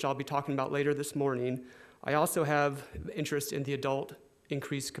Justice, which I'll be talking about later this morning, I also have interest in the adult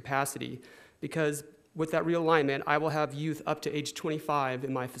increased capacity, because with that realignment, I will have youth up to age 25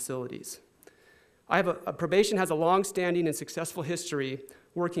 in my facilities. Probation has a long-standing and successful history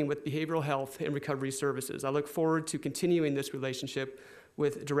working with behavioral health and recovery services. I look forward to continuing this relationship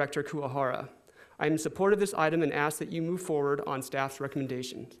with Director Kuwahara. I am in support of this item and ask that you move forward on staff's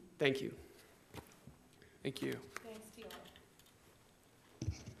recommendations. Thank you. Thank you.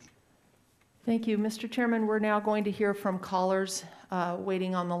 Thank you. Mr. Chairman, we're now going to hear from callers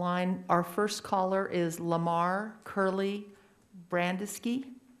waiting on the line. Our first caller is Lamar Curley Brandisky.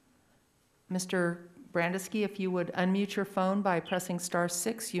 Mr. Brandisky, if you would unmute your phone by pressing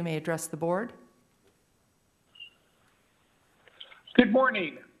 *6, you may address the board. Good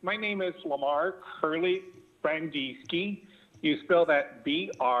morning. My name is Lamar Curley Brandisky. You spell that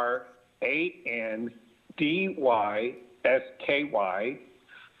B-R-A-N-D-Y-S-K-Y.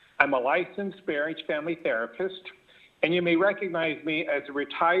 I'm a licensed marriage family therapist, and you may recognize me as a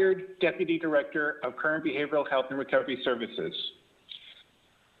retired Deputy Director of Kern Behavioral Health and Recovery Services.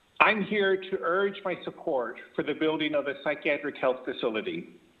 I'm here to urge my support for the building of a psychiatric health facility.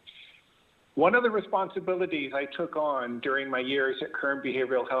 One of the responsibilities I took on during my years at Kern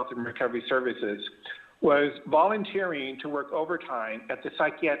Behavioral Health and Recovery Services was volunteering to work overtime at the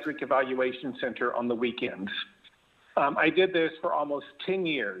Psychiatric Evaluation Center on the weekends. I did this for almost 10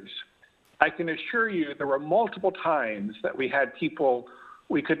 years. I can assure you there were multiple times that we had people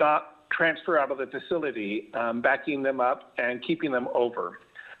we could not transfer out of the facility, backing them up and keeping them over.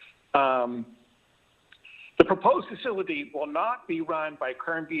 The proposed facility will not be run by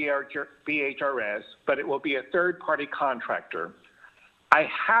Kern BHRS, but it will be a third-party contractor. I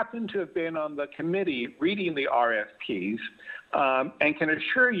happen to have been on the committee reading the RFPs and can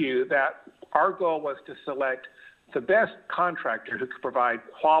assure you that our goal was to select the best contractor who could provide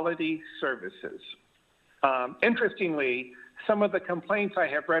quality services. Interestingly, some of the complaints I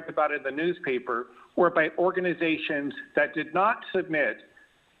have read about in the newspaper were by organizations that did not submit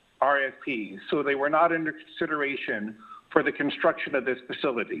RFPs, so they were not under consideration for the construction of this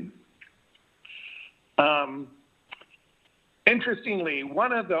facility. Interestingly,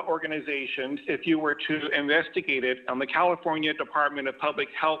 one of the organizations, if you were to investigate it on the California Department of Public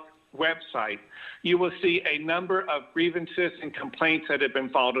Health website, you will see a number of grievances and complaints that have been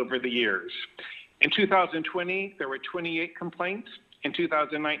filed over the years. In 2020, there were 28 complaints. In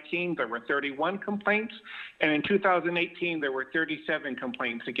 2019, there were 31 complaints. And in 2018, there were 37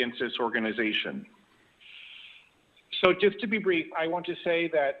 complaints against this organization. So just to be brief, I want to say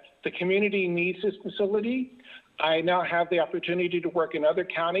that the community needs this facility. I now have the opportunity to work in other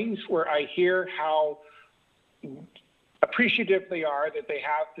counties where I hear how appreciative they are that they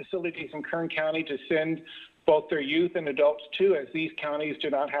have facilities in Kern County to send both their youth and adults to, as these counties do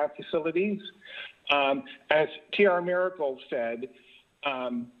not have facilities. As T.R. Miracle said,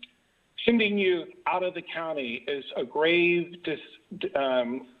 sending youth out of the county is a grave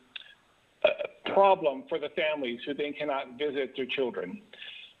problem for the families who then cannot visit their children.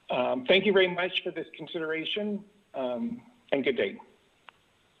 Thank you very much for this consideration, and good day.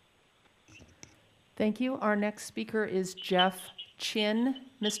 Thank you. Our next speaker is Jeff Chin.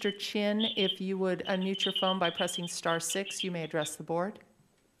 Mr. Chin, if you would unmute your phone by pressing *6, you may address the board.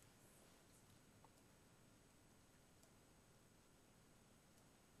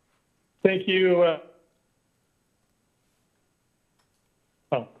 Thank you.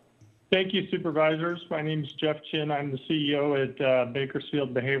 Thank you, Supervisors. My name is Jeff Chin. I'm the CEO at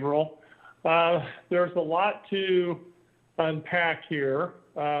Bakersfield Behavioral. There's a lot to unpack here.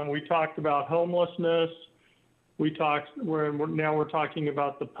 We talked about homelessness. Now we're talking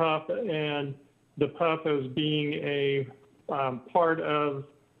about the PUP, and the PUP as being a part of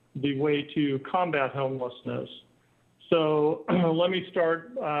the way to combat homelessness. So let me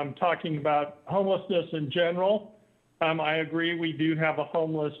start talking about homelessness in general. I agree, we do have a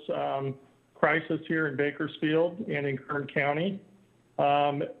homeless crisis here in Bakersfield and in Kern County.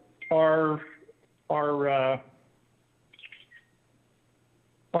 Our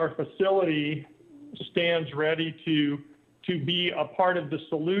facility stands ready to be a part of the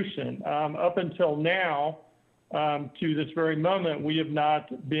solution. Up until now, to this very moment, we have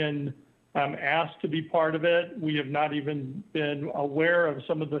not been asked to be part of it. We have not even been aware of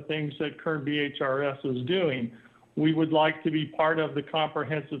some of the things that Kern BHRS is doing. We would like to be part of the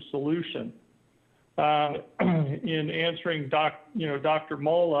comprehensive solution. In answering Dr.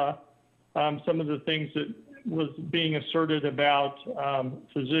 Mola, some of the things that was being asserted about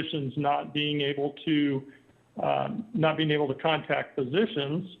physicians not being able to contact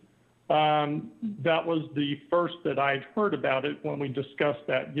physicians, that was the first that I'd heard about it when we discussed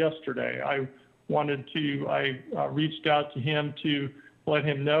that yesterday. I reached out to him to let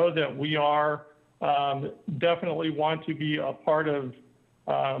him know that we are definitely want to be a part of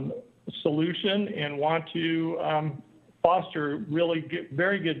solution and want to foster really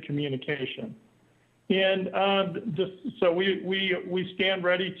very good communication. And so we stand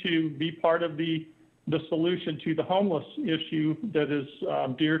ready to be part of the solution to the homeless issue that is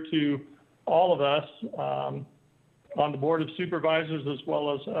dear to all of us on the Board of Supervisors, as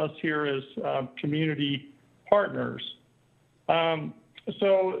well as us here as community partners.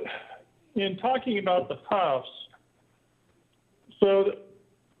 So in talking about the PUFs, so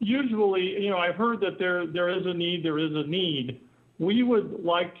usually, I've heard that there is a need. We would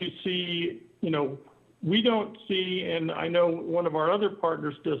like to see, we don't see, and I know one of our other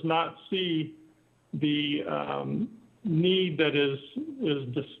partners does not see the need that is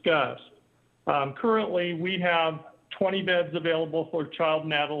discussed. Currently, we have 20 beds available for child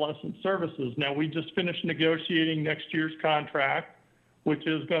and adolescent services. Now, we just finished negotiating next year's contract, which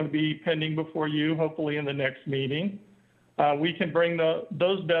is going to be pending before you, hopefully in the next meeting. We can bring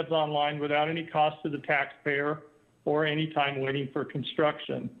those beds online without any cost to the taxpayer or any time waiting for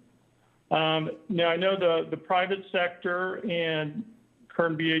construction. Now, I know the private sector and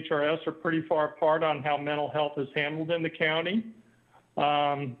Kern BHRS are pretty far apart on how mental health is handled in the county.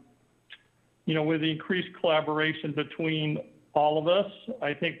 With the increased collaboration between all of us,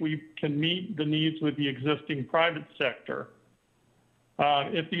 I think we can meet the needs with the existing private sector.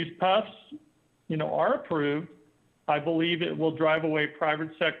 If these PUFs, are approved, I believe it will drive away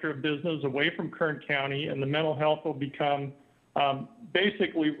private sector business away from Kern County, and the mental health will become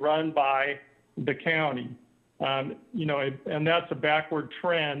basically run by the county. And that's a backward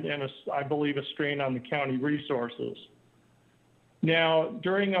trend and I believe a strain on the county resources. Now,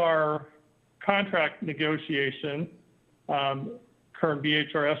 during our contract negotiation, Kern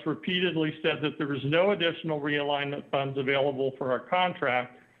BHRS repeatedly said that there was no additional realignment funds available for our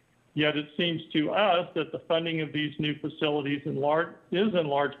contract, yet it seems to us that the funding of these new facilities is in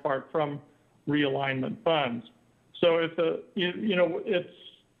large part from realignment funds. So it's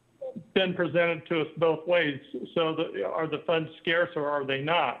been presented to us both ways. So are the funds scarce or are they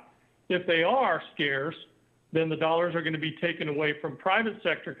not? If they are scarce, then the dollars are going to be taken away from private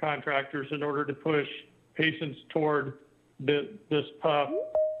sector contractors in order to push patients toward this PUF,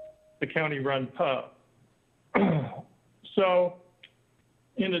 the county-run PUF. So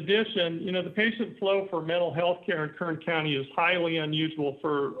in addition, the patient flow for mental health care in Kern County is highly unusual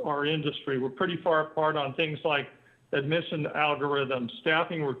for our industry. We're pretty far apart on things like admission algorithms,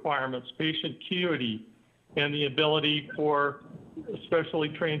 staffing requirements, patient acuity, and the ability for specially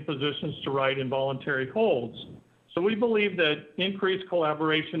trained physicians to write involuntary holds. So we believe that increased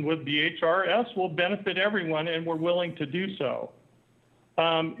collaboration with BHRS will benefit everyone, and we're willing to do so.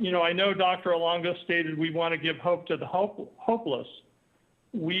 I know Dr. Alongo stated we want to give hope to the hopeless.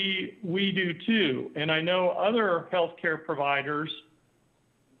 We do too, and I know other healthcare providers,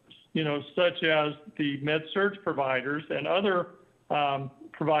 such as the med-surg providers and other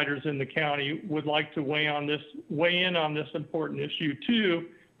providers in the county would like to weigh in on this important issue too,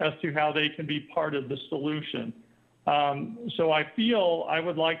 as to how they can be part of the solution. So I feel I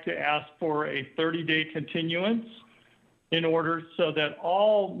would like to ask for a 30-day continuance in order so that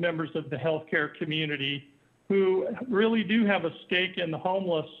all members of the healthcare community who really do have a stake in the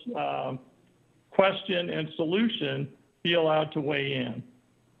homeless question and solution be allowed to weigh in.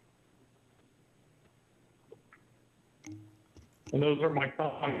 And those are my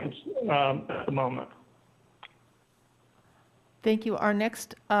comments at the moment. Thank you. Our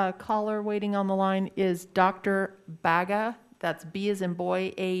next caller waiting on the line is Dr. Baga. That's B as in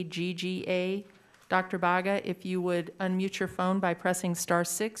boy, A-G-G-A. Dr. Baga, if you would unmute your phone by pressing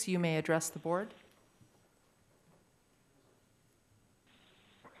 *6, you may address the board.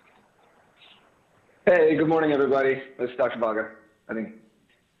 Hey, good morning, everybody. This is Dr. Baga. I think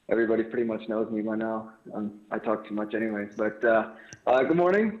everybody pretty much knows me by now. I talk too much anyways, but good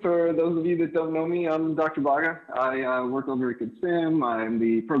morning. For those of you that don't know me, I'm Dr. Baga. I work over at Good Sam. I'm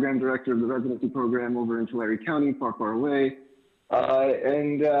the program director of the residency program over in Tulare County, far, far away. Like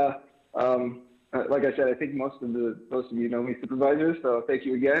I said, I think most of you know me, supervisors, so thank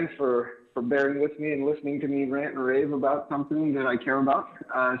you again for bearing with me and listening to me rant and rave about something that I care about.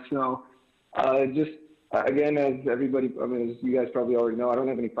 Again, as everybody, as you guys probably already know, I don't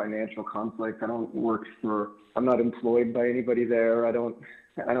have any financial conflict. I'm not employed by anybody there. I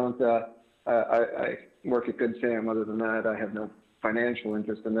work at Good Sam. Other than that, I have no financial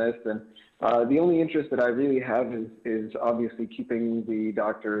interest in this. And the only interest that I really have is obviously keeping the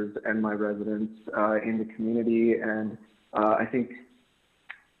doctors and my residents in the community. And I think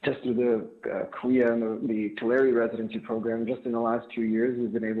just through the CLIA and the Tulare residency program, just in the last 2 years,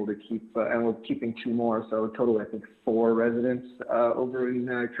 we've been able to keep, and we're keeping 2 more, so total, I think, 4 residents over in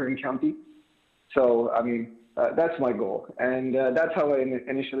Kern County. So, that's my goal. And that's how I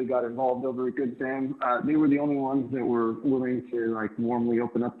initially got involved over at Good Sam. They were the only ones that were willing to warmly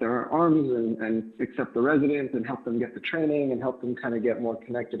open up their arms and accept the residents and help them get the training and help them kind of get more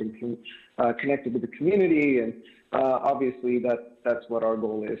connected and connected to the community. And obviously that's what our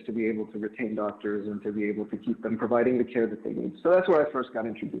goal is, to be able to retain doctors and to be able to keep them providing the care that they need. So that's where I first got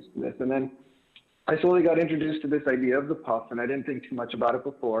introduced to this. And then I slowly got introduced to this idea of the PUF, and I didn't think too much about it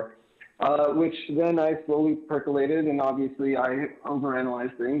before. Which then I slowly percolated, and obviously I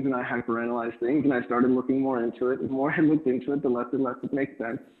overanalyzed things and I hyperanalyzed things, and I started looking more into it. And the more I looked into it, the less and less it makes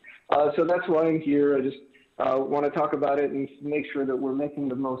sense. So that's why I'm here. I just want to talk about it and make sure that we're making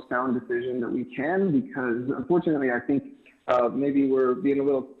the most sound decision that we can, because unfortunately I think maybe we're being a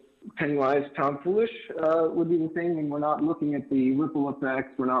little penny wise, pound foolish would be the thing, and we're not looking at the ripple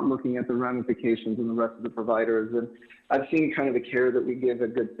effects, we're not looking at the ramifications and the rest of the providers. And I've seen kind of the care that we give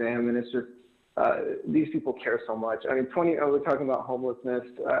at Good Sam, and it's just, these people care so much. I mean, we're talking about homelessness.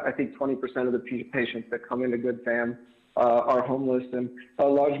 I think 20% of the patients that come into Good Sam are homeless, and a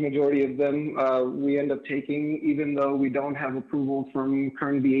large majority of them we end up taking, even though we don't have approval from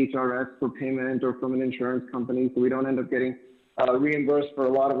Kern VHRS for payment or from an insurance company, so we don't end up getting reimbursed for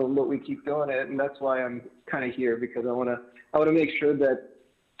a lot of them, but we keep doing it. And that's why I'm kind of here, because I want to make sure that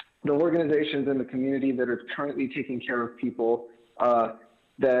the organizations in the community that are currently taking care of people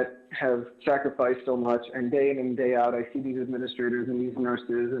that have sacrificed so much, and day in and day out, I see these administrators and these nurses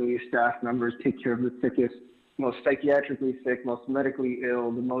and these staff members take care of the sickest, most psychiatrically sick, most medically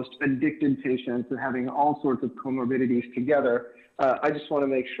ill, the most addicted patients, and having all sorts of comorbidities together. I just want to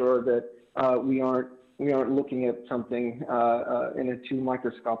make sure that we aren't looking at something in a too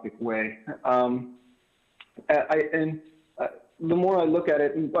microscopic way. The more I look at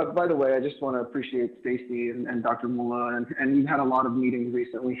it, and by the way, I just want to appreciate Stacy and Dr. Mullah, and we've had a lot of meetings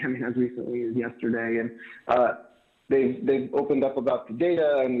recently, as recently as yesterday, and they've opened up about the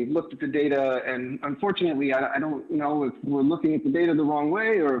data, and we've looked at the data, and unfortunately, I don't know if we're looking at the data the wrong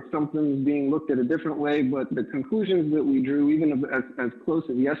way or if something's being looked at a different way, but the conclusions that we drew, even as close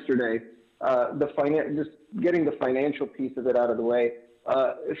as yesterday, just getting the financial piece of it out of the way,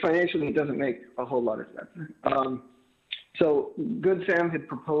 financially it doesn't make a whole lot of sense. So Good Sam had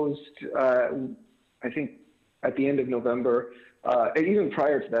proposed, I think at the end of November, and even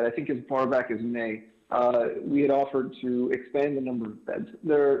prior to that, I think as far back as May, we had offered to expand the number of beds.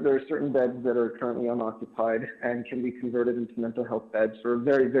 There are certain beds that are currently unoccupied and can be converted into mental health beds for a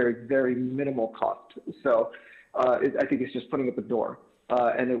very, very, very minimal cost. So I think it's just putting up a door.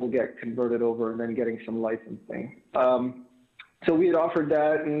 And it will get converted over and then getting some licensing. So we had offered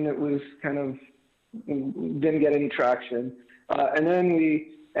that, and it was kind of, didn't get any traction. And then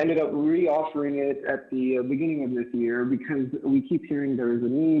we ended up re-offering it at the beginning of this year, because we keep hearing there is a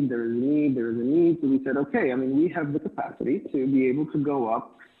need, there is a need, there is a need. So we said, okay, we have the capacity to be able to go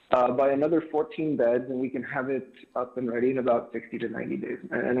up by another 14 beds, and we can have it up and ready in about 60 to 90 days.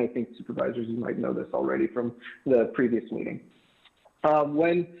 And I think supervisors, you might know this already from the previous meeting.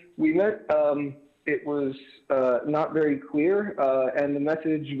 When we met, it was not very clear, and the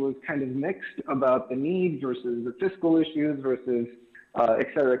message was kind of mixed about the need versus the fiscal issues versus et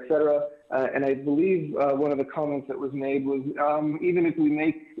cetera, et cetera. And I believe one of the comments that was made was, even if we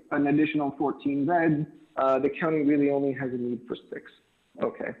make an additional 14 beds, the county really only has a need for 6.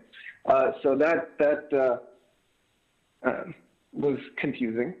 Okay. So that was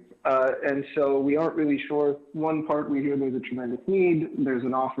confusing. And so we aren't really sure. One part, we hear there's a tremendous need. There's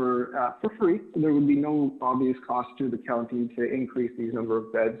an offer for free. There would be no obvious cost to the county to increase these number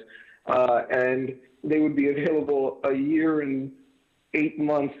of beds. And they would be available a year and 8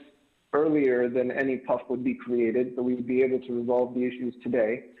 months earlier than any PUF would be created, so we'd be able to resolve the issues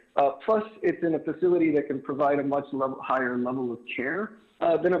today. Plus, it's in a facility that can provide a much higher level of care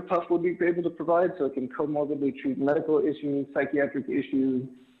than a PUF would be able to provide, so it can comorbidly treat medical issues, psychiatric issues,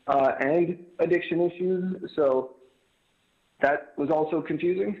 and addiction issues. So that was also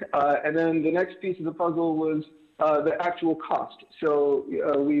confusing. And then the next piece of the puzzle was the actual cost. So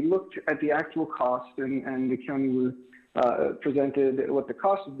we looked at the actual cost, and the county was presented what the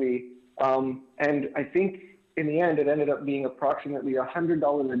cost would be. And I think in the end, it ended up being approximately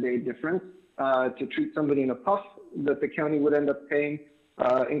 $100 a day difference to treat somebody in a PUF that the county would end up paying,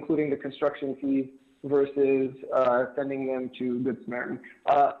 including the construction fees, versus sending them to Good Samaritan.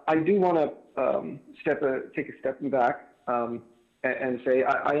 I do want to take a step back and say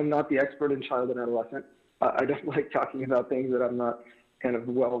I am not the expert in child and adolescent. I don't like talking about things that I'm not kind of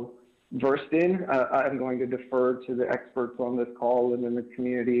well versed in. I'm going to defer to the experts on this call and in the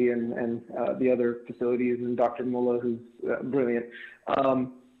community and the other facilities, and Dr. Mullah, who's brilliant.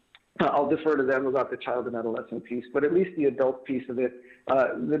 I'll defer to them about the child and adolescent piece, but at least the adult piece of it,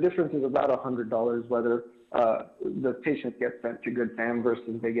 the difference is about $100 whether the patient gets sent to Good Sam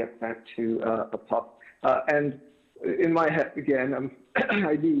versus they get sent to a PUP. And in my head, again,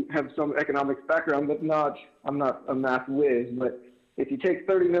 I do have some economics background, but I'm not a math whiz. But if you take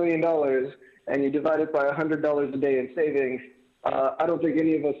 $30 million and you divide it by $100 a day in savings, I don't think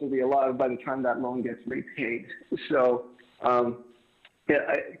any of us will be alive by the time that loan gets repaid. So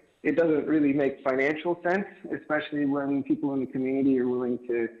it doesn't really make financial sense, especially when people in the community are willing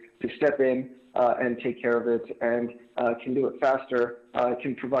to step in and take care of it, and can do it faster,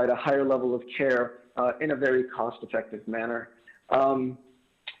 can provide a higher level of care in a very cost-effective manner.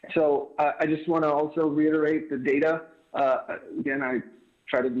 So I just want to also reiterate the data. Again, I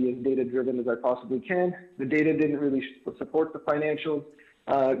try to be as data-driven as I possibly can. The data didn't really support the financials.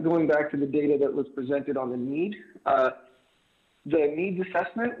 Going back to the data that was presented on the need, the needs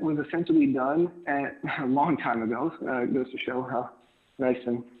assessment was essentially done a long time ago. It goes to show how nice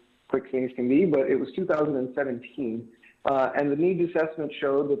and quick things can be, but it was 2017. And the needs assessment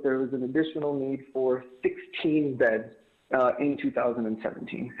showed that there was an additional need for 16 beds in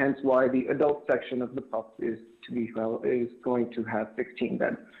 2017. Hence why the adult section of the PUP is going to have 16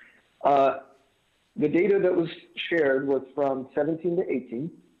 beds. The data that was shared was from 17 to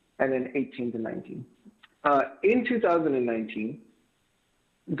 18, and then 18 to 19. In 2019,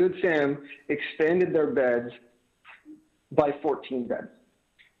 Good Sam expanded their beds by 14 beds.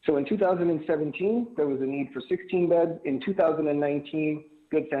 So in 2017, there was a need for 16 beds. In 2019,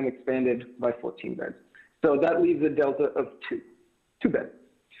 Good Sam expanded by 14 beds. So that leaves a delta of two beds,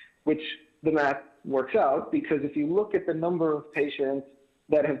 which the math works out, because if you look at the number of patients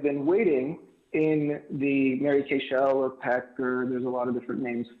that have been waiting in the Mary Kay Shell or PEC, or there's a lot of different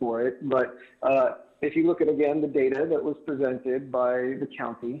names for it, but if you look at, again, the data that was presented by the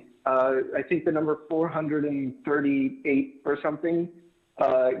county, I think the number 438 or something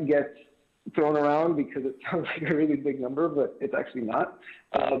gets thrown around because it sounds like a really big number, but it's actually not.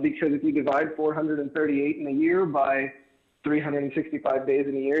 Because if you divide 438 in a year by 365 days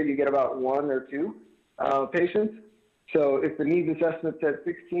in a year, you get about 1 or 2 patients. So if the needs assessment said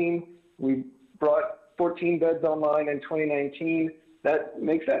 16, we brought 14 beds online in 2019, that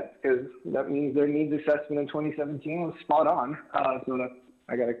makes sense, because that means their needs assessment in 2017 was spot on. So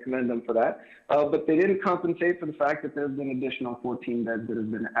I got to commend them for that. But they didn't compensate for the fact that there's been additional 14 beds that have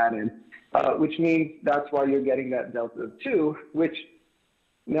been added, which means that's why you're getting that delta of 2, which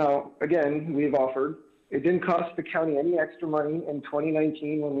now, again, we've offered. It didn't cost the county any extra money in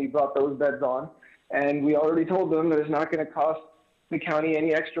 2019 when we brought those beds on. And we already told them that it's not going to cost the county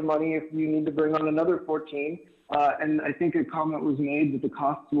any extra money if you need to bring on another 14. And I think a comment was made that the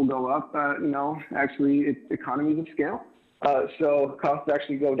costs will go up. No, actually, it's economies of scale. So costs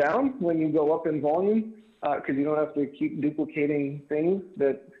actually go down when you go up in volume, because you don't have to keep duplicating things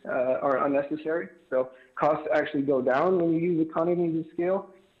that are unnecessary. So costs actually go down when you use economies of scale.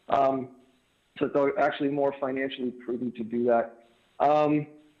 So it's actually more financially prudent to do that. The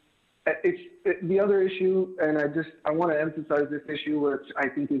other issue, and I want to emphasize this issue, which I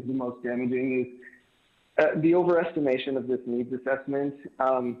think is the most damaging, is the overestimation of this needs assessment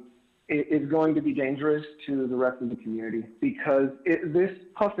is going to be dangerous to the rest of the community, because this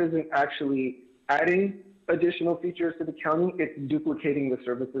PUF isn't actually adding additional features to the county, it's duplicating the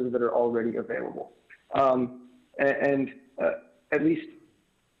services that are already available. At least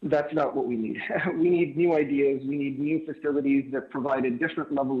that's not what we need. We need new ideas, we need new facilities that provide a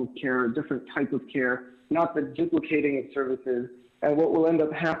different level of care, a different type of care, not the duplicating of services. And what will end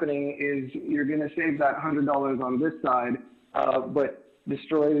up happening is you're going to save that $100 on this side, but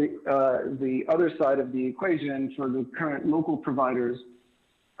destroy the other side of the equation for the current local providers,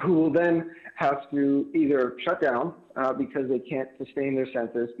 who will then have to either shut down because they can't sustain their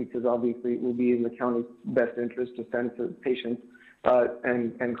census, because obviously it will be in the county's best interest to send patients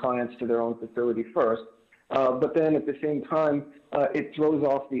and clients to their own facility first. But then at the same time, it throws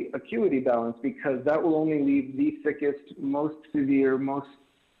off the acuity balance, because that will only leave the sickest, most severe, most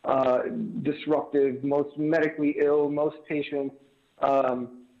disruptive, most medically ill, most patients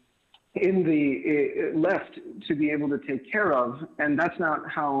left to be able to take care of. And that's not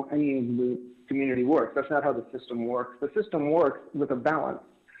how any of the community works. That's not how the system works. The system works with a balance.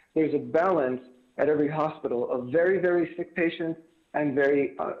 There's a balance at every hospital of very, very sick patients and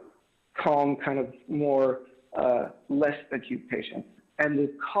very calm, kind of more less acute patients. And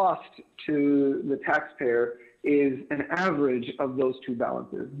the cost to the taxpayer is an average of those two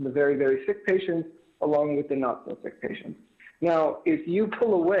balances, the very, very sick patients along with the not so sick patients. Now, if you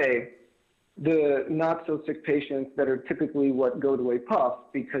pull away the not so sick patients that are typically what go to a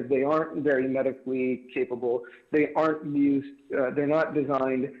PUF, because they aren't very medically capable, they aren't used, they're not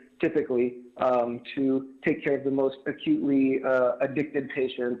designed typically to take care of the most acutely addicted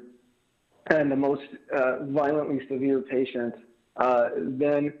patients and the most violently severe patients,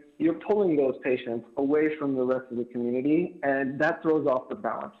 then you're pulling those patients away from the rest of the community, and that throws off the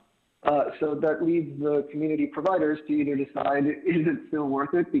balance. So that leaves the community providers to either decide, is it still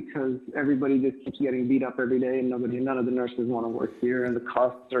worth it, because everybody just keeps getting beat up every day and none of the nurses want to work here, and the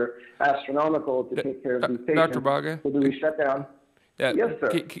costs are astronomical to take care of these patients. Dr. Baga? So do we shut down? Yes,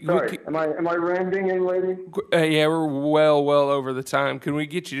 sir. Sorry, am I rambling, young lady? Yeah, we're well over the time. Can we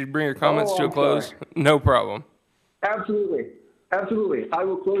get you to bring your comments to a I'm close? sorry. No problem. Absolutely. I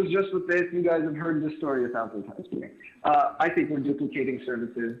will close just with this. You guys have heard this story 1,000 times to me. I think we're duplicating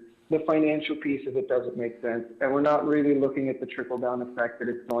services. The financial piece of it doesn't make sense, and we're not really looking at the trickle-down effect that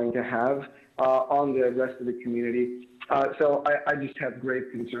it's going to have on the rest of the community. So I just have grave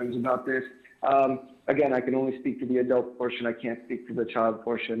concerns about this. Again, I can only speak to the adult portion. I can't speak to the child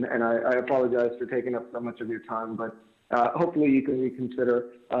portion, and I apologize for taking up so much of your time, but hopefully you can reconsider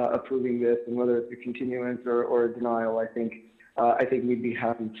approving this, and whether it's a continuance or a denial, I think we'd be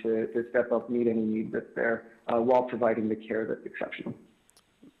happy to step up, meet any need that's there while providing the care that's exceptional.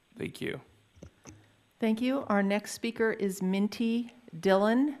 Thank you. Thank you. Our next speaker is Minty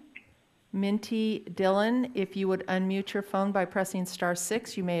Dillon. Minty Dillon, if you would unmute your phone by pressing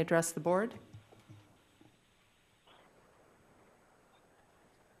 *6, you may address the board.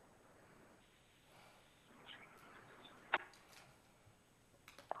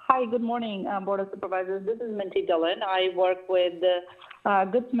 Hi, good morning, Board of Supervisors. This is Minty Dillon. I work with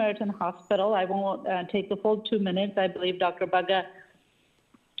Good Samaritan Hospital. I won't take the full 2 minutes. I believe Dr. Baga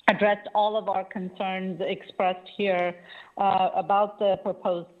addressed all of our concerns expressed here about the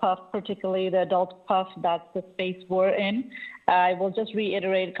proposed PUF, particularly the adult PUF. That's the space we're in. I will just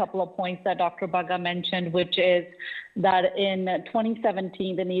reiterate a couple of points that Dr. Baga mentioned, which is that in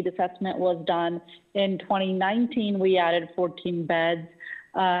 2017, the need assessment was done. In 2019, we added 14 beds.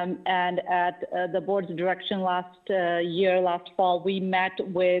 And at the board's direction last fall, we met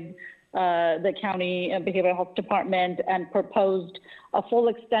with the county behavioral health department and proposed a full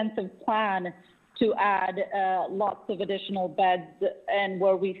extensive plan to add lots of additional beds. And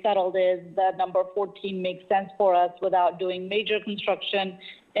where we settled is that number 14 makes sense for us without doing major construction.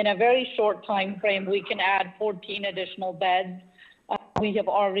 In a very short time frame, we can add 14 additional beds. We have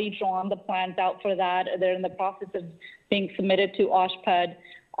already drawn the plans out for that. They're in the process of being submitted to OSHPD,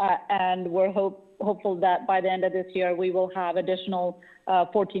 and we're hopeful that by the end of this year, we will have additional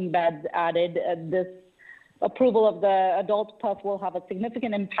 14 beds added. This approval of the adult PUF will have a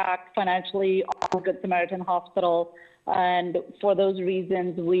significant impact financially on Good Samaritan Hospital, and for those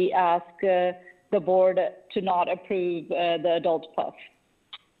reasons, we ask the board to not approve the adult PUF.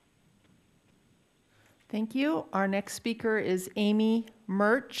 Thank you. Our next speaker is Amy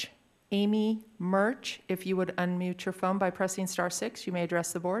Murch. Amy Murch, if you would unmute your phone by pressing *6, you may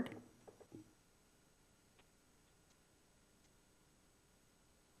address the board.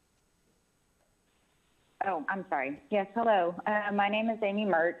 Oh, I'm sorry. Yes, hello. My name is Amy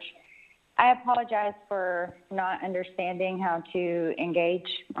Murch. I apologize for not understanding how to engage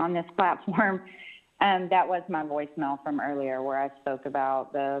on this platform. That was my voicemail from earlier, where I spoke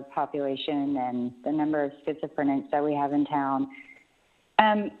about the population and the number of schizophrenics that we have in town.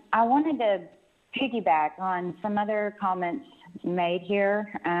 I wanted to piggyback on some other comments made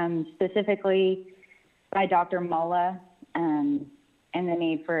here, specifically by Dr. Mola, and the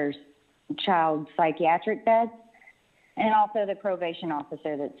need for child psychiatric beds, and also the probation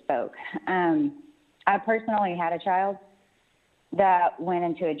officer that spoke. I personally had a child that went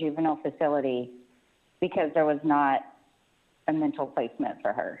into a juvenile facility because there was not a mental placement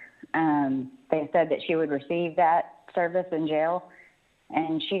for her. They said that she would receive that service in jail,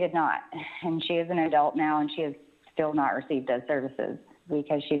 and she did not. And she is an adult now, and she has still not received those services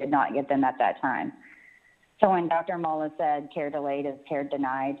because she did not get them at that time. So when Dr. Mola said care delayed is care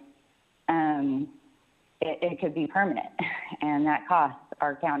denied, it could be permanent, and that costs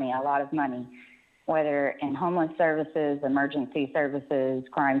our county a lot of money, whether in homeless services, emergency services,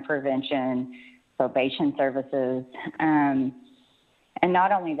 crime prevention, probation services. And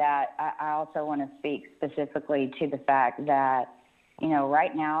not only that, I also want to speak specifically to the fact that, you know,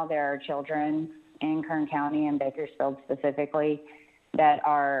 right now there are children in Kern County and Bakersfield specifically that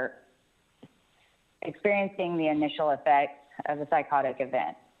are experiencing the initial effects of a psychotic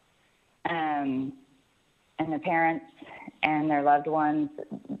event. And the parents and their loved ones,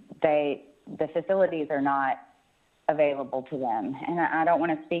 the facilities are not available to them. And I don't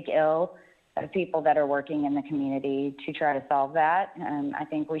want to speak ill of people that are working in the community to try to solve that. I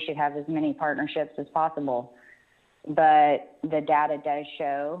think we should have as many partnerships as possible. But the data does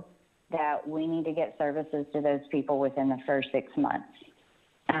show that we need to get services to those people within the first 6 months.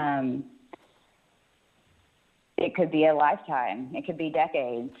 It could be a lifetime. It could be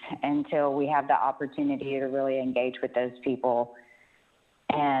decades until we have the opportunity to really engage with those people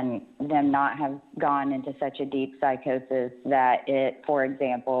and them not have gone into such a deep psychosis that it, for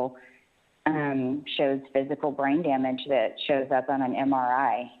example, shows physical brain damage that shows up on an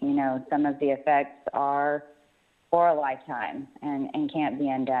MRI. You know, some of the effects are for a lifetime and can't be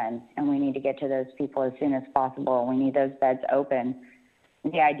undone. And we need to get to those people as soon as possible. We need those beds open.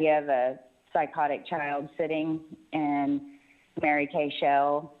 The idea of a psychotic child sitting in Mary Kay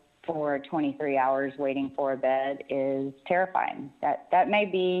Shell for 23 hours waiting for a bed is terrifying. That may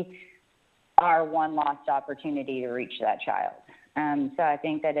be our one lost opportunity to reach that child. So I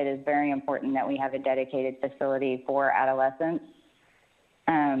think that it is very important that we have a dedicated facility for adolescents,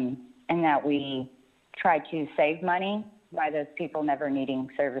 and that we try to save money by those people never needing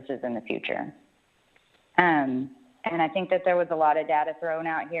services in the future. And I think that there was a lot of data thrown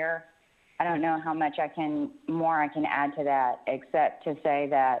out here. I don't know how much more I can add to that, except to say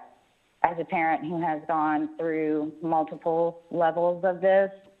that as a parent who has gone through multiple levels of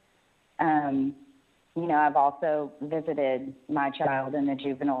this, you know, I've also visited my child in the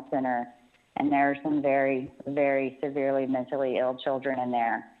juvenile center, and there are some very, very severely mentally ill children in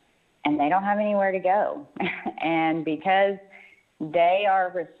there, and they don't have anywhere to go. And because they are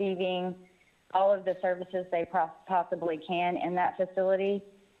receiving all of the services they possibly can in that facility,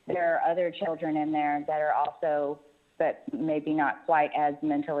 there are other children in there that are also, but maybe not quite as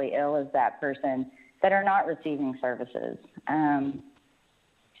mentally ill as that person, that are not receiving services.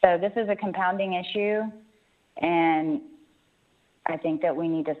 So this is a compounding issue, and I think that we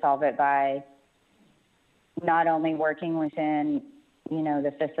need to solve it by not only working within, you know, the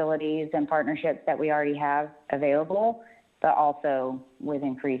facilities and partnerships that we already have available, but also with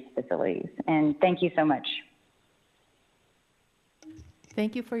increased facilities. And thank you so much.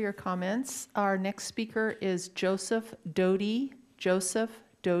 Thank you for your comments. Our next speaker is Joseph Doty. Joseph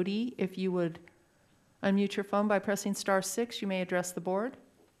Doty, if you would unmute your phone by pressing *6, you may address the board.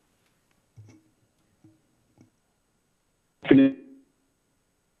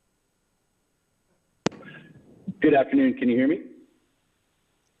 Good afternoon. Can you hear me?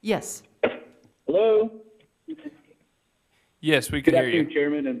 Yes. Hello? Yes, we can hear you. Good afternoon,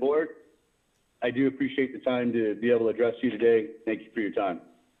 Chairman and Board. I do appreciate the time to be able to address you today. Thank you for your time.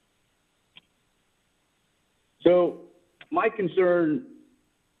 So my concern,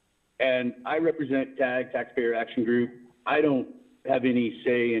 and I represent TAG, Taxpayer Action Group. I don't have any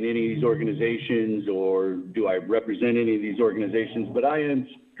say in any of these organizations, or do I represent any of these organizations, but I am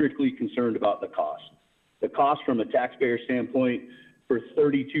strictly concerned about the cost. The cost from a taxpayer standpoint for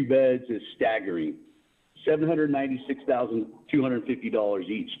 32 beds is staggering. $796,250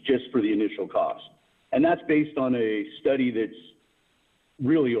 each just for the initial cost. And that's based on a study that's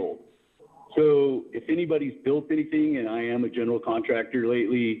really old. So if anybody's built anything, and I am a general contractor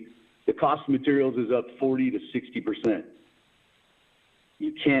lately, the cost of materials is up 40 to 60%.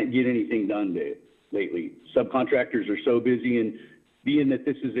 You can't get anything done lately. Subcontractors are so busy, and being that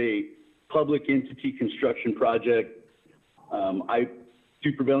this is a public entity construction project, I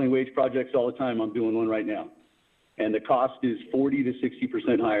do prevailing wage projects all the time. I'm doing one right now. And the cost is 40 to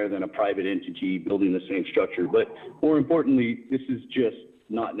 60% higher than a private entity building the same structure. But more importantly, this is just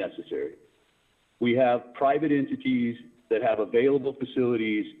not necessary. We have private entities that have available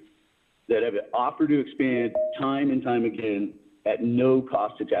facilities that have offered to expand time and time again at no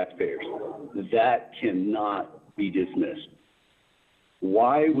cost to taxpayers. That cannot be dismissed.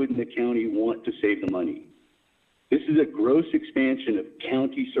 Why wouldn't the county want to save the money? This is a gross expansion of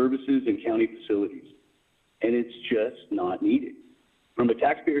county services and county facilities, and it's just not needed. From a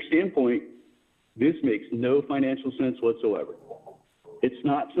taxpayer standpoint, this makes no financial sense whatsoever. It's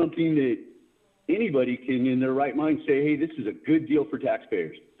not something that anybody can, in their right mind, say, hey, this is a good deal for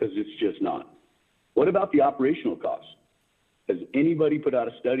taxpayers, because it's just not. What about the operational costs? Has anybody put out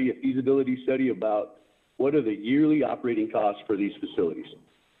a study, a feasibility study about what are the yearly operating costs for these facilities?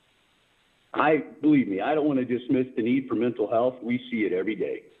 Believe me, I don't want to dismiss the need for mental health. We see it every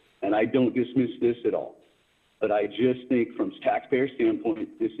day, and I don't dismiss this at all. But I just think from a taxpayer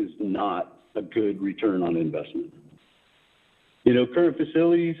standpoint, this is not a good return on investment. You know, current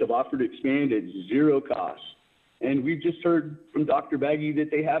facilities have offered to expand at zero cost, and we've just heard from Dr. Baggy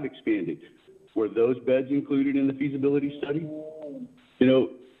that they have expanded. Were those beds included in the feasibility study? You know,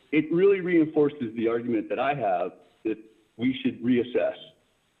 it really reinforces the argument that I have that we should reassess.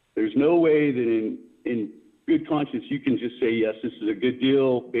 There's no way that in good conscience you can just say, yes, this is a good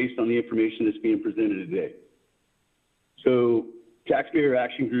deal based on the information that's being presented today. So Taxpayer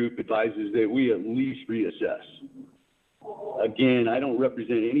Action Group advises that we at least reassess. Again, I don't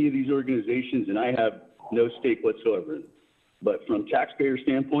represent any of these organizations and I have no stake whatsoever in it. But from taxpayer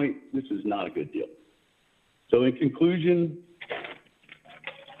standpoint, this is not a good deal. So in conclusion,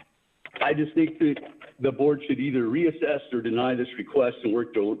 I just think that the board should either reassess or deny this request and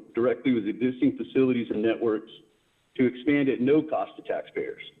work directly with existing facilities and networks to expand at no cost to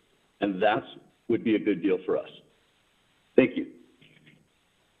taxpayers. And that would be a good deal for us. Thank you.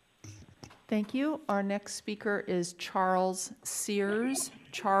 Thank you. Our next speaker is Charles Sears.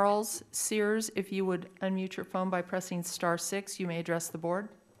 Charles Sears, if you would unmute your phone by pressing *6, you may address the board.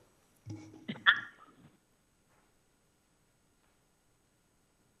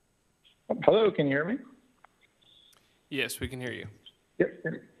 Hello, can you hear me? Yes, we can hear you. Yep.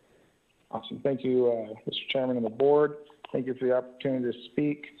 Awesome. Thank you, Mr. Chairman and the board. Thank you for the opportunity to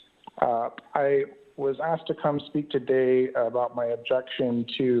speak. I was asked to come speak today about my objection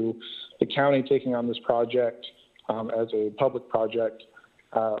to the county taking on this project as a public project.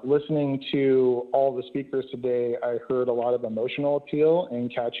 Listening to all the speakers today, I heard a lot of emotional appeal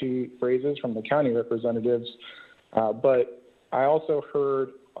and catchy phrases from the county representatives, but I also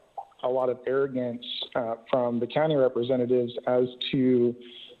heard a lot of arrogance from the county representatives as to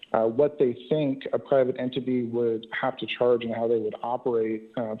what they think a private entity would have to charge and how they would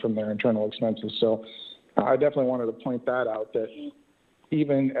operate from their internal expenses. So I definitely wanted to point that out, that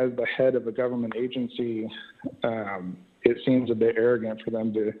even as the head of a government agency, it seems a bit arrogant for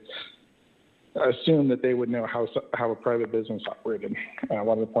them to assume that they would know how a private business operated. I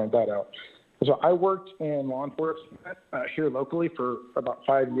wanted to point that out. So I worked in law enforcement here locally for about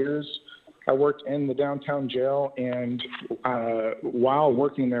 5 years. I worked in the downtown jail, and while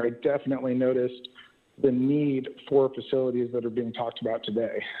working there, I definitely noticed the need for facilities that are being talked about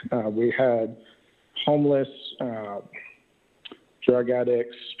today. We had homeless, drug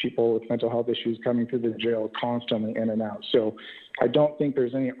addicts, people with mental health issues coming through the jail constantly in and out. So I don't think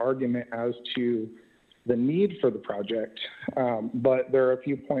there's any argument as to the need for the project, but there are a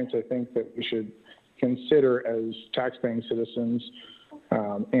few points I think that we should consider as taxpaying citizens,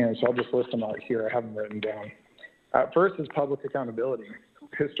 and so I'll just list them out here. I have them written down. First is public accountability.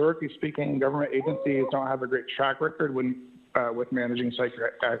 Historically speaking, government agencies don't have a great track record with managing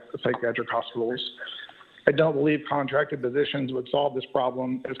psychiatric hospitals. I don't believe contracted positions would solve this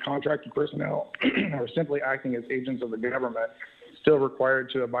problem, as contracted personnel are simply acting as agents of the government, still required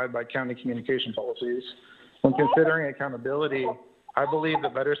to abide by county communication policies. When considering accountability, I believe the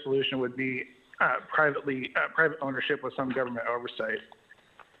better solution would be private ownership with some government oversight.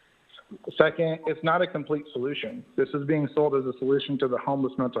 Second, it's not a complete solution. This is being sold as a solution to the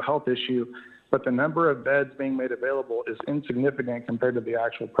homeless mental health issue, but the number of beds being made available is insignificant compared to the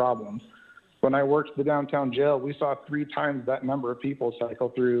actual problem. When I worked at the downtown jail, we saw 3 times that number of people cycle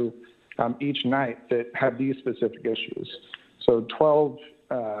through each night that had these specific issues. So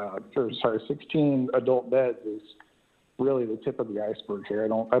 16 adult beds is really the tip of the iceberg here.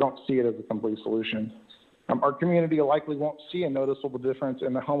 I don't see it as a complete solution. Our community likely won't see a noticeable difference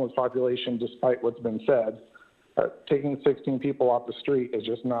in the homeless population despite what's been said. Taking 16 people off the street is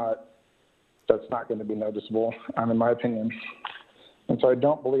just that's not going to be noticeable, in my opinion. And so I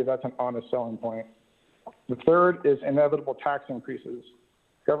don't believe that's an honest selling point. The third is inevitable tax increases.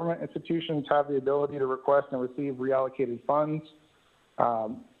 Government institutions have the ability to request and receive reallocated funds.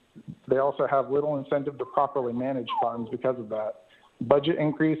 They also have little incentive to properly manage funds because of that. Budget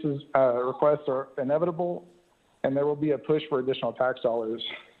increases requests are inevitable, and there will be a push for additional tax dollars.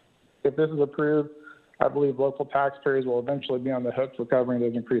 If this is approved, I believe local taxpayers will eventually be on the hook for covering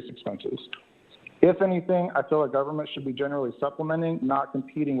those increased expenses. If anything, I feel like government should be generally supplementing, not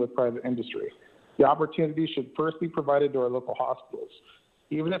competing with private industry. The opportunity should first be provided to our local hospitals.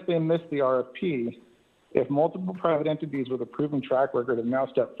 Even if they miss the RFP, if multiple private entities with a proven track record have now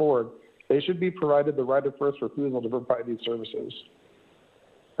stepped forward, they should be provided the right of first refusal to provide these services.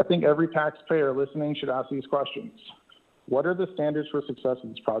 I think every taxpayer listening should ask these questions. What are the standards for success of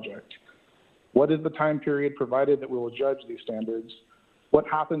this project? What is the time period provided that we will judge these standards? What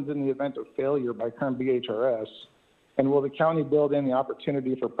happens in the event of failure by Kern BHRS? And will the county build in the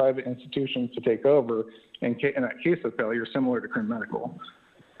opportunity for private institutions to take over in that case of failure, similar to Kern Medical?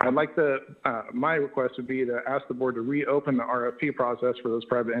 I'd like to, my request would be to ask the board to reopen the RFP process for those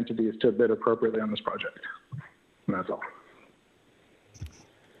private entities to bid appropriately on this project. And that's all.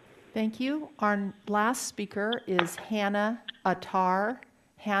 Thank you. Our last speaker is Hannah Attar.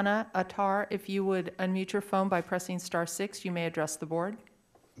 Hannah Attar, if you would unmute your phone by pressing *6, you may address the board.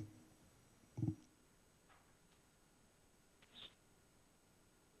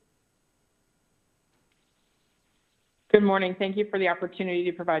 Good morning. Thank you for the opportunity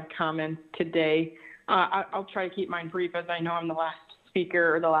to provide comments today. I'll try to keep mine brief, as I know I'm the last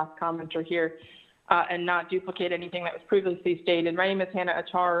speaker or the last commenter here, and not duplicate anything that was previously stated. My name is Hannah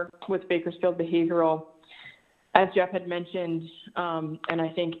Attar with Bakersfield Behavioral. As Jeff had mentioned, and I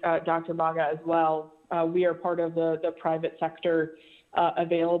think Dr. Baga as well, we are part of the private sector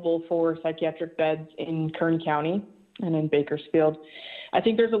available for psychiatric beds in Kern County and in Bakersfield. I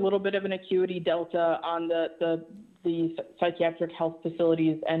think there's a little bit of an acuity delta on the psychiatric health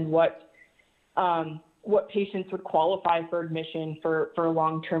facilities and what patients would qualify for admission for a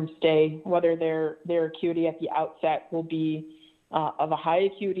long-term stay, whether their acuity at the outset will be of a high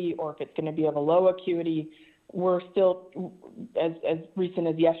acuity or if it's going to be of a low acuity. We're still, as recent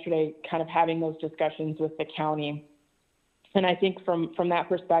as yesterday, kind of having those discussions with the county. And I think from that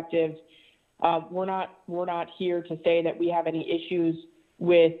perspective, we're not here to say that we have any issues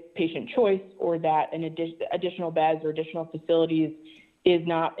with patient choice or that an additional beds or additional facilities is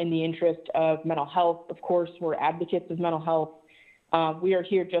not in the interest of mental health. Of course, we're advocates of mental health. We are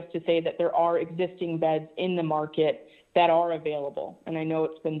here just to say that there are existing beds in the market that are available. And I know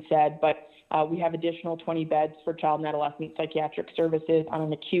it's been said, but we have additional 20 beds for child and adolescent psychiatric services on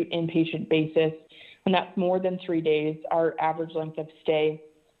an acute inpatient basis, and that's more than 3 days. Our average length of stay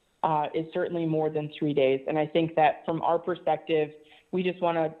is certainly more than 3 days. And I think that from our perspective, we just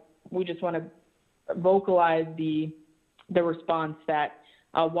want to vocalize the response that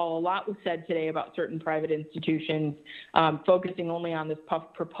while a lot was said today about certain private institutions, focusing only on this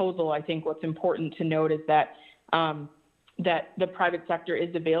proposal, I think what's important to note is that that the private sector is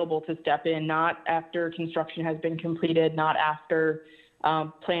available to step in, not after construction has been completed, not after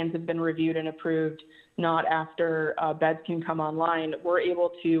plans have been reviewed and approved, not after beds can come online. We're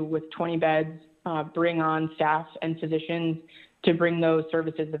able to, with 20 beds, bring on staff and physicians to bring those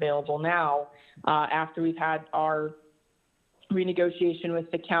services available now. After we've had our renegotiation with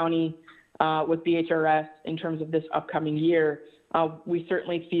the county, with BHRS in terms of this upcoming year, we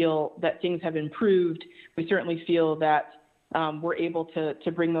certainly feel that things have improved. We certainly feel that we're able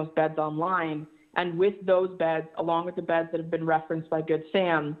to bring those beds online. And with those beds, along with the beds that have been referenced by Good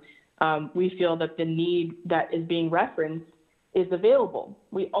Sam, we feel that the need that is being referenced is available.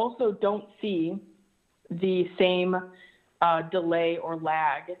 We also don't see the same delay or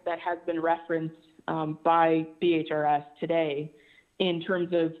lag that has been referenced by BHRS today in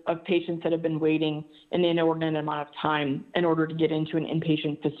terms of patients that have been waiting an inordinate amount of time in order to get into an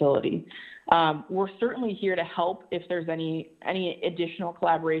inpatient facility. We're certainly here to help if there's any additional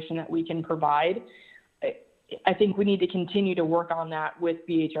collaboration that we can provide. I think we need to continue to work on that with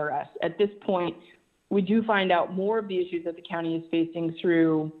BHRS. At this point, we do find out more of the issues that the county is facing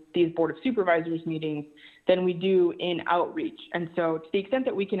through these Board of Supervisors meetings than we do in outreach. And so to the extent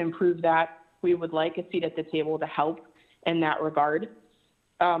that we can improve that, we would like a seat at the table to help in that regard.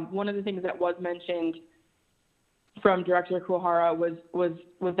 One of the things that was mentioned from Director Kuhara was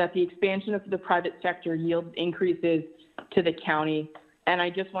that the expansion of the private sector yields increases to the county. And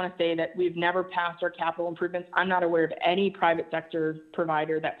I just want to say that we've never passed our capital improvements. I'm not aware of any private sector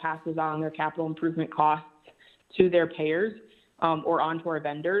provider that passes on their capital improvement costs to their payers or onto our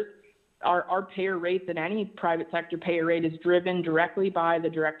vendors. Our payer rates and any private sector payer rate is driven directly by the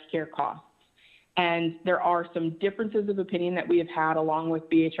direct care costs. And there are some differences of opinion that we have had along with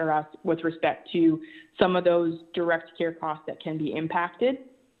BHRS with respect to some of those direct care costs that can be impacted.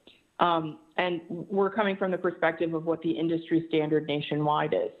 And we're coming from the perspective of what the industry standard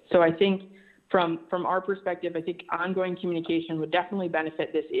nationwide is. So I think from our perspective, I think ongoing communication would definitely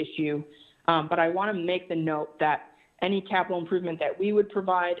benefit this issue. But I want to make the note that any capital improvement that we would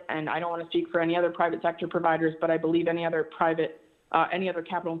provide, and I don't want to speak for any other private sector providers, but I believe any other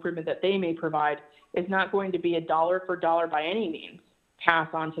capital improvement that they may provide is not going to be a dollar for dollar by any means pass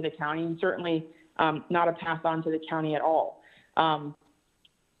on to the county, and certainly not a pass on to the county at all. And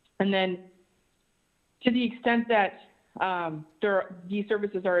then to the extent that these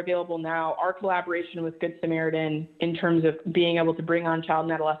services are available now, our collaboration with Good Samaritan in terms of being able to bring on child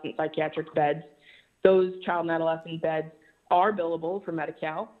and adolescent psychiatric beds, those child and adolescent beds are billable for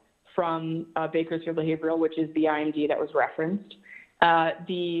Medi-Cal from Bakersfield Behavioral, which is the IMD that was referenced.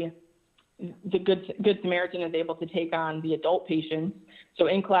 The Good Samaritan is able to take on the adult patients. So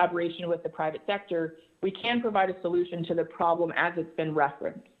in collaboration with the private sector, we can provide a solution to the problem as it's been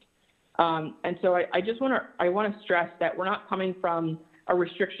referenced. And so I just want to stress that we're not coming from a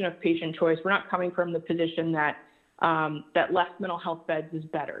restriction of patient choice. We're not coming from the position that less mental health beds is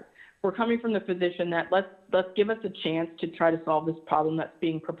better. We're coming from the position that let's give us a chance to try to solve this problem that's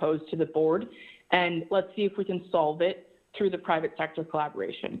being proposed to the board, and let's see if we can solve it through the private sector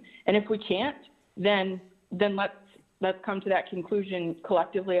collaboration. And if we can't, then let's come to that conclusion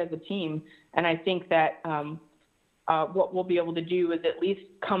collectively as a team. And I think that what we'll be able to do is at least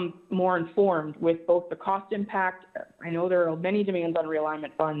come more informed with both the cost impact. I know there are many demands on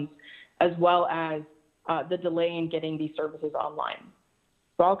realignment funds, as well as the delay in getting these services online.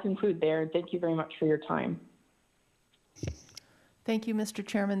 So I'll conclude there. Thank you very much for your time. Thank you, Mr.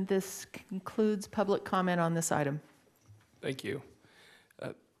 Chairman. This concludes public comment on this item. Thank you.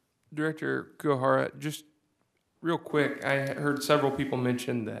 Director Kuhara, just real quick, I heard several people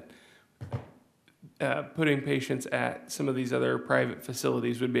mention that putting patients at some of these other private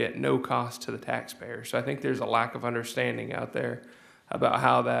facilities would be at no cost to the taxpayer. So I think there's a lack of understanding out there about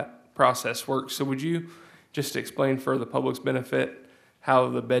how that process works. So would you just explain for the public's benefit how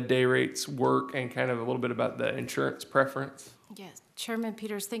the bed day rates work and kind of a little bit about the insurance preference? Yes, Chairman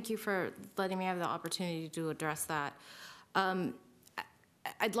Peters, thank you for letting me have the opportunity to address that.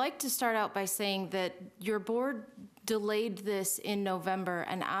 I'd like to start out by saying that your board delayed this in November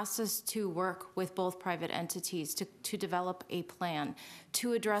and asked us to work with both private entities to develop a plan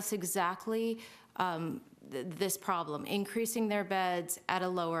to address exactly this problem, increasing their beds at a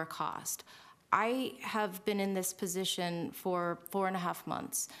lower cost. I have been in this position for 4.5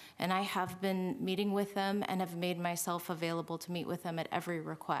 months, and I have been meeting with them and have made myself available to meet with them at every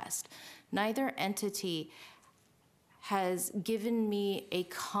request. Neither entity has given me a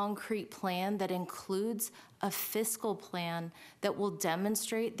concrete plan that includes a fiscal plan that will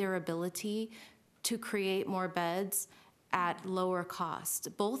demonstrate their ability to create more beds at lower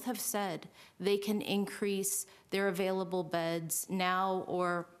cost. Both have said they can increase their available beds now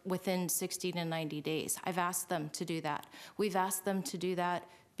or within 60 to 90 days. I've asked them to do that. We've asked them to do that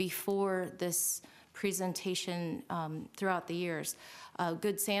before this presentation throughout the years.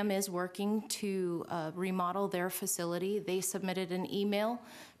 Good Sam is working to remodel their facility. They submitted an email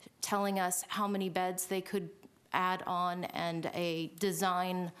telling us how many beds they could add on and a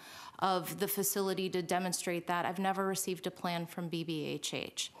design of the facility to demonstrate that. I've never received a plan from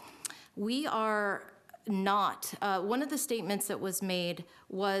BBHH. We are not, one of the statements that was made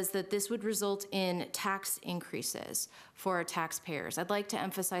was that this would result in tax increases for taxpayers. I'd like to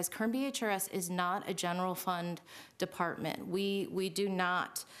emphasize Kern BHRS is not a general fund department. We do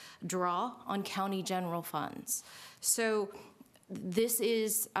not draw on county general funds. So this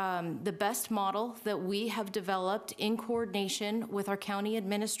is the best model that we have developed in coordination with our county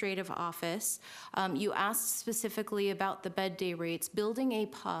administrative office. You asked specifically about the bed day rates. Building a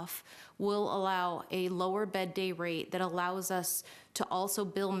PUF will allow a lower bed day rate that allows us to also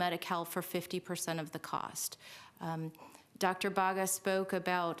bill Medi-Cal for 50% of the cost. Dr. Baga spoke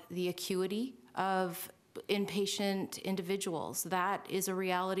about the acuity of inpatient individuals. That is a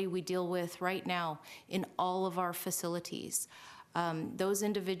reality we deal with right now in all of our facilities. Those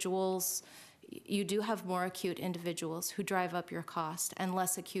individuals, you do have more acute individuals who drive up your cost and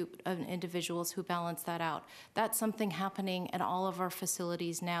less acute individuals who balance that out. That's something happening at all of our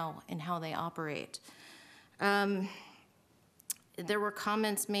facilities now in how they operate. There were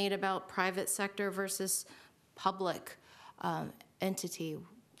comments made about private sector versus public entity.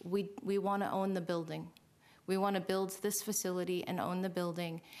 We want to own the building. We want to build this facility and own the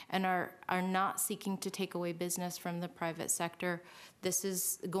building and are not seeking to take away business from the private sector. This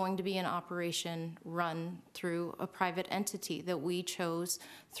is going to be an operation run through a private entity that we chose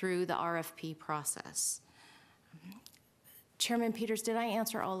through the RFP process. Chairman Peters, did I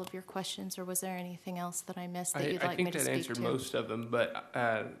answer all of your questions, or was there anything else that I missed that you'd like me to speak to? I think that answered most of them, but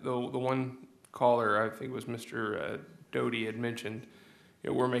the one caller, I think it was Mr. Doty, had mentioned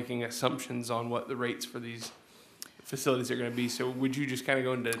we're making assumptions on what the rates for these facilities are going to be. So would you just kind of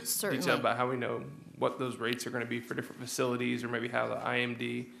go into detail about how we know what those rates are going to be for different facilities, or maybe how the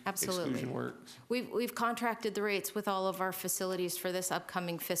IMD exclusion works? We've contracted the rates with all of our facilities for this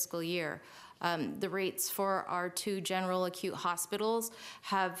upcoming fiscal year. The rates for our 2 general acute hospitals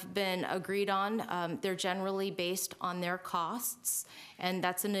have been agreed on. They're generally based on their costs, and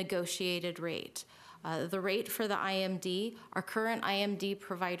that's a negotiated rate. The rate for the IMD, our current IMD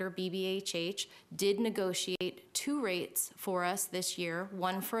provider, BBHH, did negotiate 2 rates for us this year,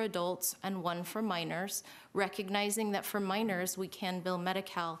 one for adults and one for minors, recognizing that for minors we can bill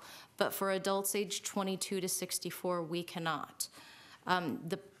Medi-Cal, but for adults aged 22 to 64 we cannot.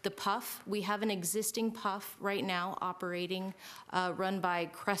 The PUF, we have an existing PUF right now operating, run by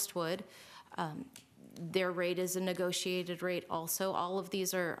Crestwood. Their rate is a negotiated rate also. All of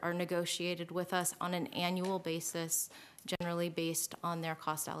these are negotiated with us on an annual basis, generally based on their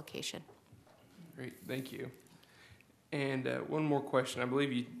cost allocation. Great, thank you. And one more question. I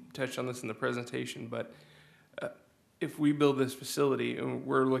believe you touched on this in the presentation, but if we build this facility and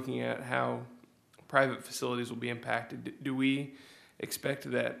we're looking at how private facilities will be impacted, do we expect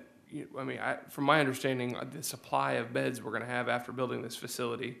that, from my understanding, the supply of beds we're going to have after building this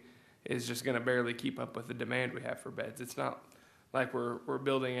facility is just going to barely keep up with the demand we have for beds. It's not like we're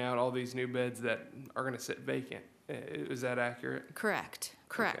building out all these new beds that are going to sit vacant. Is that accurate? Correct.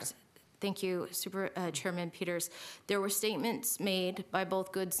 Okay. Thank you, Chairman Peters. There were statements made by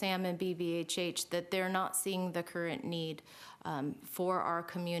both Good Sam and BBHH that they're not seeing the current need for our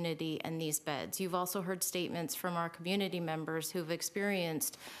community and these beds. You've also heard statements from our community members who've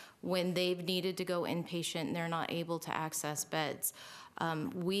experienced when they've needed to go inpatient and they're not able to access beds.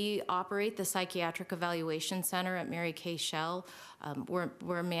 We operate the Psychiatric Evaluation Center at Mary Kay Shell.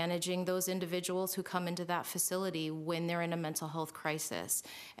 We're managing those individuals who come into that facility when they're in a mental health crisis.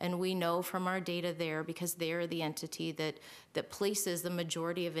 And we know from our data there, because they're the entity that places the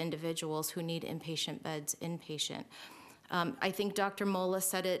majority of individuals who need inpatient beds inpatient. I think Dr. Mola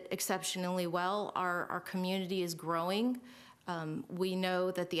said it exceptionally well. Our community is growing. We know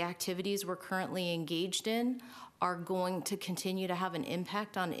that the activities we're currently engaged in are going to continue to have an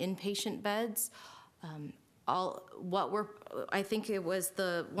impact on inpatient beds. I think it was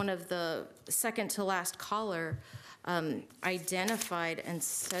one of the second to last caller identified and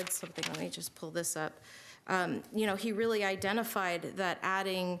said something. Let me just pull this up. He really identified that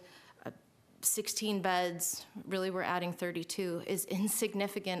adding 16 beds, really we're adding 32, is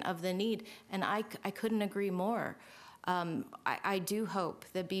insignificant of the need, and I couldn't agree more. I do hope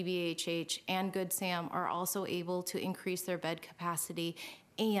that BBHH and Good Sam are also able to increase their bed capacity,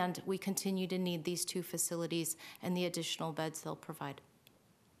 and we continue to need these 2 facilities and the additional beds they'll provide.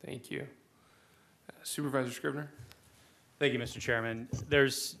 Thank you. Supervisor Scrivener? Thank you, Mr. Chairman.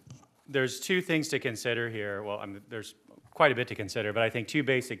 There's 2 things to consider here. Well, there's quite a bit to consider, but I think 2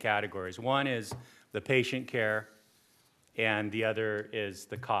 basic categories. One is the patient care, and the other is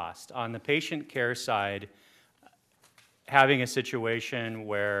the cost. On the patient care side, having a situation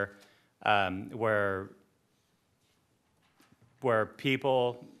where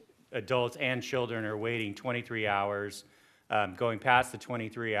people, adults and children, are waiting 23 hours, going past the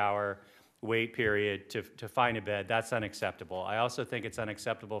 23-hour wait period to find a bed, that's unacceptable. I also think it's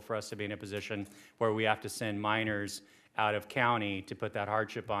unacceptable for us to be in a position where we have to send minors out of county to put that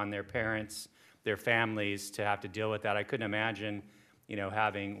hardship on their parents, their families, to have to deal with that. I couldn't imagine,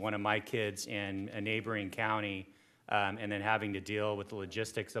 having one of my kids in a neighboring county and then having to deal with the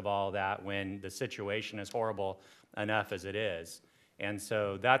logistics of all that when the situation is horrible enough as it is. And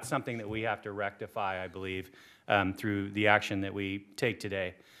so that's something that we have to rectify, I believe, through the action that we take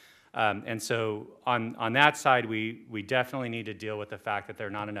today. And so on that side, we definitely need to deal with the fact that there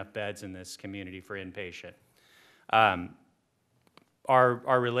are not enough beds in this community for inpatient.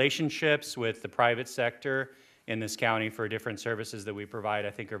 Our relationships with the private sector in this county for different services that we provide,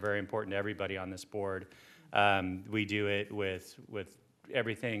 I think, are very important to everybody on this board. We do it with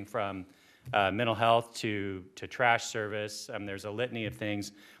everything from mental health to trash service. There's a litany of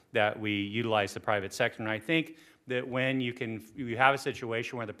things that we utilize the private sector. And I think that when you have a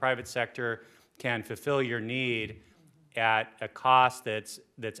situation where the private sector can fulfill your need at a cost that's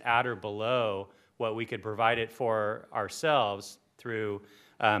at or below what we could provide it for ourselves through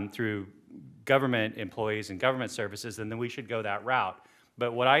government employees and government services, then we should go that route.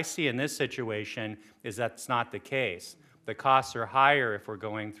 But what I see in this situation is that's not the case. The costs are higher if we're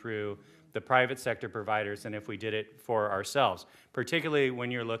going through the private sector providers than if we did it for ourselves, particularly when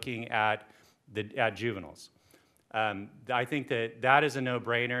you're looking at juveniles. I think that is a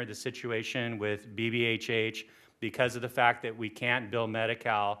no-brainer. The situation with BBHH because of the fact that we can't bill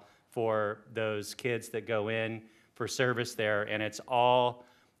Medi-Cal for those kids that go in for service there, and it's all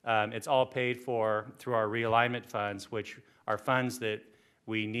paid for through our realignment funds, which are funds that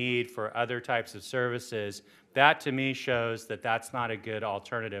we need for other types of services. That to me shows that that's not a good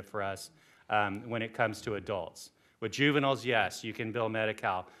alternative for us when it comes to adults. With juveniles, yes, you can bill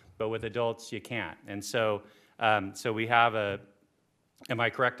Medi-Cal, but with adults, you can't. And so, so we have am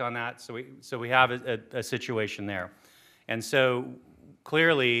I correct on that? So we have a situation there. And so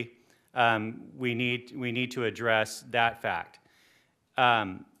clearly, we need to address that fact.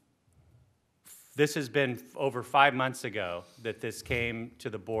 This has been over 5 months ago that this came to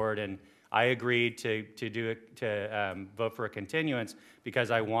the board, and I agreed to vote for a continuance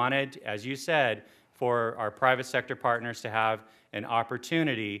because I wanted, as you said, for our private sector partners to have an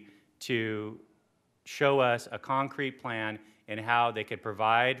opportunity to show us a concrete plan and how they could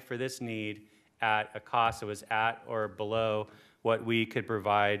provide for this need at a cost that was at or below what we could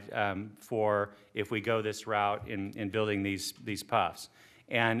provide for if we go this route in building these PUFs.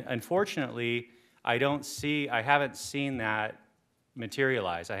 And unfortunately, I haven't seen that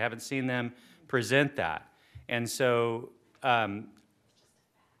materialize. I haven't seen them present that. And so I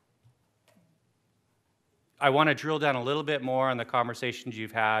want to drill down a little bit more on the conversations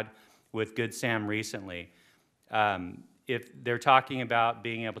you've had with Good Sam recently. If they're talking about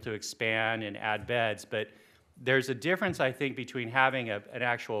being able to expand and add beds, but there's a difference, I think, between having an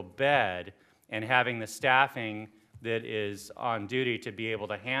actual bed and having the staffing that is on duty to be able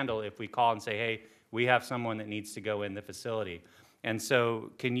to handle if we call and say, hey, we have someone that needs to go in the facility. And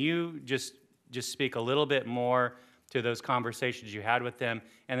so can you just speak a little bit more to those conversations you had with them,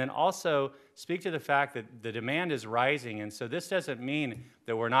 and then also speak to the fact that the demand is rising, and so this doesn't mean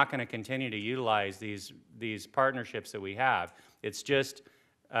that we're not going to continue to utilize these partnerships that we have. It's just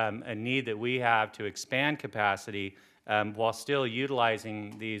a need that we have to expand capacity while still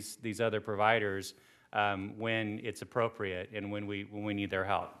utilizing these other providers when it's appropriate and when we need their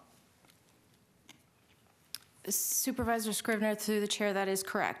help. Supervisor Scrivener, through the chair, that is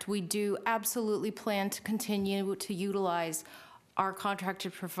correct. We do absolutely plan to continue to utilize our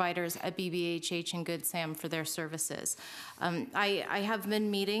contracted providers at BBHH and Good Sam for their services. I have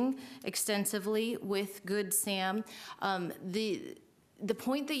been meeting extensively with Good Sam. The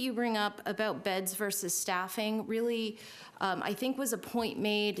point that you bring up about beds versus staffing really, I think, was a point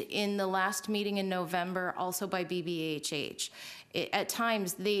made in the last meeting in November, also by BBHH. At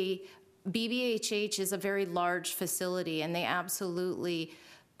times, BBHH is a very large facility, and they absolutely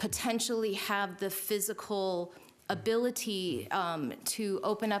potentially have the physical ability to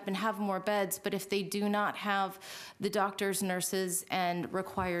open up and have more beds, but if they do not have the doctors, nurses, and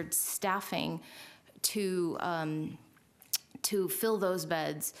required staffing to fill those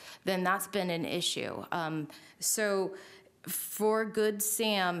beds, then that's been an issue. So for Good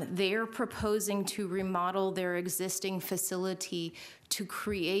Sam, they're proposing to remodel their existing facility to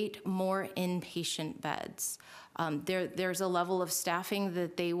create more inpatient beds. There's a level of staffing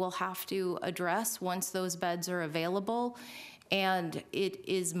that they will have to address once those beds are available, and it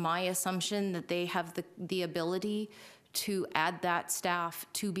is my assumption that they have the ability to add that staff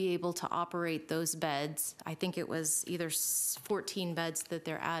to be able to operate those beds. I think it was either 14 beds that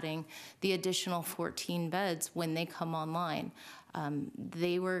they're adding, the additional 14 beds when they come online.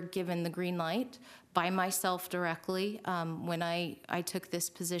 They were given the green light by myself directly when I took this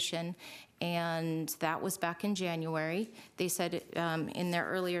position, and that was back in January. They said in their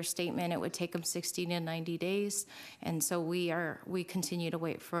earlier statement it would take them 60 to 90 days, and so we continue to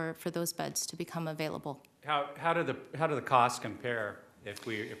wait for those beds to become available. How do the costs compare if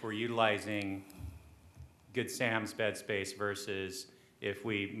we're utilizing Good Sam's bed space versus if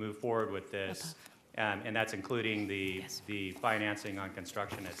we move forward with this? And that's including the financing on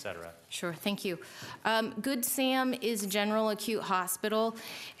construction, et cetera. Sure, thank you. Good Sam is a general acute hospital.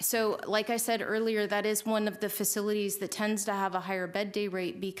 So like I said earlier, that is one of the facilities that tends to have a higher bed day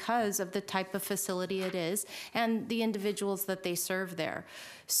rate because of the type of facility it is and the individuals that they serve there.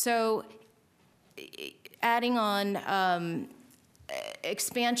 So adding on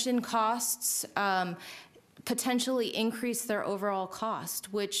expansion costs, potentially increase their overall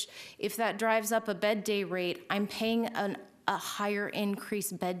cost, which if that drives up a bed day rate, I'm paying a higher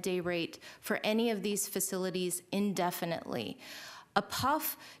increased bed day rate for any of these facilities indefinitely. A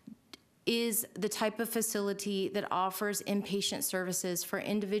PUF is the type of facility that offers inpatient services for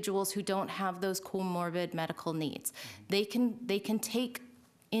individuals who don't have those comorbid medical needs. They can take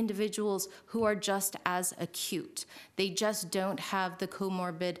individuals who are just as acute. They just don't have the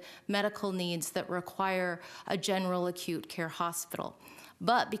comorbid medical needs that require a general acute care hospital.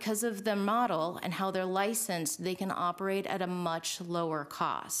 But because of the model and how they're licensed, they can operate at a much lower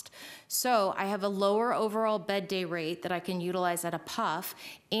cost. So I have a lower overall bed day rate that I can utilize at a PUF,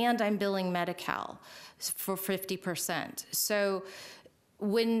 and I'm billing Medi-Cal for 50%. So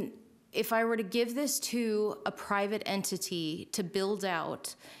if I were to give this to a private entity to build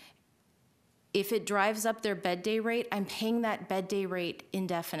out, if it drives up their bed day rate, I'm paying that bed day rate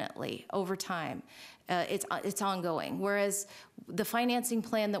indefinitely over time. It's ongoing. Whereas the financing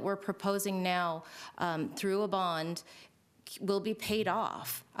plan that we're proposing now through a bond will be paid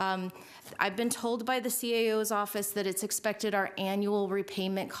off. I've been told by the CAO's office that it's expected our annual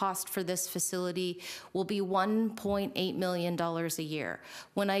repayment cost for this facility will be $1.8 million a year.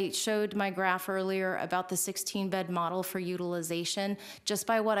 When I showed my graph earlier about the 16-bed model for utilization, just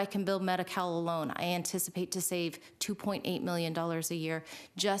by what I can build Medi-Cal alone, I anticipate to save $2.8 million a year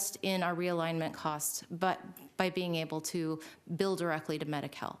just in our realignment costs, but by being able to bill directly to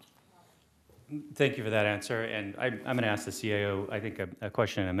Medi-Cal. Thank you for that answer, and I'm going to ask the CAO, I think, a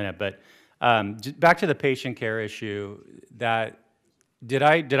question in a minute. But back to the patient care issue. That did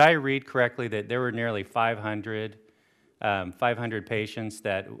I read correctly that there were nearly 500 patients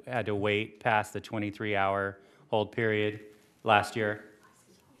that had to wait past the 23-hour hold period last year?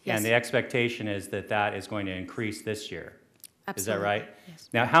 Yes. And the expectation is that that is going to increase this year. Absolutely. Is that right? Yes.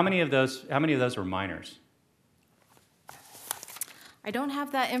 Now, how many of those were minors? I don't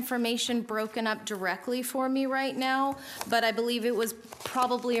have that information broken up directly for me right now, but I believe it was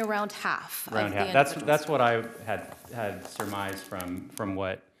probably around half. Around half. That's what I had surmised from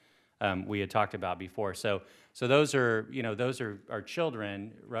what we had talked about before. So those are our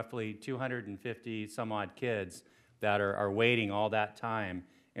children, roughly 250 some odd kids that are waiting all that time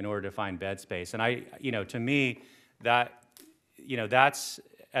in order to find bed space. And to me, that's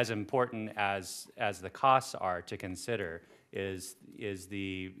as important as the costs are to consider. Is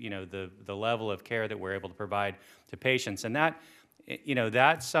the level of care that we're able to provide to patients, and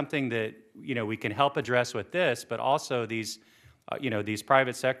that's something that we can help address with this, but also these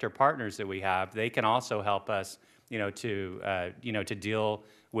private sector partners that we have, they can also help us to deal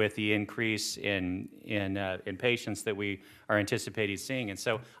with the increase in patients that we are anticipating seeing. And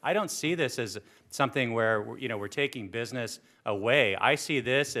so I don't see this as something where we're taking business away. I see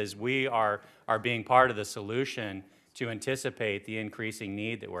this as we are being part of the solution to anticipate the increasing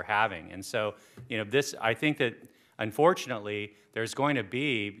need that we're having. And so, I think that unfortunately there's going to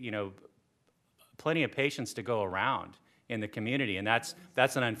be, plenty of patients to go around in the community, and that's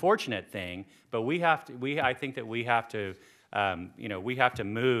an unfortunate thing. But I think that we have to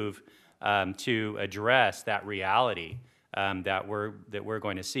move to address that reality that we're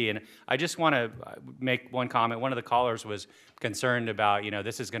going to see. And I just want to make one comment. One of the callers was concerned about,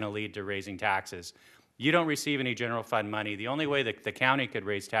 this is going to lead to raising taxes. You don't receive any general fund money. The only way that the county could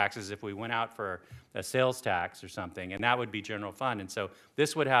raise taxes is if we went out for a sales tax or something, and that would be general fund. And so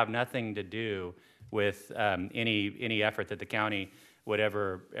this would have nothing to do with any effort that the county would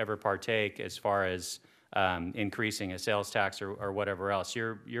ever partake as far as increasing a sales tax or whatever else.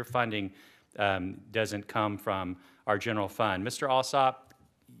 Your funding doesn't come from our general fund. Mr. Alsop,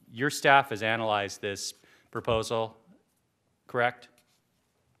 your staff has analyzed this proposal, correct?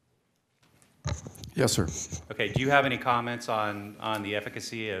 Yes, sir. Okay, do you have any comments on the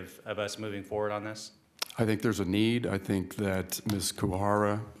efficacy of us moving forward on this? I think there's a need. I think that Ms.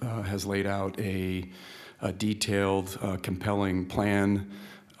 Kuhara has laid out a detailed, compelling plan.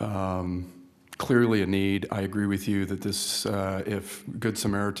 Clearly a need. I agree with you that this, if Good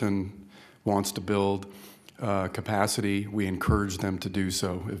Samaritan wants to build capacity, we encourage them to do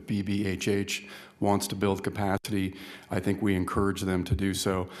so. If BBHH wants to build capacity, I think we encourage them to do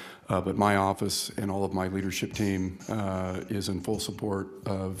so. But my office and all of my leadership team is in full support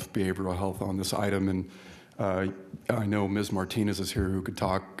of behavioral health on this item. And I know Ms. Martinez is here who could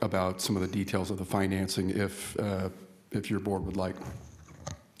talk about some of the details of the financing if your board would like.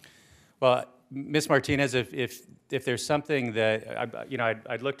 Well, Ms. Martinez, if there's something that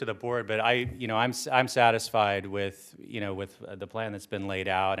I'd look to the board, but I'm satisfied with the plan that's been laid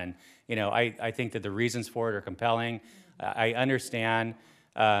out, and I think that the reasons for it are compelling. I understand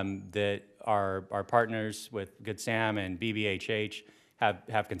that our partners with Good Sam and BBHH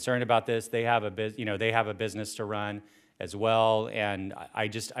have concern about this. They have a business to run as well, and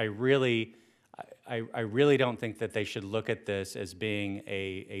I really don't think that they should look at this as being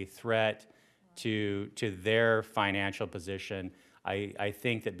a threat to their financial position. I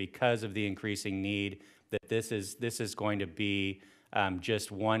think that because of the increasing need, that this is going to be just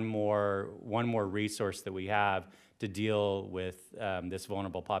one more resource that we have to deal with this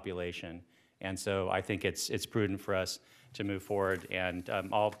vulnerable population. And so I think it's prudent for us to move forward. And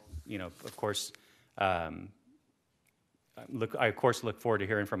I'll, of course, I of course look forward to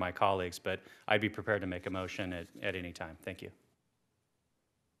hearing from my colleagues, but I'd be prepared to make a motion at any time. Thank you.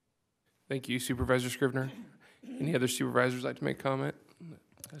 Thank you, Supervisor Scrivener. Any other supervisors like to make comment?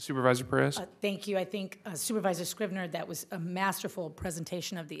 Supervisor Perez? Thank you. I think Supervisor Scrivener, that was a masterful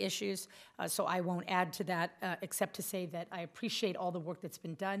presentation of the issues, so I won't add to that except to say that I appreciate all the work that's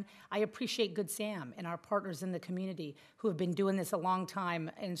been done. I appreciate Good Sam and our partners in the community who have been doing this a long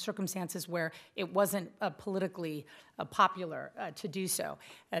time in circumstances where it wasn't politically popular to do so.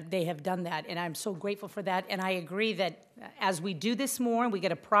 They have done that, and I'm so grateful for that. And I agree that as we do this more and we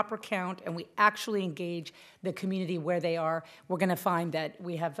get a proper count and we actually engage the community where they are, we're going to find that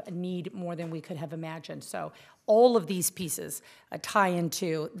we have a need more than we could have imagined. So all of these pieces tie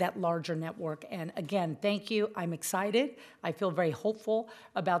into that larger network. And again, thank you. I'm excited. I feel very hopeful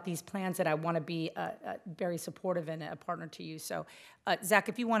about these plans, and I want to be very supportive and a partner to you. So, Zach,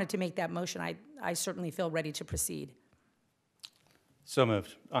 if you wanted to make that motion, I certainly feel ready to proceed. So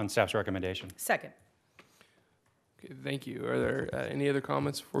moved on staff's recommendation. Second. Okay, thank you. Are there any other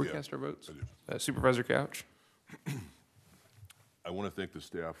comments before we cast our votes? Supervisor Couch? I want to thank the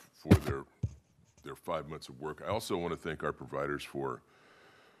staff for their 5 months of work. I also want to thank our providers for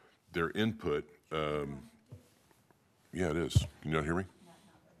their input. Yeah, it is. Can you not hear me?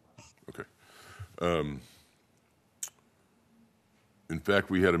 Okay. In fact,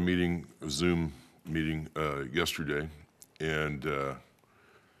 we had a Zoom meeting yesterday, and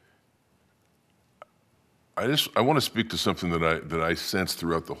I want to speak to something that I sensed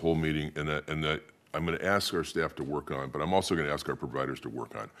throughout the whole meeting, and that I'm going to ask our staff to work on, but I'm also going to ask our providers to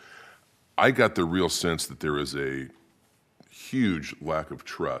work on. I got the real sense that there is a huge lack of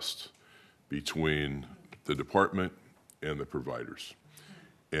trust between the department and the providers.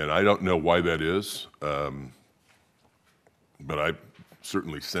 And I don't know why that is, but I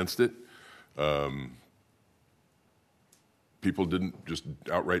certainly sensed it. People didn't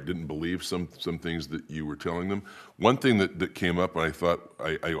outright believe some things that you were telling them. One thing that came up, and I thought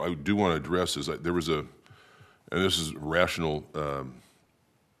I do want to address, is there was and this is rational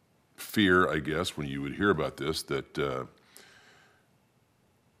fear, I guess, when you would hear about this, that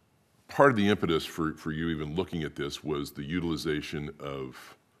part of the impetus for you even looking at this was the utilization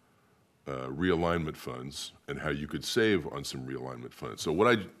of realignment funds and how you could save on some realignment funds. So what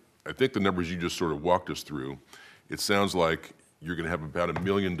I think the numbers you just sort of walked us through, it sounds like you're going to have about $1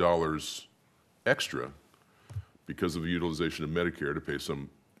 million extra because of the utilization of Medicare to pay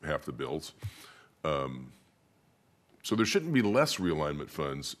half the bills. So there shouldn't be less realignment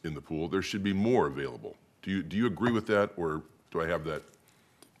funds in the pool. There should be more available. Do you agree with that, or do I have that?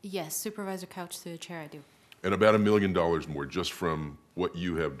 Yes, Supervisor Couch, through the chair, I do. And about $1 million more just from what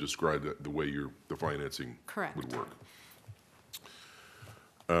you have described, the way the financing Correct. Would work.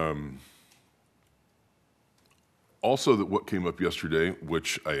 Also, that what came up yesterday,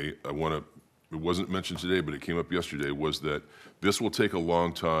 which it wasn't mentioned today, but it came up yesterday, was that this will take a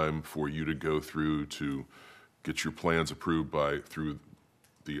long time for you to go through to get your plans approved through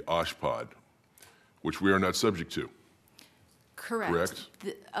the OSHPOD, which we are not subject to. Correct.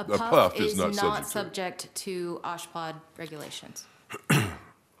 A PUF PUF is is not not subject subject to OSHPOD regulations.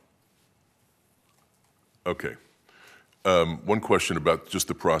 Okay. One question about just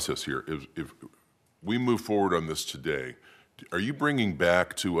the process here. If we move forward on this today, are you bringing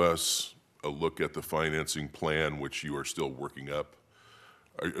back to us a look at the financing plan, which you are still working up?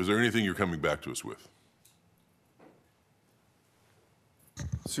 Is there anything you're coming back to us with?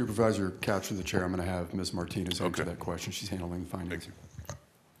 Supervisor Couch, through the chair, I'm going to have Ms. Martinez answer that question. She's handling the financing.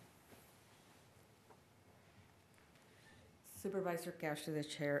 Supervisor Couch, to the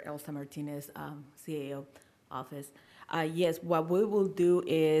chair, Elsa Martinez, CAO office. Yes, what we will do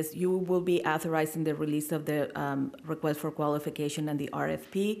is you will be authorizing the release of the request for qualification and the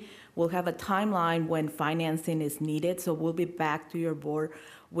RFP. We'll have a timeline when financing is needed, so we'll be back to your board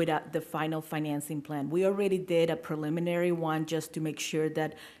with the final financing plan. We already did a preliminary one just to make sure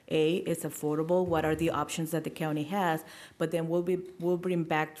that it's affordable, what are the options that the county has, but then we'll bring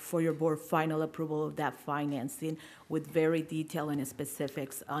back for your board final approval of that financing with very detailed and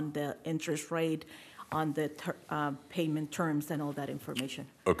specifics on the interest rate, on the payment terms and all that information.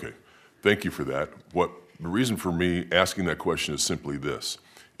 Okay, thank you for that. The reason for me asking that question is simply this.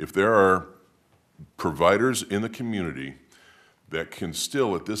 If there are providers in the community that can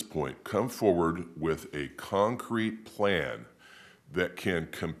still, at this point, come forward with a concrete plan that can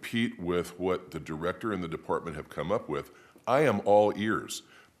compete with what the director and the department have come up with, I am all ears.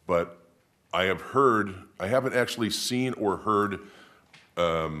 But I haven't actually seen or heard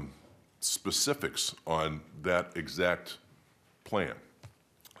specifics on that exact plan.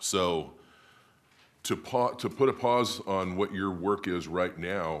 So to put a pause on what your work is right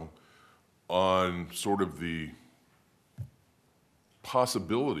now on sort of the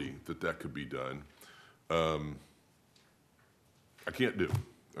possibility that that could be done, I can't do,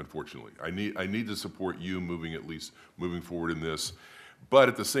 unfortunately. I need to support you moving forward in this. But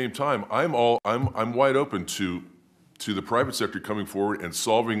at the same time, I'm wide open to the private sector coming forward and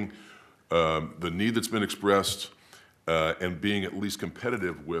solving the need that's been expressed and being at least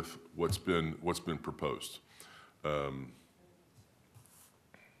competitive with what's been proposed.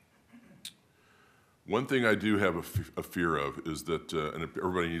 One thing I do have a fear of is that, and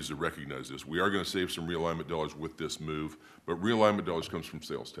everybody needs to recognize this, we are going to save some realignment dollars with this move, but realignment dollars comes from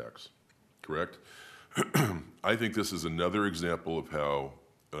sales tax, correct? I think this is another example of how,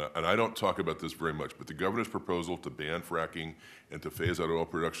 and I don't talk about this very much, but the governor's proposal to ban fracking and to phase out oil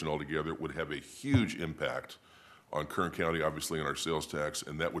production altogether would have a huge impact on Kern County, obviously, on our sales tax,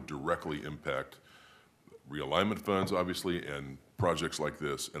 and that would directly impact realignment funds, obviously, and projects like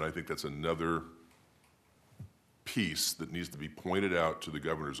this. And I think that's another piece that needs to be pointed out to the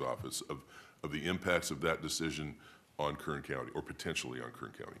governor's office of the impacts of that decision on Kern County, or potentially on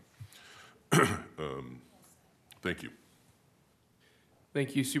Kern County. Thank you.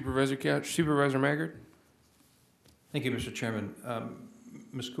 Thank you, Supervisor Couch. Supervisor Maggard? Thank you, Mr. Chairman.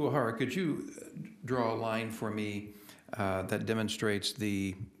 Ms. Kuwahara, could you draw a line for me that demonstrates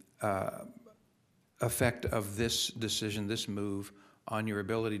the effect of this decision, this move, on your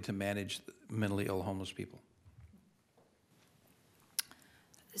ability to manage mentally ill homeless people?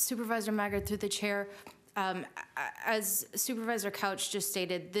 Supervisor Maggard, through the chair, as Supervisor Couch just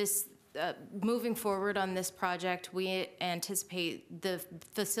stated, this moving forward on this project, we anticipate the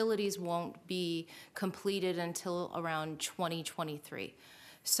facilities won't be completed until around 2023.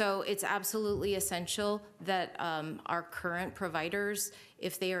 So it's absolutely essential that our current providers,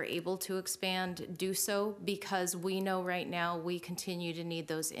 if they are able to expand, do so, because we know right now we continue to need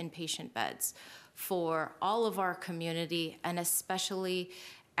those inpatient beds for all of our community, and especially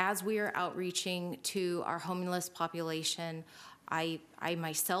as we are outreaching to our homeless population. I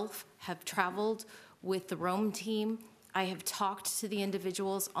myself have traveled with the Rome team. I have talked to the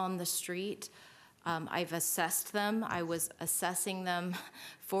individuals on the street. I've assessed them. I was assessing them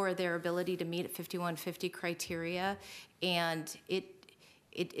for their ability to meet 5150 criteria, and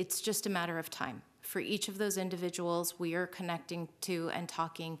it's just a matter of time. For each of those individuals we are connecting to and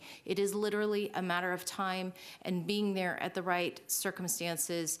talking, it is literally a matter of time and being there at the right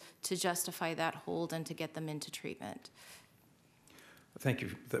circumstances to justify that hold and to get them into treatment. Thank you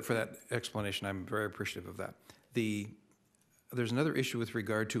for that explanation. I'm very appreciative of that. There's another issue with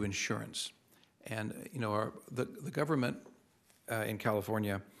regard to insurance. And the government in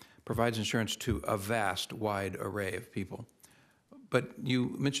California provides insurance to a vast, wide array of people. But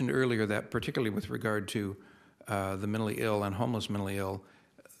you mentioned earlier that, particularly with regard to the mentally ill and homeless mentally ill,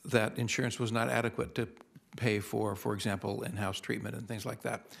 that insurance was not adequate to pay for example, in-house treatment and things like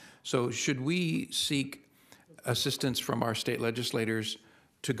that. So should we seek assistance from our state legislators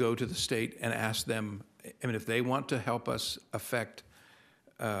to go to the state and ask them, if they want to help us affect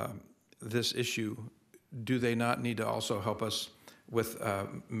this issue, do they not need to also help us with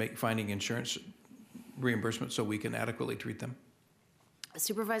finding insurance reimbursement so we can adequately treat them?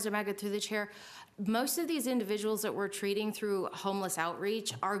 Supervisor Maggard, through the chair, most of these individuals that we're treating through homeless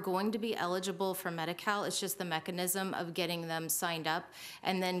outreach are going to be eligible for Medi-Cal. It's just the mechanism of getting them signed up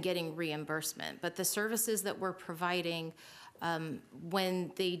and then getting reimbursement. But the services that we're providing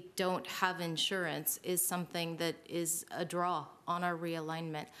when they don't have insurance is something that is a draw on our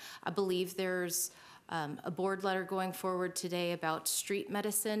realignment. I believe there's a board letter going forward today about street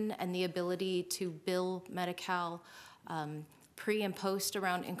medicine and the ability to bill Medi-Cal pre and post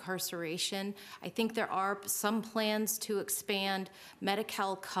around incarceration. I think there are some plans to expand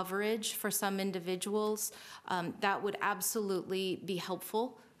Medi-Cal coverage for some individuals. That would absolutely be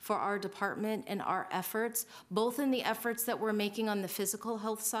helpful for our department and our efforts, both in the efforts that we're making on the physical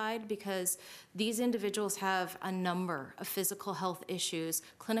health side, because these individuals have a number of physical health issues.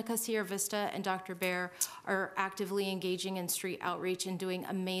 Clinica Sierra Vista and Dr. Bear are actively engaging in street outreach and doing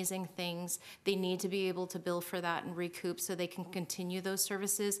amazing things. They need to be able to bill for that and recoup so they can continue those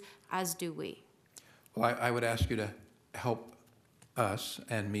services, as do we. Well, I would ask you to help us,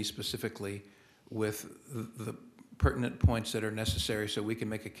 and me specifically, with the pertinent points that are necessary so we can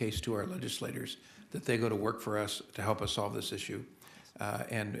make a case to our legislators that they go to work for us to help us solve this issue.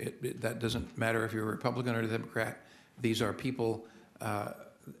 And that doesn't matter if you're a Republican or a Democrat. These are people,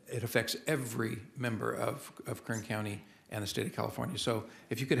 it affects every member of Kern County, and the state of California. So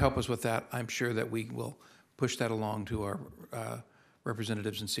if you could help us with that, I'm sure that we will push that along to our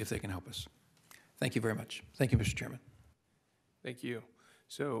representatives and see if they can help us. Thank you very much. Thank you, Mr. Chairman. Thank you.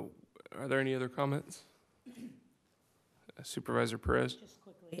 So are there any other comments? Supervisor Perez? Just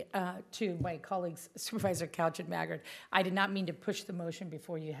quickly, to my colleagues, Supervisor Couch and Maggard, I did not mean to push the motion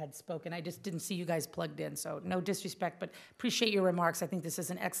before you had spoken. I just didn't see you guys plugged in, so no disrespect, but appreciate your remarks. I think this is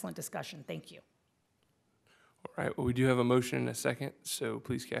an excellent discussion. Thank you. All right, well, we do have a motion and a second, so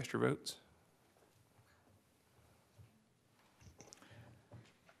please cast your votes.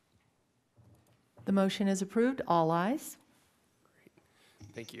 The motion is approved. All ayes.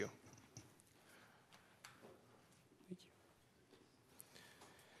 Thank you.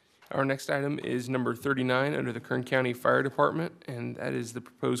 Our next item is number 39 under the Kern County Fire Department, and that is the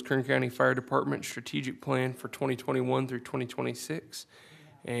proposed Kern County Fire Department strategic plan for 2021 through 2026.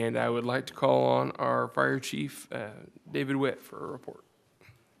 And I would like to call on our Fire Chief, David Witt, for a report.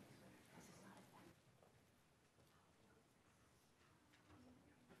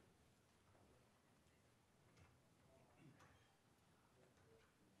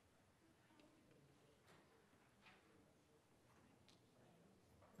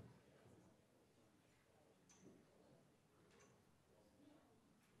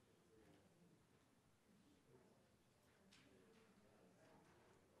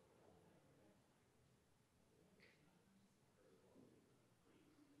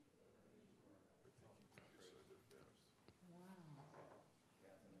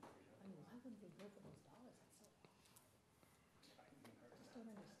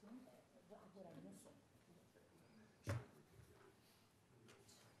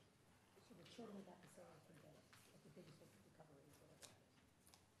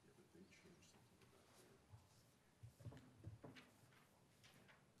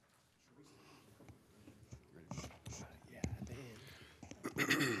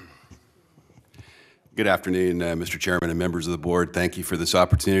 Good afternoon, Mr. Chairman and members of the board. Thank you for this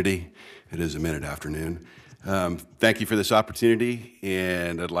opportunity. It is a minute afternoon. Thank you for this opportunity,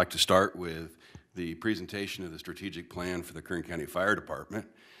 and I'd like to start with the presentation of the strategic plan for the Kern County Fire Department.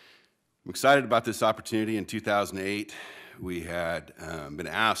 I'm excited about this opportunity. In 2008, we had been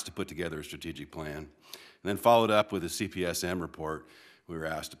asked to put together a strategic plan, and then followed up with a CPSM report. We were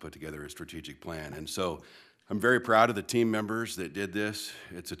asked to put together a strategic plan, and so I'm very proud of the team members that did this.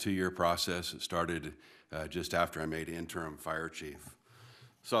 It's a 2-year process. It started just after I made interim fire chief.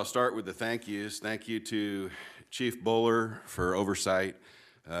 So I'll start with the thank yous. Thank you to Chief Bowler for oversight,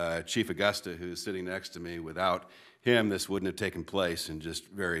 Chief Augusta, who's sitting next to me. Without him, this wouldn't have taken place, and just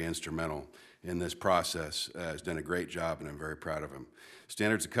very instrumental in this process. Has done a great job, and I'm very proud of him.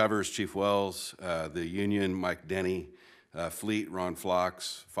 Standards of Covers, Chief Wells, the Union, Mike Denny, Fleet, Ron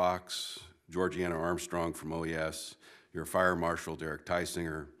Fox, Georgiana Armstrong from OES, your Fire Marshal, Derek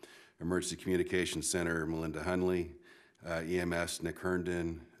Tysinger, Emergency Communications Center, Melinda Hunley, EMS, Nick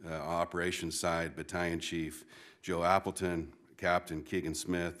Herndon, Operations Side, Battalion Chief, Joe Appleton, Captain Keegan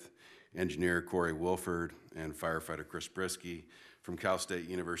Smith, Engineer Corey Wilford, and Firefighter Chris Brisky. From Cal State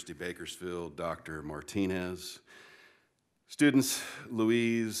University Bakersfield, Dr. Martinez. Students,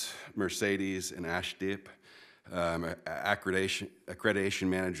 Louise, Mercedes, and Ashdeep. Accreditation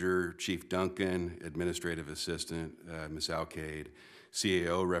Manager, Chief Duncan, Administrative Assistant, Ms. Alcade,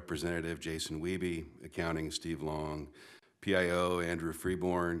 CAO Representative, Jason Wiebe, Accounting, Steve Long, PIO, Andrew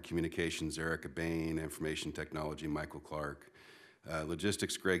Freeborn, Communications, Erica Bain, Information Technology, Michael Clark,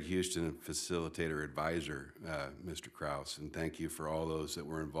 Logistics, Greg Houston, and Facilitator Advisor, Mr. Kraus. And thank you for all those that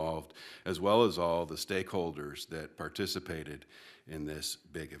were involved, as well as all the stakeholders that participated in this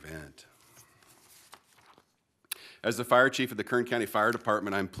big event. As the Fire Chief of the Kern County Fire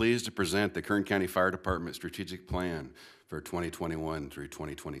Department, I'm pleased to present the Kern County Fire Department Strategic Plan for 2021 through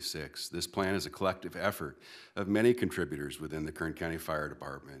 2026. This plan is a collective effort of many contributors within the Kern County Fire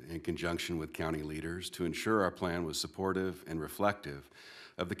Department in conjunction with county leaders to ensure our plan was supportive and reflective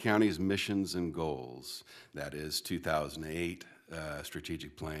of the county's missions and goals. That is 2008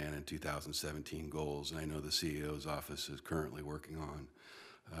 strategic plan and 2017 goals. And I know the CEO's office is currently working on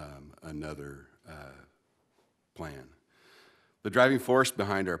another plan. The driving force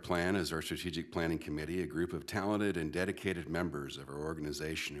behind our plan is our Strategic Planning Committee, a group of talented and dedicated members of our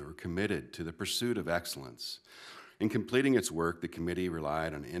organization who are committed to the pursuit of excellence. In completing its work, the committee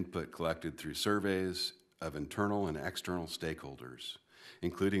relied on input collected through surveys of internal and external stakeholders,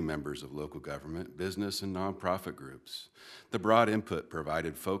 including members of local government, business, and nonprofit groups. The broad input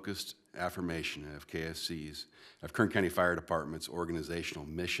provided focused affirmation of Kern County Fire Department's organizational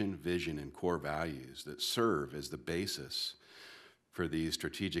mission, vision, and core values that serve as the basis for these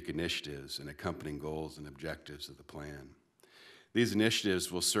strategic initiatives and accompanying goals and objectives of the plan. These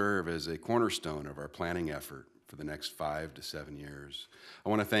initiatives will serve as a cornerstone of our planning effort for the next 5 to 7 years. I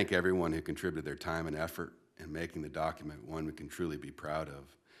want to thank everyone who contributed their time and effort in making the document one we can truly be proud of.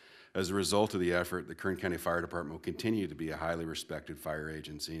 As a result of the effort, the Kern County Fire Department will continue to be a highly respected fire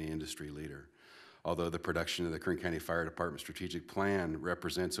agency and industry leader. Although the production of the Kern County Fire Department strategic plan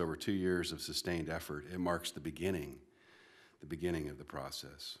represents over 2 years of sustained effort, it marks the beginning of the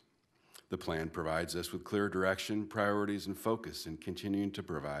process. The plan provides us with clear direction, priorities, and focus in continuing to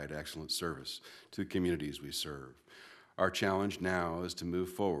provide excellent service to the communities we serve. Our challenge now is to move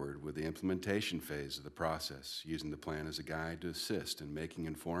forward with the implementation phase of the process, using the plan as a guide to assist in making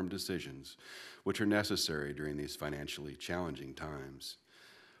informed decisions which are necessary during these financially challenging times.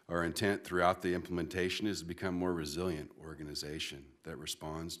 Our intent throughout the implementation is to become a more resilient organization that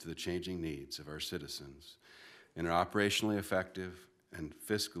responds to the changing needs of our citizens in an operationally effective and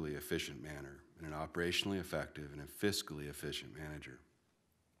fiscally efficient manner.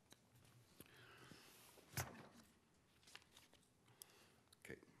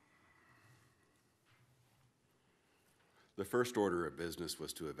 Okay. The first order of business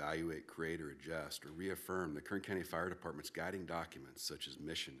was to evaluate, create, or adjust, or reaffirm the Kern County Fire Department's guiding documents such as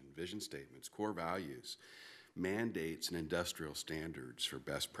mission and vision statements, core values, mandates, and industrial standards for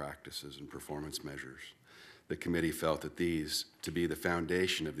best practices and performance measures. The committee felt that these to be the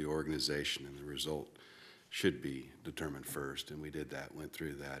foundation of the organization, and the result should be determined first, and we did that, went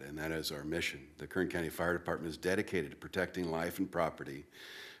through that, and that is our mission. The Kern County Fire Department is dedicated to protecting life and property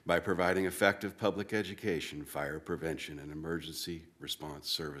by providing effective public education, fire prevention, and emergency response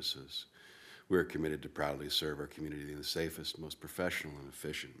services. We are committed to proudly serve our community in the safest, most professional, and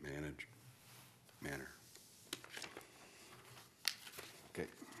efficient manner.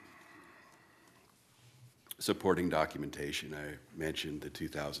 Supporting documentation. I mentioned the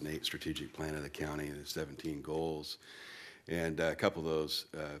 2008 strategic plan of the county and the 17 goals, and a couple of those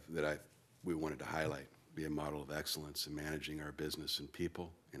that we wanted to highlight: be a model of excellence in managing our business and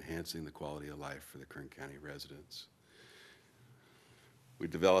people, enhancing the quality of life for the Kern County residents. We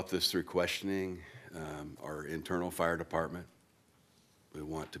developed this through questioning our internal fire department. We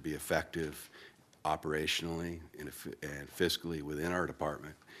want to be effective operationally and fiscally within our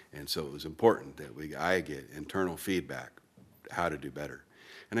department. And so it was important that I get internal feedback, how to do better,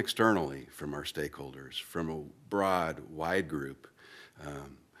 and externally from our stakeholders, from a broad, wide group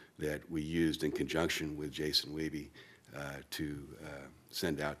that we used in conjunction with Jason Wiebe to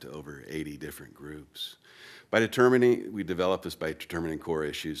send out to over 80 different groups. We developed this by determining core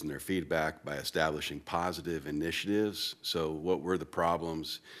issues and their feedback, by establishing positive initiatives. So what were the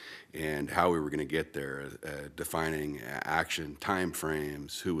problems and how we were going to get there, defining action, time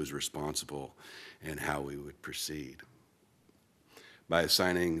frames, who was responsible, and how we would proceed. By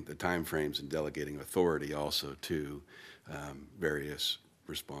assigning the time frames and delegating authority also to various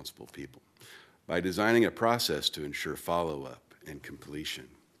responsible people. By designing a process to ensure follow-up and completion.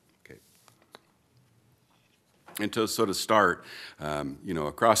 And so to start,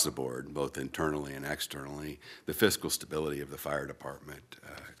 across the board, both internally and externally, the fiscal stability of the fire department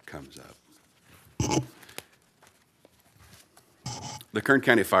comes up. The Kern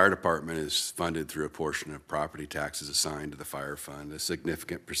County Fire Department is funded through a portion of property taxes assigned to the fire fund. A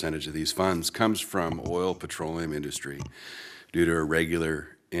significant percentage of these funds comes from oil petroleum industry. Due to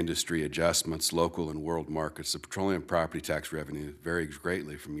irregular industry adjustments, local and world markets, the petroleum property tax revenue varies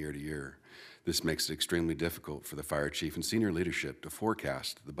greatly from year to year. This makes it extremely difficult for the fire chief and senior leadership to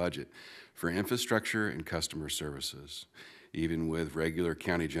forecast the budget for infrastructure and customer services. Even with regular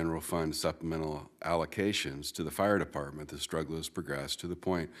county general fund supplemental allocations to the fire department, the struggle has progressed to the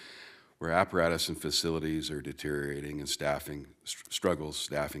point where apparatus and facilities are deteriorating and staffing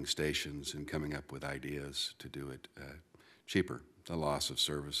stations and coming up with ideas to do it cheaper. The loss of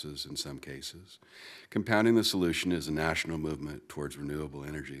services in some cases. Compounding the solution is a national movement towards renewable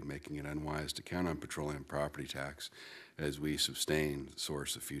energy, making it unwise to count on petroleum property tax as we sustain the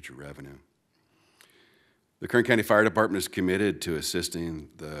source of future revenue. The Kern County Fire Department is committed to assisting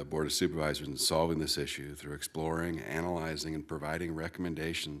the Board of Supervisors in solving this issue through exploring, analyzing, and providing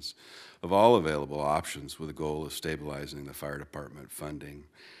recommendations of all available options with the goal of stabilizing the fire department funding.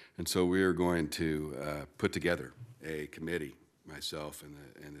 And so we are going to put together a committee, myself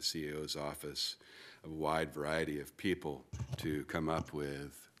and the CEO's office, a wide variety of people to come up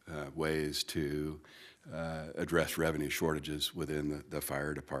with ways to address revenue shortages within the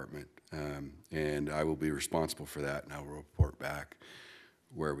fire department. And I will be responsible for that, and I will report back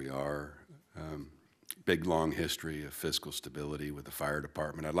where we are. big, long history of fiscal stability with the fire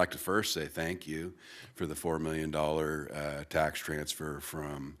department. I'd like to first say thank you for the $4 million tax transfer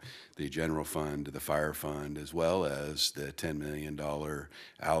from the general fund to the fire fund, as well as the $10 million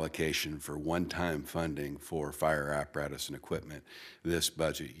allocation for one-time funding for fire apparatus and equipment this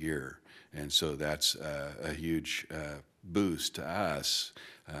budget year. And so that's a huge boost to us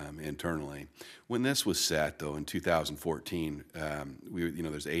internally. When this was set, though, in 2014,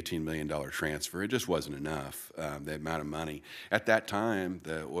 there's $18 million transfer. It just wasn't enough, the amount of money. At that time,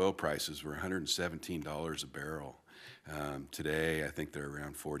 the oil prices were $117 a barrel. Today, I think they're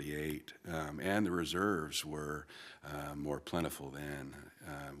around 48, and the reserves were more plentiful then.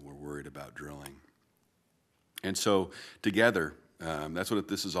 We're worried about drilling. And so together, that's what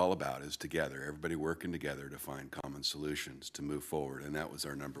this is all about, is together, everybody working together to find common solutions to move forward. And that was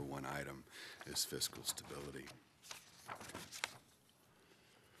our number one item, is fiscal stability.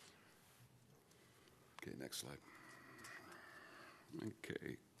 Okay, next slide.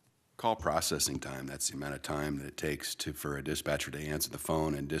 Okay. Call processing time, that's the amount of time that it takes for a dispatcher to answer the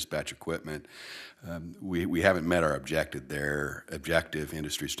phone and dispatch equipment. We haven't met our objective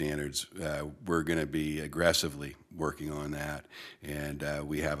industry standards. We're going to be aggressively working on that, and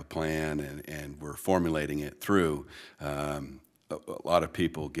we have a plan, and we're formulating it through a lot of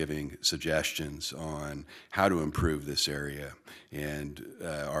people giving suggestions on how to improve this area, and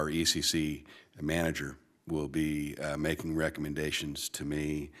our ECC manager will be making recommendations to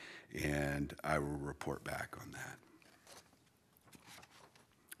me, and I will report back on that.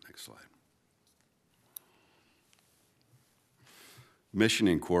 Next slide. Mission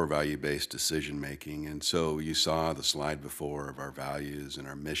and core value-based decision-making. And so you saw the slide before of our values and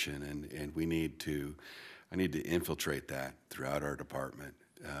our mission, and I need to infiltrate that throughout our department.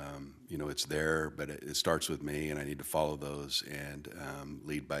 It's there, but it starts with me, and I need to follow those and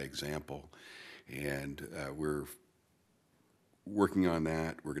lead by example. And we're working on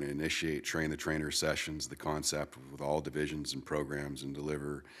that. We're going to initiate train-the-trainer sessions, the concept with all divisions and programs, and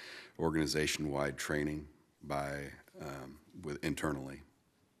deliver organization-wide training internally.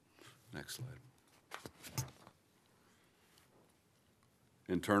 Next slide.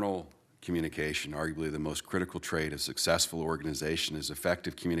 Internal communication, arguably the most critical trait of successful organization, is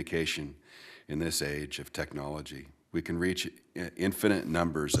effective communication in this age of technology. We can reach infinite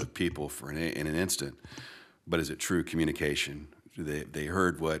numbers of people in an instant, but is it true communication? They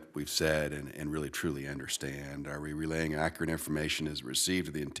heard what we've said and really truly understand? Are we relaying accurate information as received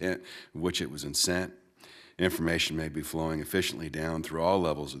to the intent of which it was sent? Information may be flowing efficiently down through all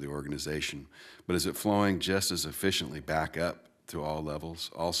levels of the organization, but is it flowing just as efficiently back up to all levels?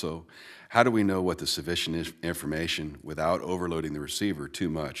 Also, how do we know what the sufficient information without overloading the receiver too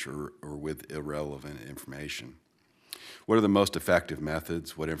much or with irrelevant information? What are the most effective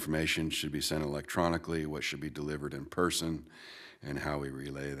methods? What information should be sent electronically? What should be delivered in person? And how we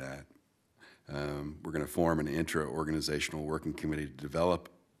relay that. We're going to form an intra-organizational working committee to develop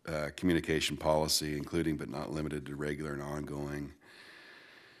communication policy, including but not limited to regular and ongoing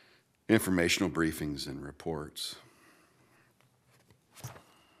informational briefings and reports.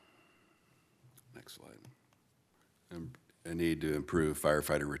 Next slide. A need to improve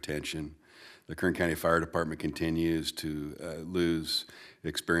firefighter retention. The Kern County Fire Department continues to lose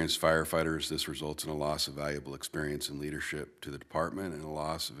experienced firefighters. This results in a loss of valuable experience and leadership to the department and a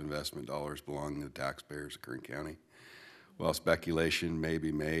loss of investment dollars belonging to the taxpayers of Kern County. While speculation may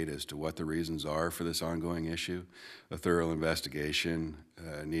be made as to what the reasons are for this ongoing issue, a thorough investigation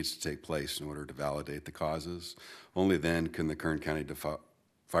needs to take place in order to validate the causes. Only then can the Kern County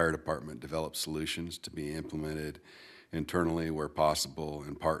Fire Department develop solutions to be implemented internally where possible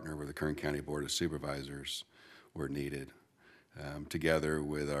and partner with the Kern County Board of Supervisors where needed. Together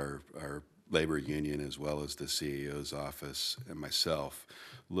with our labor union as well as the CEO's office and myself,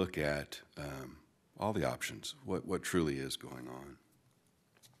 look at all the options, what truly is going on.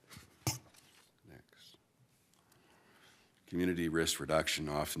 Next. Community risk reduction,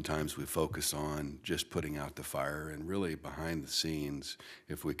 oftentimes we focus on just putting out the fire, and really behind the scenes,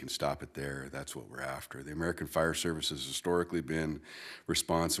 if we can stop it there, that's what we're after. The American Fire Service has historically been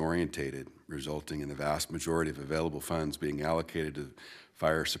response-orientated, resulting in the vast majority of available funds being allocated to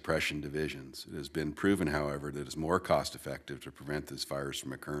fire suppression divisions. It has been proven, however, that it's more cost-effective to prevent these fires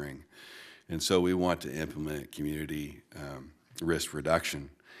from occurring. And so we want to implement community risk reduction,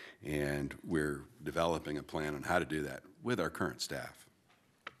 and we're developing a plan on how to do that with our current staff.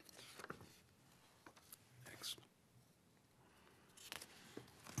 Next.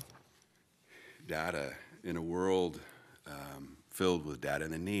 Data. In a world filled with data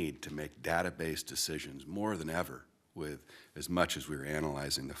and the need to make data-based decisions more than ever, with as much as we're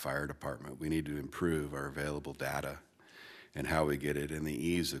analyzing the fire department. We need to improve our available data and how we get it and the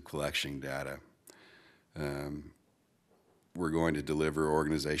ease of collecting data. We're going to deliver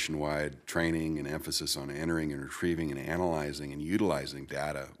organization-wide training and emphasis on entering and retrieving and analyzing and utilizing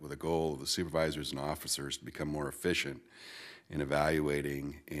data with a goal of the supervisors and officers to become more efficient in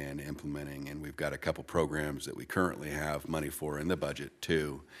evaluating and implementing. And we've got a couple programs that we currently have money for in the budget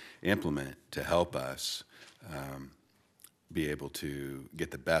to implement to help us be able to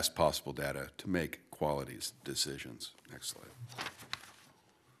get the best possible data to make quality decisions. Next slide.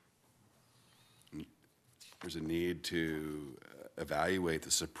 There's a need to evaluate the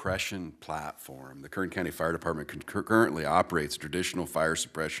suppression platform. The Kern County Fire Department currently operates a traditional fire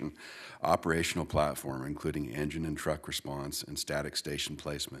suppression operational platform, including engine and truck response and static station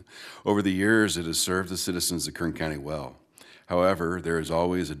placement. Over the years, it has served the citizens of Kern County well. However, there is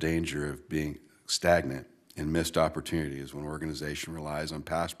always a danger of being stagnant and missed opportunities when an organization relies on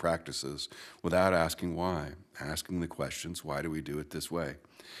past practices without asking why, asking the questions, why do we do it this way?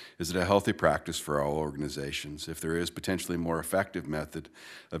 Is it a healthy practice for all organizations? If there is potentially a more effective method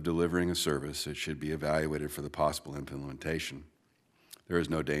of delivering a service, it should be evaluated for the possible implementation. There is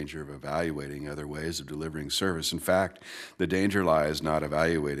no danger of evaluating other ways of delivering service. In fact, the danger lies not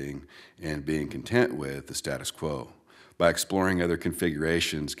evaluating and being content with the status quo. By exploring other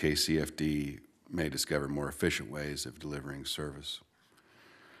configurations, KCFD may discover more efficient ways of delivering service.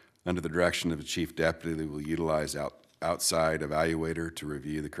 Under the direction of the Chief Deputy, we will utilize outside evaluator to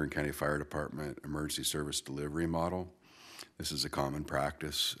review the Kern County Fire Department emergency service delivery model. This is a common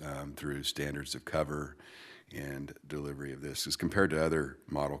practice through standards of cover and delivery of this as compared to other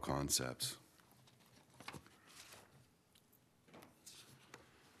model concepts.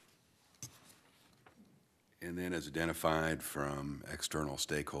 And then as identified from external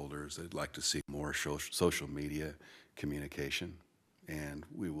stakeholders, I'd like to see more social media communication, and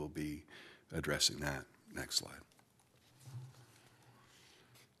we will be addressing that. Next slide.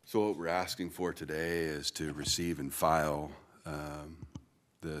 So what we're asking for today is to receive and file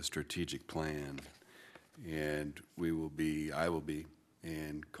the strategic plan, and I will be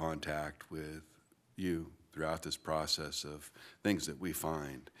in contact with you throughout this process of things that we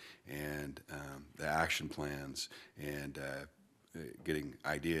find and the action plans and getting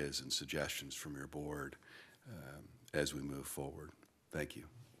ideas and suggestions from your board as we move forward. Thank you.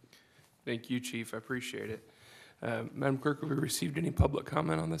 Thank you, Chief. I appreciate it. Madam Clerk, have we received any public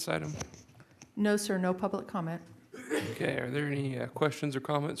comment on this item? No, sir, no public comment. Okay, are there any questions or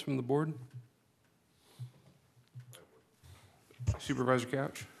comments from the board? Supervisor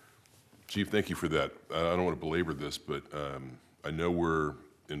Couch? Chief, thank you for that. I don't want to belabor this, but I know we're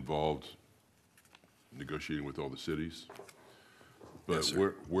involved negotiating with all the cities. But Yes,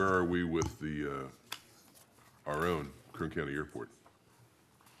 sir. where are we with the our own Kern County Airport?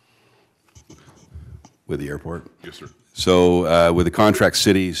 With the airport? Yes, sir. So with the contract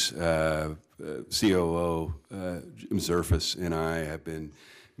cities, COO Jim Zerfus and I have been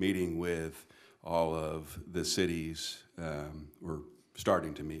meeting with all of the cities. We're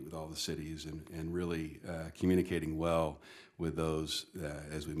starting to meet with all the cities and really communicating well with those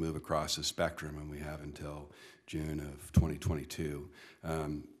as we move across the spectrum, and we have until June of 2022.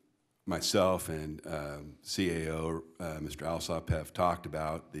 Myself and CAO, Mr. Alsop, have talked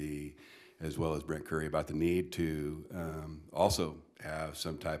about as well as Brent Curry, about the need to also have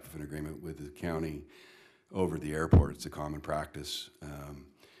some type of an agreement with the county over the airport. It's a common practice.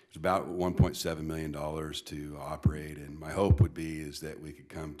 It's about $1.7 million to operate, and my hope would be is that we could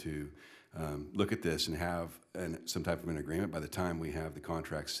come to look at this and have some type of an agreement by the time we have the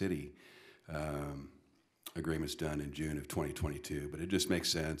contract city agreements done in June of 2022. But it just makes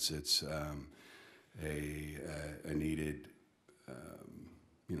sense. It's a needed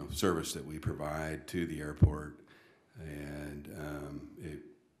service that we provide to the airport, and it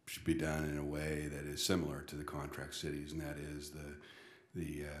should be done in a way that is similar to the contract cities, and that is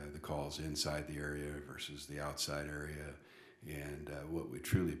the calls inside the area versus the outside area, and what we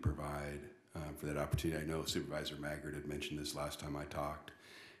truly provide for that opportunity. I know Supervisor Maggard had mentioned this last time I talked,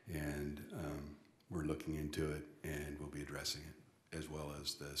 and we're looking into it, and we'll be addressing it, as well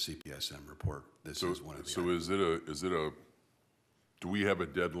as the CPSM report. This is one of the So is it a do we have a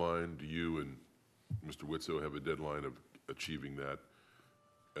deadline? Do you and Mr. Witso have a deadline of achieving that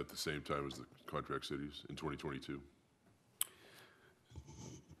at the same time as the contract cities in 2022?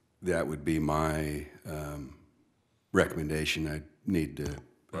 That would be my recommendation. I need to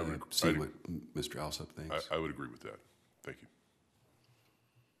see what Mr. Alsop thinks. I would agree with that. Thank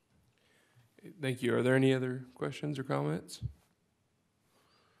you. Thank you. Are there any other questions or comments?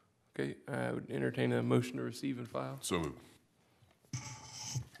 Okay, I would entertain a motion to receive and file. So moved.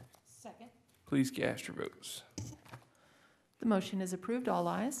 Second. Please cast your votes. The motion is approved. All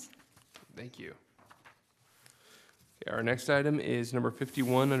ayes. Thank you. Okay, our next item is number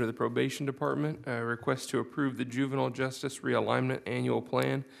 51 under the Probation Department, a request to approve the Juvenile Justice Realignment Annual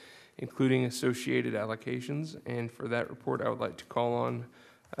Plan, including associated allocations. And for that report, I would like to call on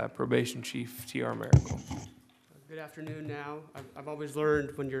Probation Chief T.R. Miracle. Good afternoon now. I've always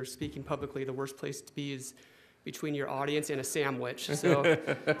learned when you're speaking publicly, the worst place to be is between your audience and a sandwich. So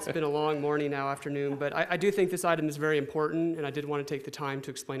it's been a long morning now, afternoon. But I do think this item is very important, and I did want to take the time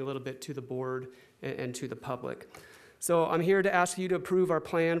to explain a little bit to the board and to the public. So I'm here to ask you to approve our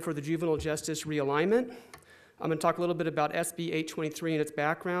plan for the juvenile justice realignment. I'm going to talk a little bit about SB 823 and its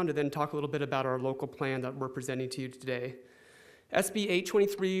background, and then talk a little bit about our local plan that we're presenting to you today. SB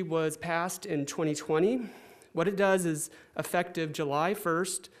 823 was passed in 2020. What it does is, effective July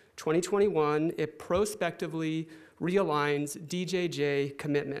 1st, 2021, it prospectively realigns DJJ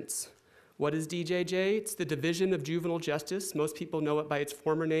commitments. What is DJJ? It's the Division of Juvenile Justice. Most people know it by its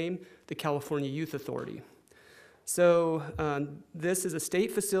former name, the California Youth Authority. So this is a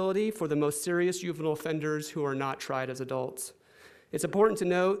state facility for the most serious juvenile offenders who are not tried as adults. It's important to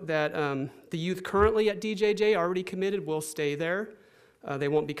note that the youth currently at DJJ already committed will stay there. They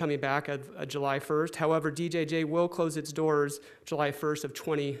won't be coming back at July 1st. However, DJJ will close its doors July 1st of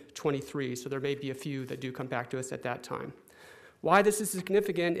 2023, so there may be a few that do come back to us at that time. Why this is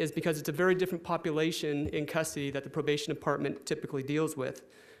significant is because it's a very different population in custody that the probation department typically deals with.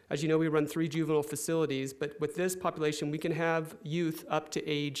 As you know, we run 3 juvenile facilities, but with this population, we can have youth up to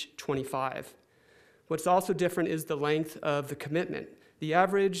age 25. What's also different is the length of the commitment. The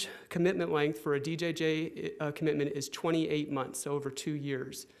average commitment length for a DJJ commitment is 28 months, so over 2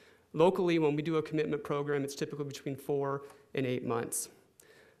 years. Locally, when we do a commitment program, it's typically between 4 and 8 months.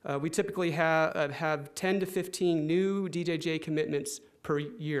 We typically have 10 to 15 new DJJ commitments per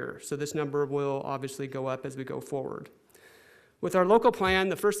year, so this number will obviously go up as we go forward. With our local plan,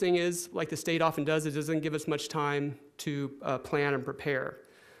 the first thing is, like the state often does, it doesn't give us much time to plan and prepare.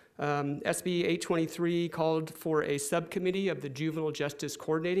 SB 823 called for a subcommittee of the Juvenile Justice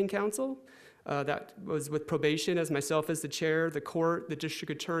Coordinating Council. That was with probation as myself as the chair, the court, the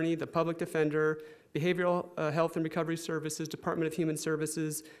district attorney, the public defender, Behavioral Health and Recovery Services, Department of Human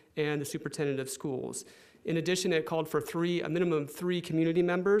Services, and the superintendent of schools. In addition, it called for a minimum of 3 community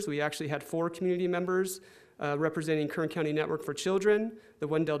members. We actually had 4 community members representing Kern County Network for Children, the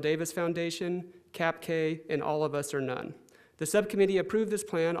Wendell Davis Foundation, CAPK, and All of Us or None. The subcommittee approved this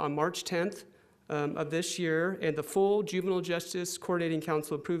plan on March 10th of this year, and the full Juvenile Justice Coordinating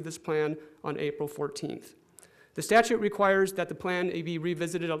Council approved this plan on April 14th. The statute requires that the plan be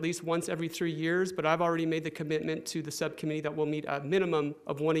revisited at least once every 3 years, but I've already made the commitment to the subcommittee that we'll meet a minimum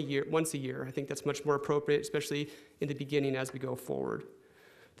of once a year. I think that's much more appropriate, especially in the beginning as we go forward.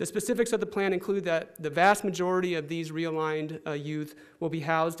 The specifics of the plan include that the vast majority of these realigned youth will be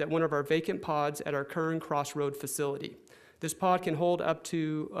housed at one of our vacant pods at our Kern Crossroad facility. This pod can hold up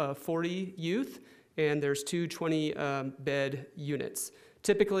to 40 youth, and there's 2 20-bed units.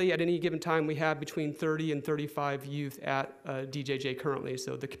 Typically, at any given time, we have between 30 and 35 youth at DJJ currently,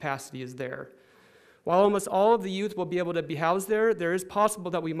 so the capacity is there. While almost all of the youth will be able to be housed there, there is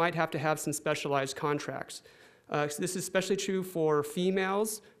possible that we might have to have some specialized contracts. This is especially true for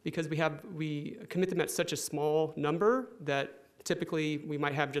females because we commit them at such a small number that typically we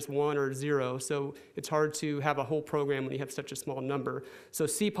might have just 1 or 0, so it's hard to have a whole program when you have such a small number. So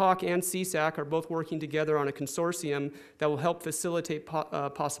CPOC and CSAC are both working together on a consortium that will help facilitate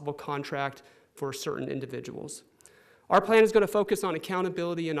possible contract for certain individuals. Our plan is going to focus on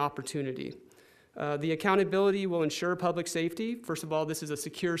accountability and opportunity. The accountability will ensure public safety. First of all, this is a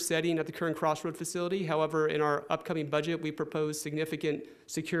secure setting at the Kern Crossroad facility. However, in our upcoming budget, we propose significant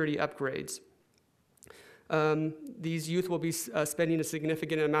security upgrades. These youth will be spending a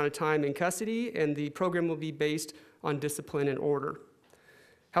significant amount of time in custody, and the program will be based on discipline and order.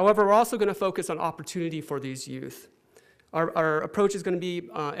 However, we're also going to focus on opportunity for these youth. Our approach is going to be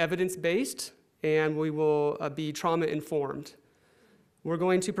evidence-based, and we will be trauma-informed. We're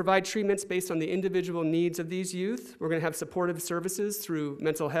going to provide treatments based on the individual needs of these youth. We're going to have supportive services through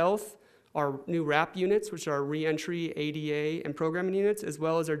mental health, our new RAP units, which are reentry, ADA, and programming units, as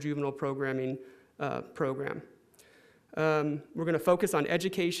well as our juvenile programming program. We're going to focus on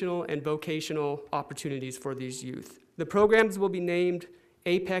educational and vocational opportunities for these youth. The programs will be named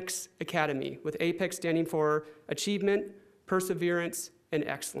APEX Academy, with APEX standing for Achievement, Perseverance, and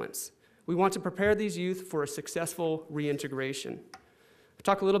Excellence. We want to prepare these youth for a successful reintegration. I'll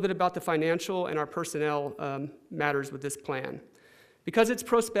talk a little bit about the financial and our personnel matters with this plan. Because it's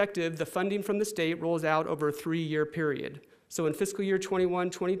prospective, the funding from the state rolls out over a 3-year period. So in fiscal year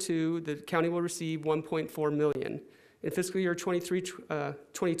 21-22, the county will receive $1.4 million. In fiscal year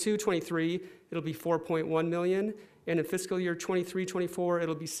 22-23, it'll be $4.1 million, and in fiscal year 23-24,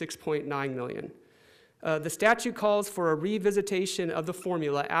 it'll be $6.9 million. The statute calls for a revisitation of the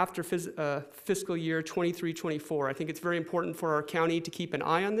formula after fiscal year 23-24. I think it's very important for our county to keep an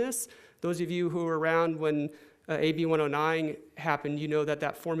eye on this. Those of you who were around when AB 109 happened, you know that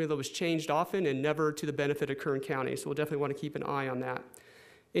that formula was changed often and never to the benefit of Kern County, so we'll definitely want to keep an eye on that.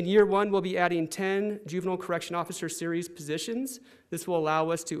 In year 1, we'll be adding 10 juvenile correction officer series positions. This will allow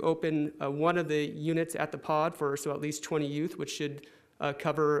us to open one of the units at the pod for so at least 20 youth, which should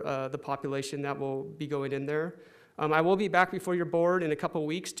cover the population that will be going in there. I will be back before your board in a couple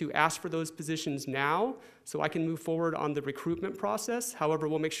weeks to ask for those positions now so I can move forward on the recruitment process. However,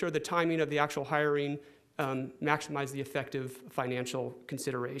 we'll make sure the timing of the actual hiring maximize the effective financial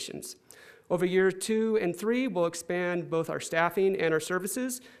considerations. Over year 2 and 3, we'll expand both our staffing and our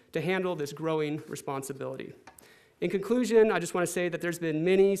services to handle this growing responsibility. In conclusion, I just want to say that there's been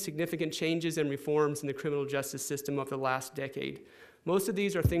many significant changes and reforms in the criminal justice system over the last decade. Most of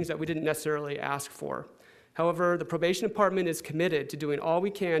these are things that we didn't necessarily ask for. However, the probation department is committed to doing all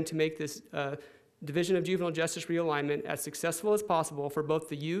we can to make this Division of Juvenile Justice realignment as successful as possible for both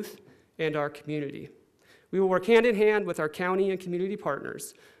the youth and our community. We will work hand in hand with our county and community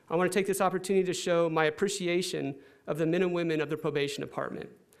partners. I want to take this opportunity to show my appreciation of the men and women of the probation department.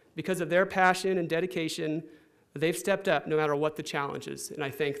 Because of their passion and dedication, they've stepped up no matter what the challenges, and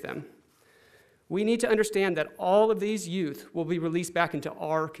I thank them. We need to understand that all of these youth will be released back into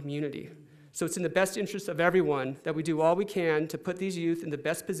our community. So it's in the best interest of everyone that we do all we can to put these youth in the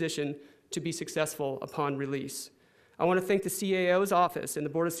best position to be successful upon release. I want to thank the CAO's office and the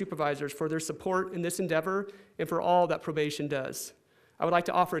Board of Supervisors for their support in this endeavor and for all that probation does. I would like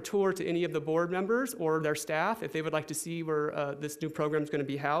to offer a tour to any of the board members or their staff if they would like to see where this new program is going to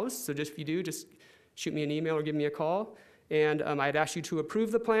be housed. So just if you do, just shoot me an email or give me a call. And I'd ask you to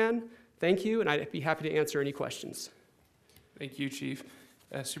approve the plan. Thank you, and I'd be happy to answer any questions. Thank you, Chief.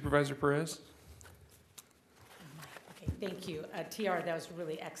 Supervisor Perez? Okay, thank you. TR, that was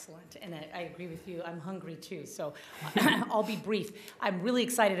really excellent, and I agree with you. I'm hungry too, so I'll be brief. I'm really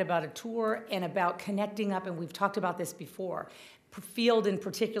excited about a tour and about connecting up, and we've talked about this before. Field in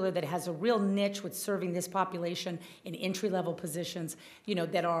particular that has a real niche with serving this population in entry-level positions, you know,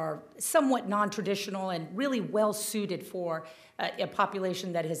 that are somewhat non-traditional and really well-suited for a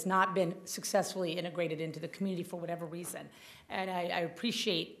population that has not been successfully integrated into the community for whatever reason. And I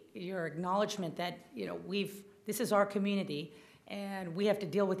appreciate your acknowledgement that, you know, this is our community and we have to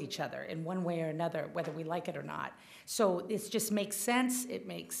deal with each other in one way or another, whether we like it or not. So this just makes sense. It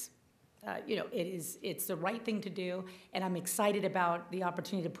makes you know, it's the right thing to do, and I'm excited about the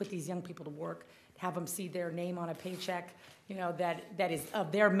opportunity to put these young people to work, have them see their name on a paycheck, you know, that is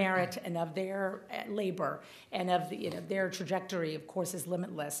of their merit and of their labor and of the, you know, their trajectory, of course, is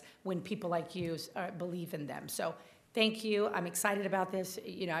limitless when people like you believe in them. So thank you. I'm excited about this.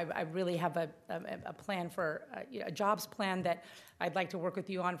 You know, I really have a plan for, you know, a jobs plan that I'd like to work with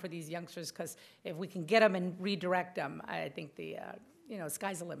you on for these youngsters, because if we can get them and redirect them, I think the you know,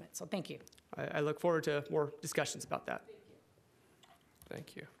 sky's the limit. So thank you. I look forward to more discussions about that.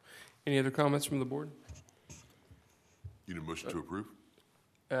 Thank you. Any other comments from the board? You need a motion to approve?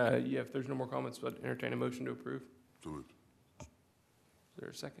 Yeah, if there's no more comments, but entertain a motion to approve. So moved. Is there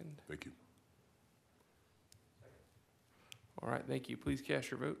a second? Thank you. All right, thank you. Please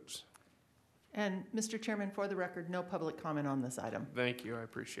cast your votes. And Mr. Chairman, for the record, no public comment on this item. Thank you, I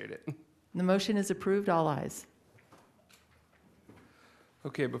appreciate it. The motion is approved, all ayes.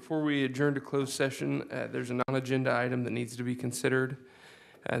 Okay, before we adjourn to closed session, there's a non-agenda item that needs to be considered.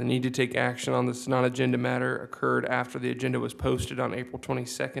 The need to take action on this non-agenda matter occurred after the agenda was posted on April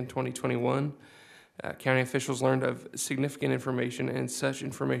 22nd, 2021. County officials learned of significant information, and such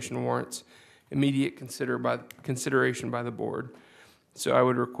information warrants immediate consideration by the board. So I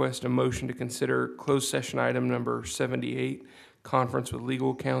would request a motion to consider closed session item number 78, conference with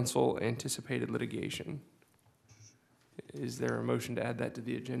legal counsel, anticipated litigation. Is there a motion to add that to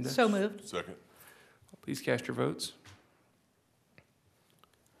the agenda? So moved. Second. Please cast your votes.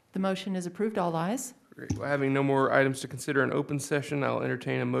 The motion is approved, all ayes. Great. Well, having no more items to consider in open session, I'll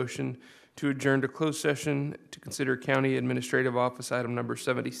entertain a motion to adjourn to closed session to consider County Administrative Office item number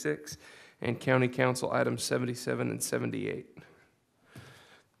 76 and County Council items 77 and 78.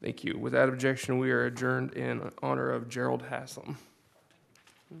 Thank you. Without objection, we are adjourned in honor of Gerald Haslam.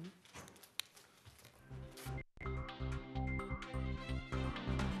 Mm-hmm.